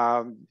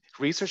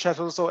 Research has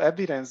also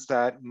evidenced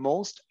that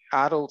most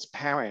adults'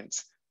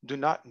 parents do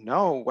not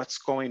know what's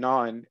going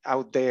on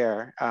out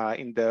there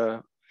in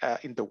the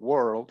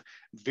world,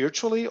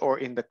 virtually or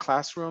in the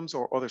classrooms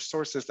or other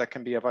sources that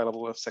can be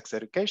available of sex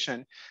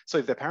education. So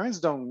if the parents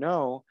don't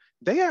know,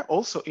 they are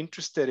also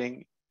interested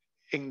in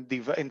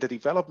the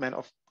development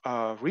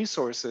of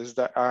resources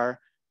that are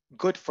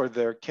good for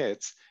their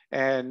kids,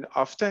 and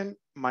often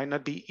might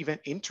not be even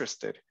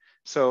interested.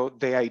 So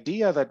the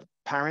idea that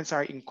parents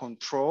are in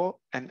control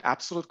and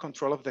absolute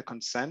control of the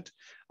consent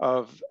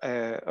of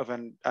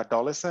an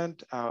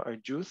adolescent or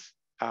youth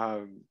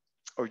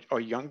or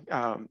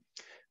young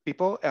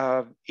people,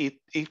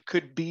 it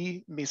could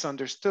be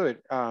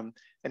misunderstood. And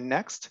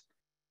next,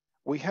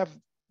 we have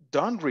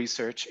done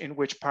research in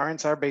which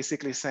parents are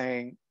basically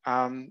saying,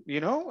 you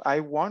know,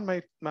 I want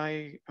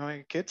my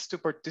kids to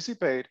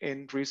participate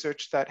in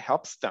research that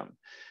helps them.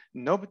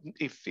 No,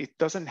 if it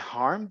doesn't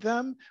harm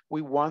them,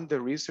 we want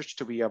the research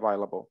to be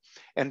available.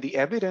 And the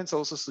evidence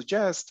also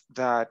suggests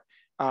that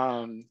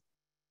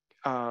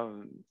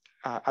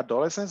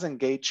adolescents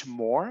engage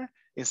more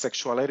in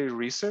sexuality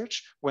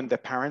research when the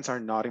parents are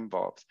not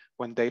involved,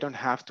 when they don't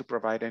have to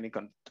provide any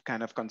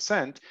kind of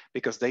consent,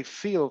 because they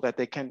feel that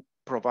they can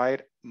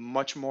provide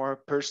much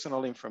more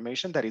personal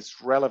information that is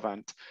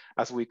relevant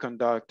as we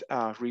conduct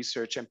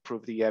research and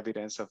prove the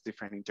evidence of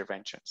different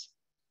interventions.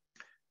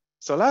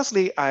 So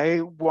lastly,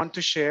 I want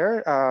to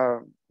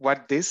share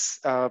what this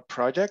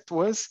project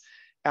was.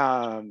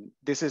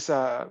 This was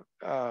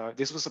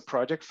a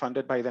project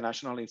funded by the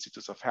National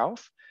Institutes of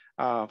Health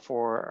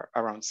for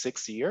around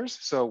 6 years.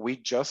 So we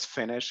just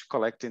finished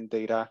collecting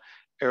data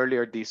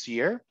earlier this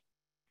year.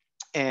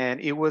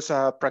 And it was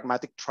a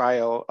pragmatic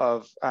trial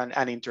of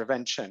an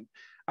intervention.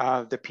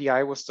 The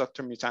PI was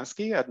Dr.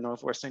 Mutansky at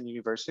Northwestern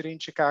University in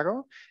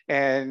Chicago.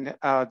 And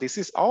this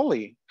is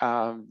Ollie.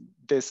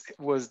 This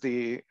was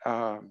the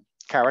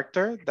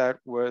character that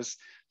was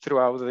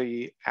throughout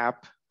the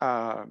app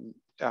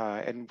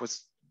and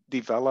was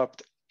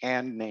developed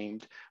and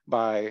named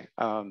by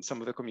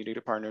some of the community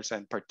partners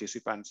and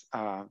participants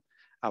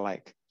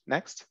alike.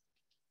 Next.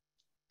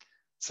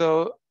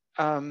 So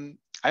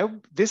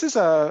this is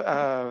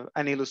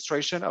an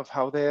illustration of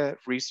how the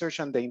research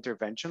and the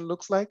intervention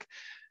looks like.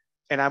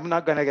 And I'm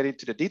not gonna get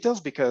into the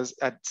details because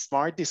at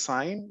Smart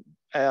Design,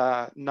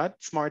 not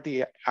Smart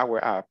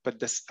our app,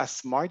 but a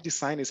Smart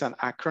Design is an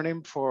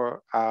acronym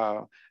for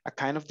a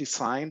kind of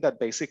design that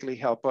basically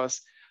help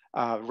us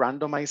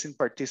randomizing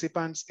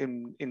participants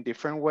in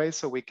different ways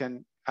so we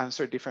can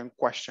answer different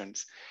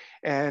questions.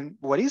 And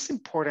what is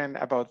important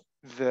about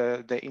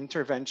the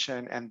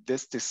intervention and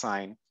this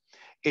design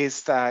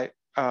is that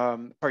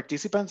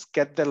participants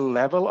get the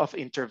level of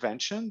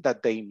intervention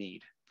that they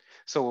need.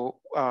 So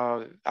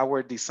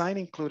our design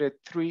included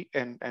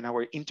and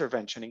our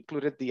intervention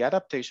included the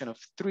adaptation of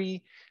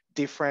 3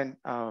 different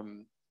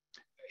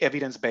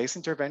evidence-based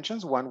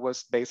interventions. One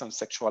was based on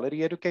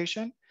sexuality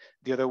education.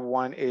 The other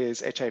one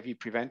is HIV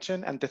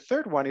prevention. And the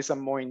third one is a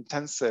more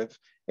intensive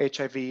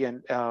HIV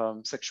and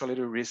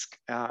sexuality risk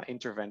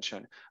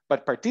intervention.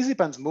 But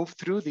participants moved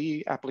through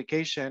the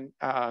application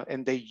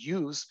and they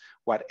use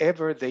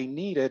whatever they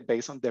needed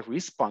based on the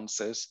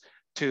responses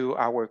to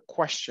our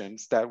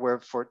questions that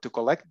were to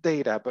collect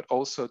data, but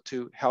also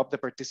to help the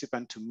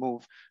participant to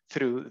move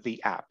through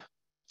the app.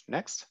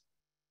 Next.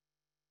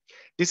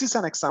 This is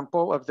an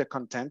example of the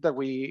content that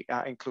we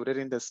included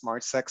in the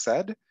Smart Sex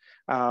Ed.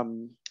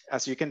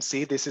 As you can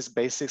see, this is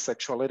basic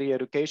sexuality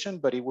education,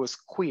 but it was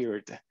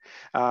queered.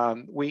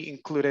 We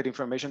included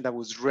information that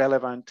was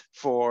relevant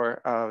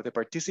for the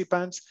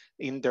participants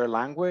in their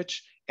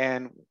language,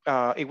 and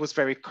it was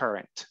very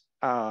current.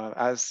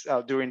 As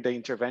during the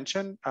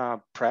intervention,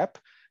 PrEP,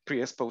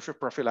 pre-exposure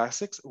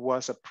prophylaxis,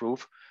 was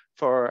approved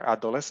for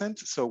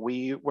adolescents. So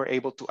we were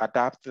able to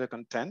adapt the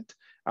content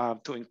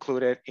to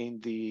include it in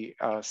the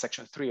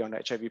section 3 on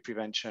HIV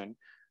prevention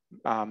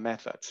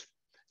methods.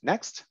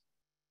 Next.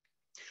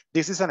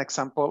 This is an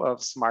example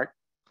of Smart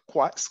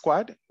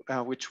Squad,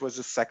 which was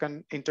the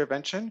second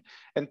intervention.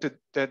 And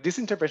this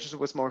intervention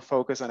was more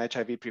focused on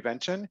HIV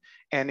prevention,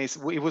 and it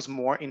was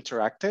more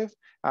interactive.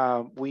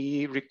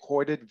 We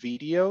recorded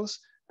videos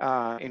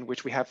in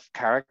which we have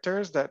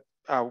characters that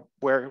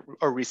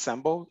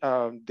resemble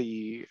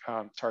the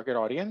target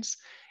audience,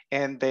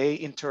 and they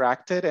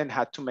interacted and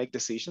had to make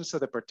decisions. So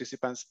the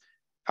participants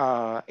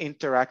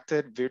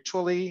interacted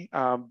virtually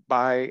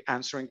by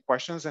answering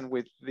questions, and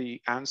with the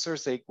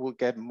answers, they will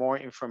get more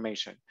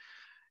information.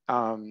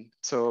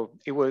 So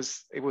it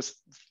was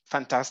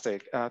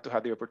fantastic to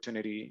have the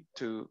opportunity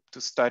to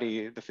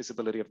study the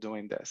feasibility of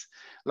doing this.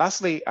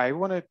 Lastly, I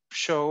want to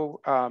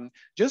show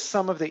just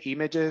some of the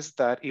images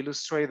that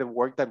illustrate the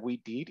work that we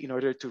did in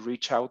order to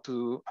reach out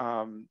to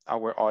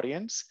our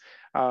audience.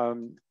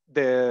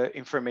 The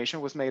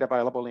information was made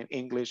available in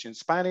English and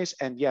Spanish,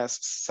 and yes,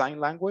 sign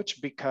language,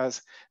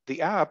 because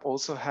the app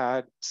also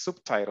had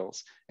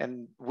subtitles.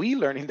 And we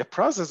learned in the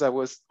process that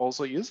was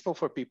also useful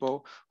for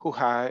people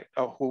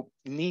who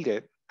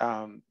needed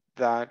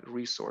that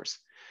resource.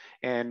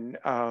 And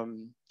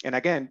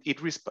again,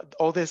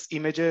 all these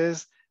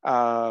images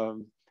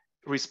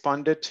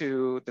responded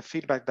to the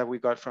feedback that we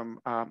got from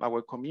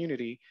our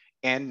community.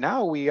 And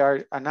now we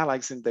are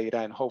analyzing data,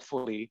 and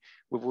hopefully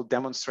we will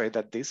demonstrate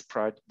that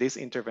this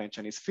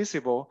intervention is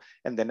feasible.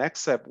 And the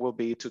next step will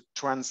be to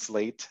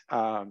translate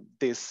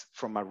this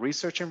from a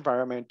research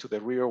environment to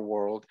the real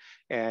world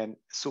and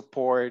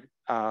support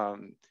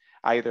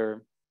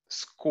either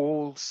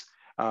schools,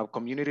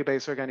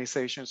 community-based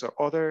organizations, or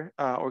other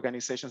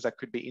organizations that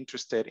could be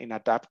interested in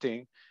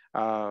adapting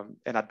and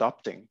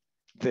adopting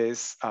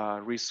this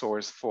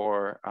resource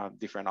for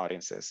different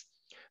audiences.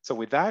 So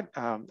with that,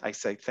 I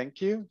say thank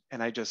you.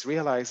 And I just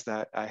realized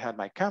that I had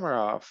my camera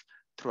off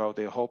throughout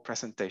the whole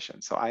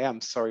presentation. So I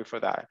am sorry for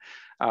that.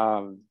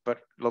 But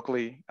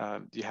luckily,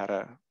 you had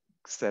a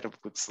set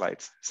of good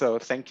slides. So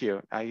thank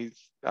you. I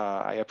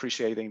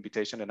appreciate the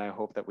invitation, and I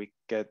hope that we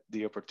get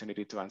the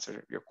opportunity to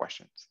answer your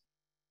questions.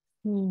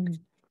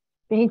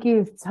 Thank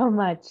you so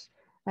much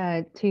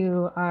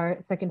to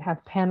our second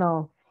half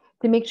panel.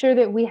 To make sure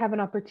that we have an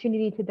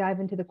opportunity to dive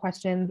into the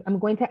questions, I'm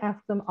going to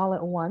ask them all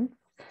at once,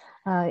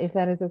 if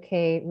that is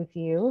okay with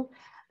you.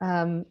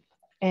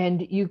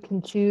 And you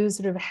can choose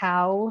sort of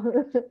how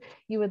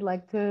you would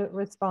like to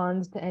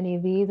respond to any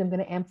of these. I'm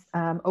going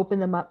to open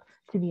them up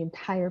to the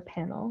entire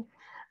panel,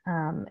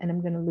 and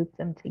I'm going to loop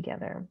them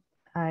together.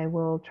 I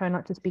will try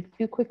not to speak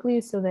too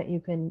quickly so that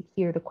you can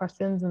hear the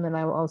questions, and then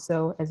I will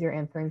also, as you're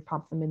answering,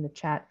 pop them in the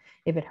chat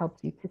if it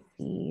helps you to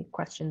see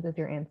questions as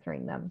you're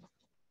answering them.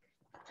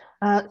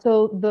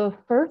 So the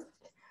first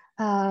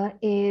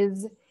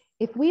is,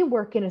 if we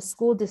work in a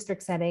school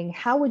district setting,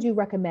 how would you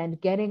recommend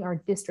getting our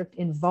district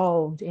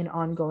involved in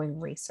ongoing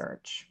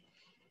research?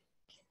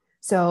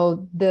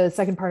 So the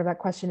second part of that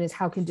question is,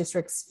 how can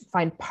districts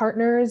find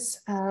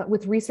partners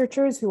with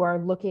researchers who are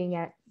looking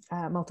at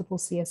multiple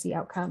CSE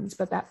outcomes?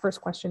 But that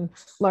first question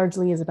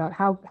largely is about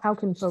how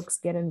can folks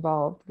get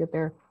involved, get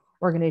their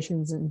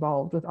organizations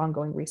involved with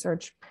ongoing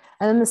research.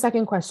 And then the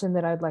second question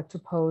that I'd like to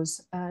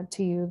pose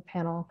to you,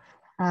 panel,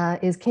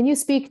 is, can you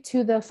speak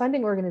to the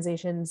funding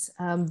organizations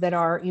that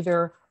are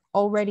either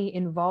already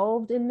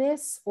involved in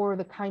this or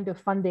the kind of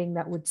funding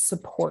that would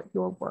support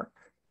your work?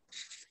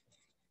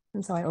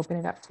 And so I open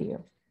it up to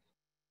you.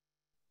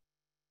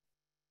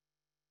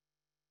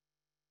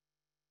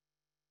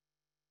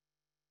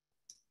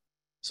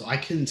 So I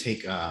can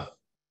take a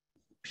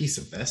piece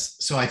of this.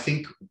 So I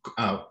think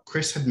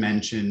Chris had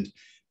mentioned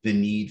the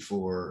need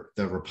for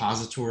the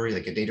repository,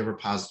 like a data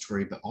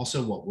repository, but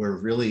also what we're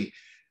really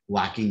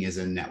lacking is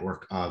a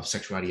network of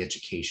sexuality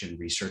education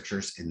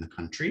researchers in the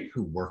country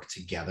who work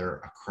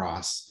together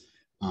across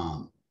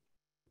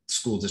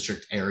school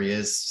district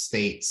areas,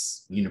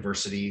 states,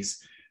 universities.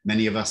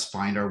 Many of us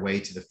find our way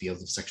to the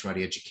field of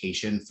sexuality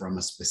education from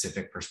a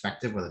specific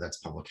perspective, whether that's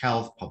public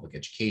health, public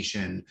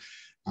education,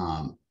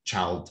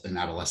 child and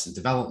adolescent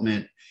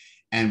development.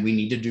 And we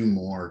need to do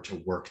more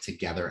to work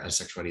together as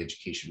sexuality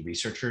education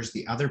researchers.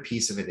 The other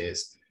piece of it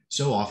is,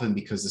 so often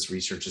because this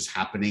research is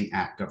happening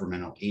at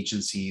governmental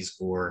agencies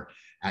or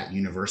at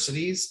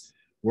universities,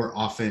 we're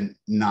often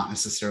not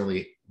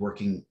necessarily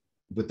working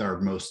with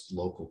our most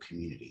local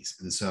communities.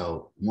 And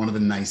so one of the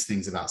nice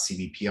things about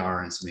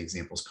CBPR and some of the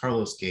examples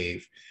Carlos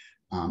gave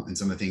and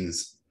some of the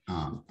things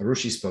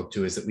Arushi spoke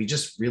to is that we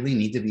just really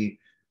need to be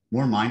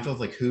more mindful of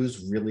like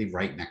who's really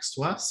right next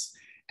to us.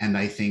 And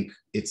I think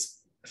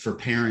it's for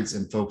parents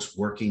and folks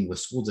working with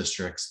school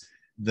districts,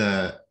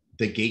 the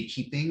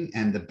gatekeeping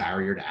and the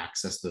barrier to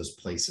access those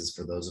places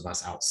for those of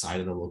us outside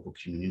of the local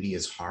community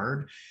is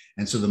hard.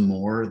 And so the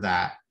more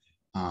that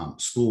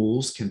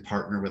schools can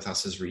partner with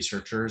us as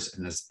researchers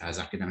and as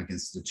academic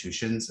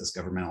institutions, as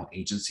governmental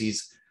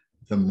agencies,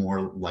 the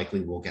more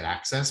likely we'll get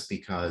access,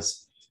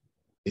 because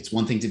it's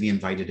one thing to be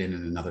invited in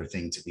and another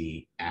thing to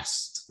be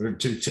asked, or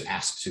to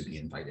ask to be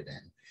invited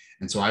in.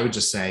 And so I would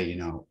just say, you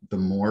know, the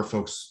more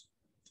folks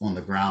on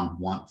the ground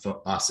want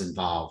us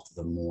involved,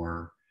 the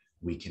more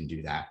we can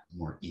do that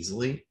more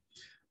easily.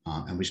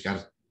 And we've got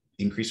to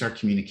increase our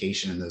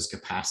communication in those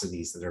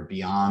capacities that are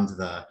beyond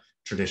the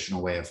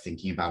traditional way of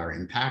thinking about our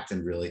impact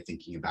and really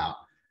thinking about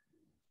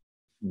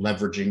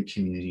leveraging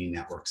community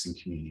networks and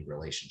community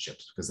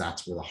relationships, because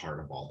that's where the heart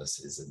of all this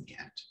is in the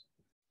end.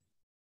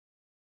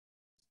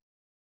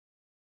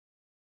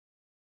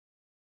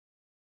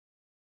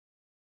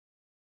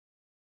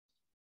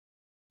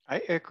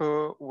 I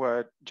echo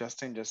what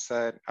Justin just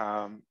said,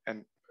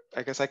 and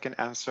I guess I can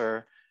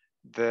answer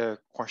the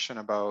question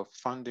about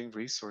funding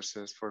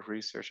resources for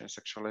research and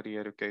sexuality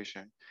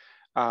education.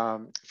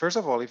 First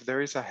of all, if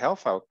there is a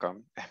health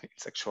outcome,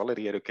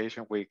 sexuality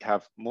education, we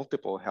have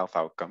multiple health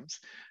outcomes.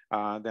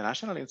 The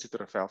National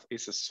Institute of Health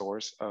is a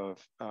source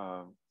of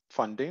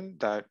funding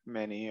that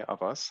many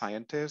of us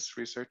scientists,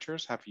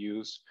 researchers have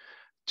used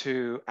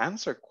to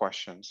answer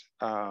questions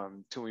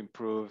to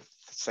improve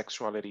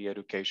sexuality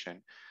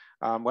education.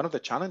 One of the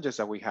challenges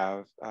that we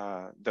have,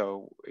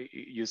 though,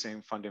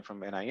 using funding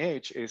from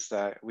NIH is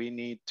that we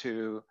need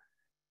to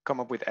come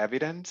up with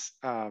evidence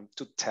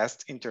to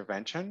test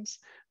interventions.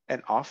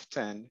 And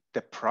often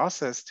the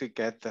process to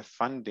get the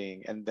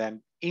funding and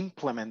then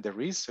implement the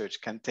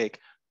research can take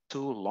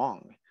too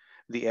long,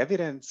 the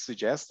evidence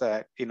suggests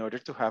that in order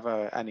to have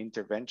an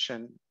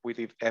intervention with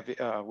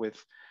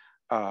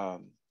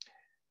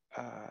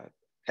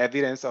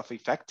evidence of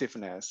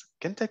effectiveness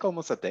can take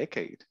almost a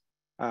decade,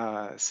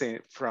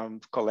 from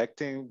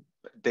collecting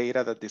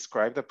data that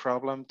describe the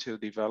problem to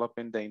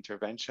developing the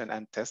intervention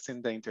and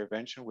testing the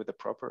intervention with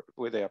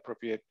the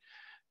appropriate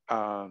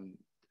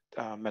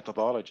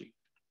methodology.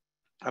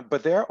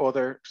 But there are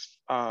other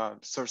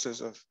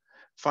sources of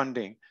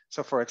funding.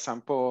 So for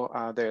example,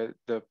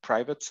 the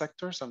private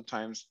sector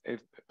sometimes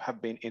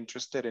have been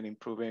interested in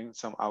improving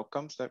some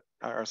outcomes that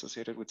are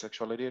associated with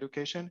sexuality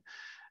education,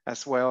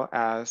 as well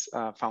as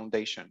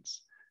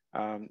foundations.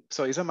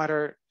 So it's a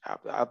matter,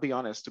 I'll be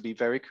honest, to be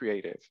very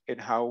creative in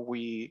how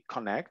we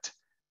connect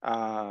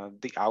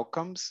the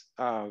outcomes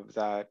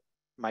that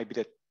might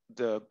be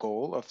the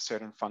goal of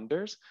certain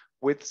funders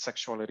with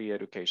sexuality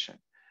education.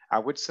 I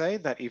would say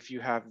that if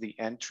you have the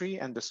entry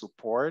and the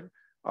support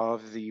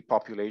of the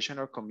population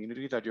or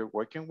community that you're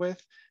working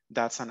with,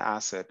 that's an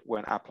asset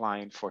when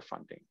applying for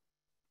funding.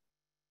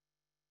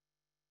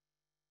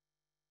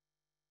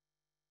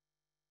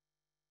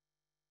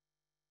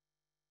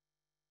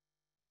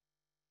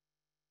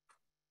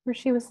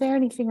 Rishi, was there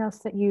anything else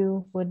that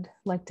you would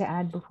like to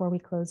add before we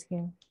close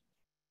here?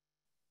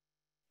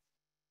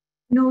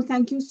 No,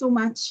 thank you so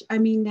much. I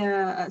mean,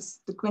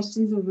 the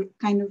questions are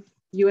kind of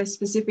US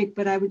specific,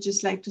 but I would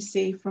just like to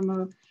say from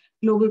a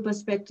global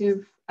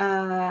perspective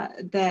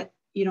that,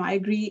 you know, I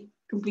agree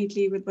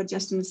completely with what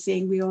Justin was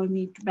saying. We all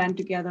need to band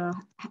together,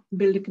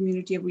 build a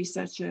community of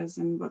researchers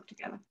and work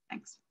together.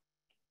 Thanks.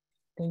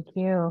 Thank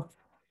you.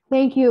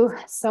 Thank you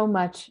so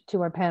much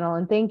to our panel,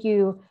 and thank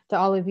you to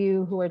all of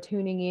you who are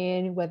tuning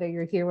in, whether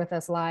you're here with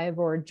us live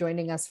or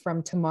joining us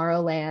from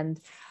Tomorrowland.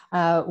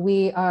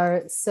 We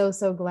are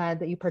so glad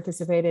that you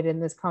participated in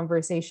this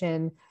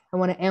conversation. I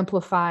want to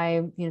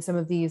amplify, some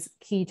of these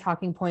key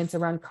talking points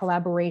around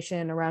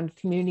collaboration, around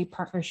community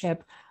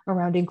partnership,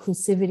 around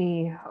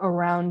inclusivity,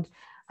 around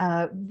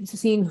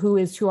seeing who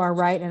is to our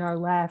right and our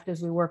left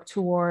as we work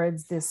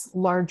towards this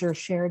larger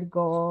shared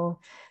goal.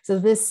 So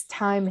this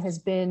time has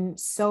been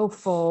so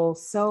full,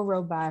 so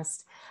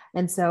robust.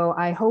 And so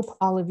I hope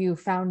all of you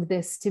found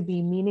this to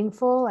be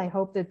meaningful. I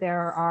hope that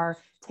there are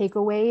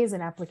takeaways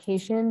and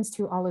applications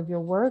to all of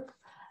your work,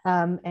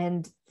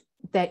 and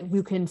that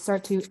you can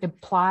start to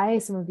apply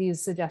some of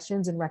these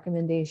suggestions and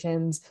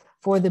recommendations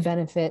for the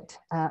benefit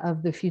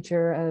of the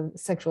future of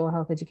sexual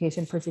health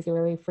education,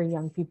 particularly for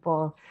young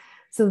people.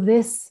 So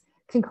this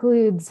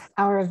concludes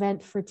our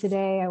event for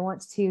today. I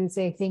want to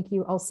say thank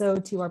you also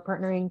to our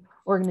partnering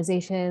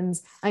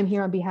organizations. I'm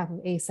here on behalf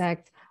of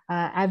AASECT,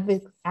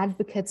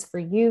 Advocates for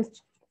Youth,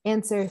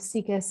 Answer,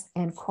 SIECUS,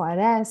 and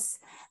QuadS.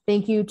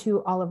 Thank you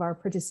to all of our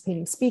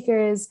participating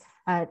speakers,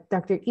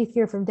 Dr.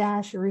 Ethier from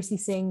DASH, Rusi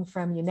Singh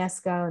from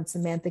UNESCO, and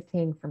Samantha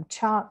King from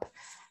CHOP.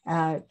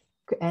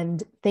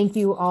 And thank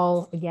you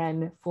all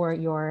again for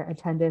your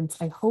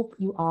attendance. I hope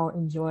you all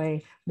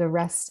enjoy the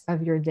rest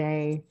of your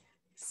day.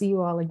 See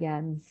you all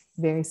again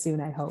very soon,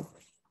 I hope.